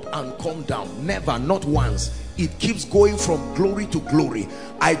gone up and come down. Never, not once. It keeps going from glory to glory.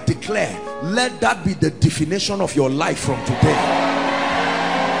 I declare, let that be the definition of your life from today.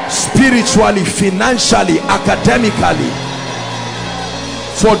 Spiritually, financially, academically.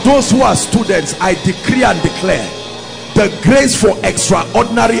 For those who are students, I decree and declare the grace for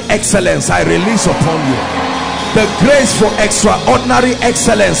extraordinary excellence I release upon you. The grace for extraordinary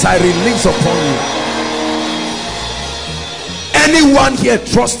excellence I release upon you. Anyone here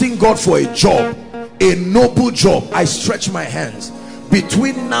trusting God for a job, a noble job, I stretch my hands.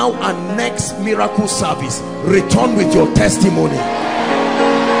 Between now and next miracle service, return with your testimony.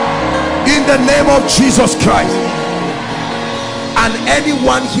 In the name of Jesus Christ. And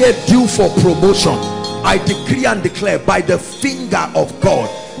anyone here due for promotion, I decree and declare, by the finger of God,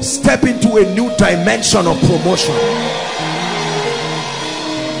 step into a new dimension of promotion.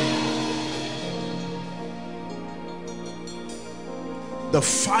 The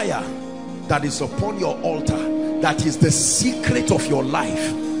fire that is upon your altar, that is the secret of your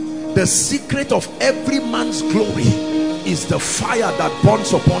life. The secret of every man's glory is the fire that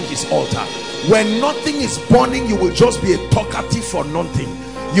burns upon his altar. When nothing is burning, you will just be a talkative for nothing.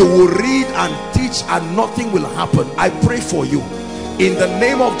 You will read and teach and nothing will happen. I pray for you in the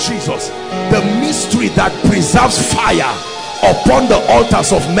name of Jesus. The mystery that preserves fire upon the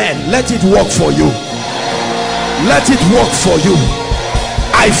altars of men, let it work for you. Let it work for you.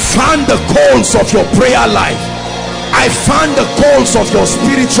 I fan the coals of your prayer life. I fan the coals of your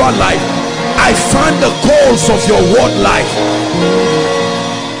spiritual life. I fan the coals of your word life.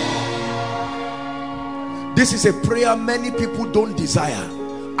 This is a prayer many people don't desire.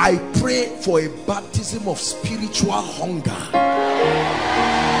 I pray for a baptism of spiritual hunger.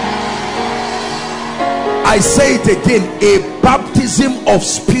 I say it again, a baptism of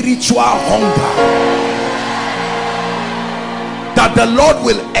spiritual hunger. That the Lord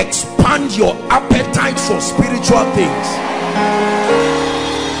will expand your appetite for spiritual things.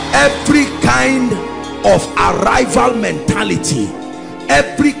 Every kind of arrival mentality,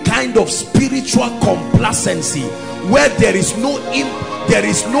 every kind of spiritual complacency, where there is no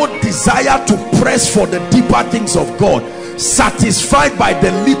desire to press for the deeper things of God, satisfied by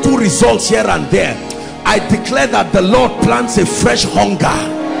the little results here and there, I declare that the Lord plants a fresh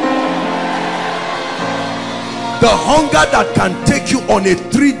hunger. The hunger that can take you on a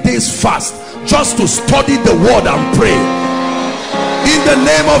 3 days fast just to study the word and pray. In the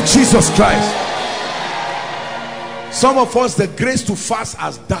name of Jesus Christ. Some of us, the grace to fast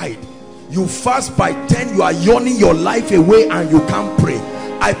has died. You fast by 10, you are yawning your life away and you can't pray.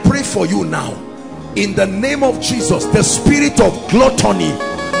 I pray for you now. In the name of Jesus, the spirit of gluttony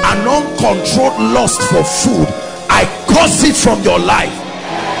and uncontrolled lust for food, I curse it from your life.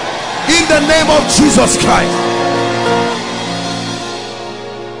 In the name of Jesus Christ.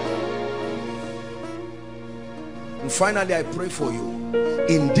 And finally, I pray for you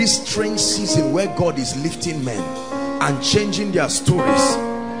in this strange season where God is lifting men and changing their stories.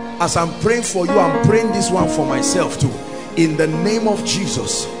 As I'm praying for you, I'm praying this one for myself too. In the name of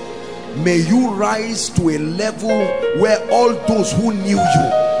Jesus, may you rise to a level where all those who knew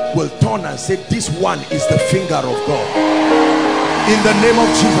you will turn and say, this one is the finger of God. In the name of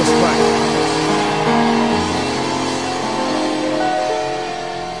Jesus Christ.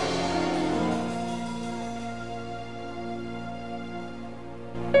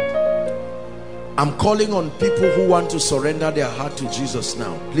 I'm calling on people who want to surrender their heart to Jesus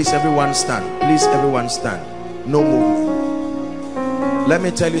now. Please everyone stand. Please everyone stand. No movement. Let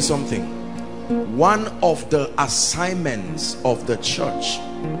me tell you something. One of the assignments of the church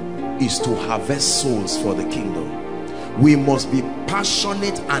is to harvest souls for the kingdom. We must be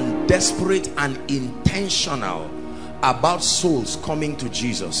passionate and desperate and intentional about souls coming to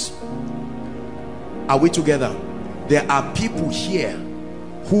Jesus. Are we together? There are people here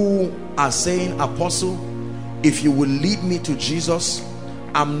who are saying, Apostle, If you will lead me to Jesus,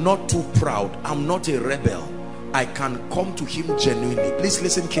 I'm not too proud, I'm not a rebel, I can come to him genuinely. Please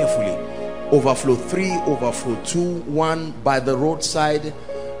listen carefully. Overflow 3, overflow 2, 1 by the roadside,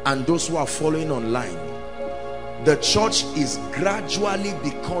 and those who are following online. The church is gradually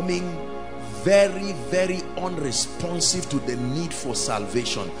becoming very, very unresponsive to the need for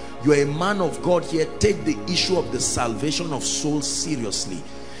salvation. You're a man of God here, take the issue of the salvation of souls seriously.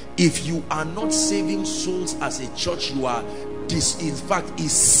 If you are not saving souls as a church, you are in fact,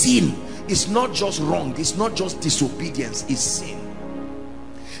 is sin. It's not just wrong, it's not just disobedience, it's sin.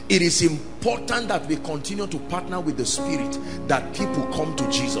 It is important that we continue to partner with the Spirit, that people come to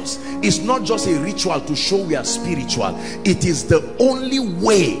Jesus. It's not just a ritual to show we are spiritual. It is the only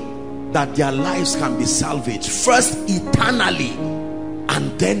way that their lives can be salvaged, first eternally,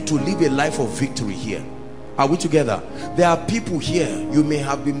 and then to live a life of victory here. Are we together? There are people here, you may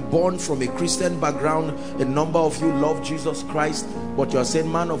have been born from a Christian background, a number of you love Jesus Christ, but you are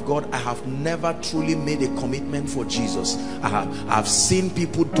saying, man of God, I have never truly made a commitment for Jesus. I've seen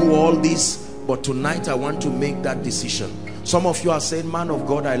people do all this, but tonight I want to make that decision. Some of you are saying, man of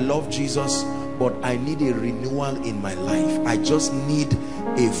God, I love Jesus, but I need a renewal in my life. I just need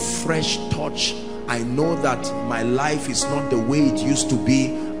a fresh touch. I know that my life is not the way it used to be,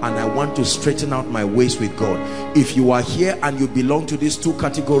 and I want to straighten out my ways with God. If you are here and you belong to these two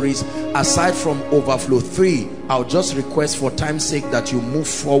categories, aside from overflow 3, I'll just request for time's sake that you move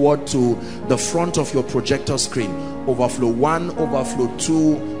forward to the front of your projector screen. Overflow 1, overflow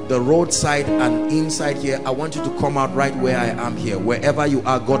 2, the roadside and inside here. I want you to come out right where I am here. Wherever you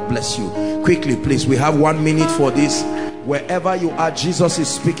are, God bless you. Quickly, please, we have 1 minute for this. Wherever you are, Jesus is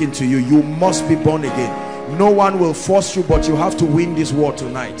speaking to you. You must be born again. No one will force you, but you have to win this war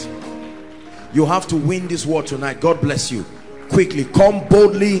tonight. You have to win this war tonight. God bless you. Quickly, come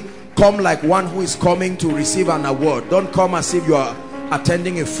boldly. Come like one who is coming to receive an award. Don't come as if you are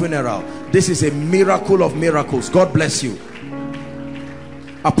attending a funeral. This is a miracle of miracles. God bless you.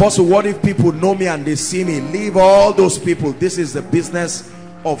 Apostle, what if people know me and they see me? Leave all those people. This is the business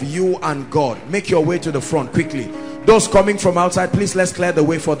of you and God. Make your way to the front quickly. Those coming from outside, please, let's clear the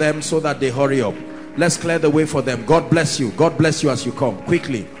way for them so that they hurry up. Let's clear the way for them. God bless you. God bless you as you come.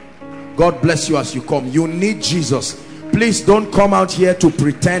 Quickly. God bless you as you come. You need Jesus. Please don't come out here to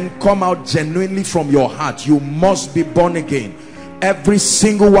pretend. Come out genuinely from your heart. You must be born again. Every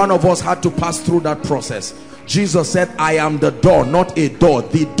single one of us had to pass through that process. Jesus said, I am the door, not a door.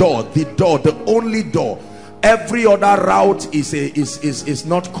 The door, the only door. Every other route is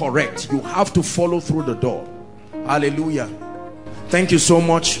not correct. You have to follow through the door. Hallelujah. Thank you so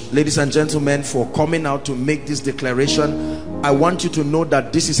much, ladies and gentlemen, for coming out to make this declaration. I want you to know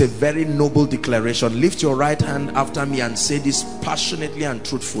that this is a very noble declaration. Lift your right hand after me and say this passionately and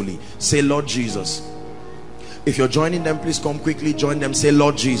truthfully. Say, Lord Jesus. If you're joining them, please come quickly, join them. Say,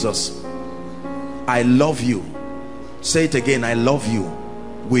 Lord Jesus, I love you. Say it again. I love you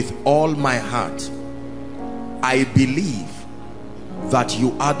with all my heart. I believe that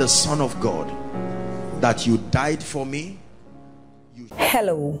you are the Son of God, that you died for me.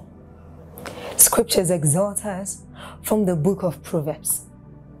 Hello. Scriptures exhort us from the book of Proverbs.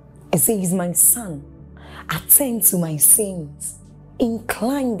 It says, my son, attend to my sayings,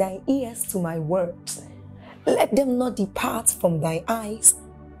 incline thy ears to my words, let them not depart from thy eyes,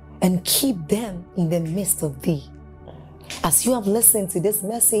 and keep them in the midst of thee. As you have listened to this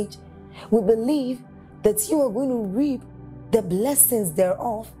message, we believe that you are going to reap the blessings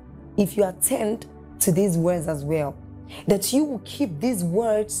thereof if you attend to these words as well. That you will keep these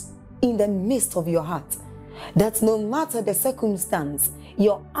words in the midst of your heart. That no matter the circumstance,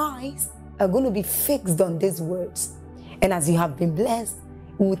 your eyes are going to be fixed on these words. And as you have been blessed,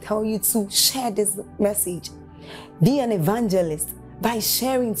 we will tell you to share this message. Be an evangelist by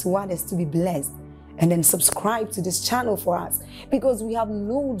sharing to others to be blessed. And then subscribe to this channel for us, because we have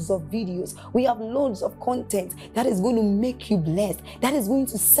loads of videos, we have loads of content that is going to make you blessed, that is going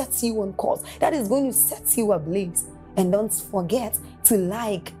to set you on course, that is going to set you ablaze. And don't forget to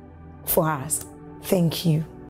like for us. Thank you.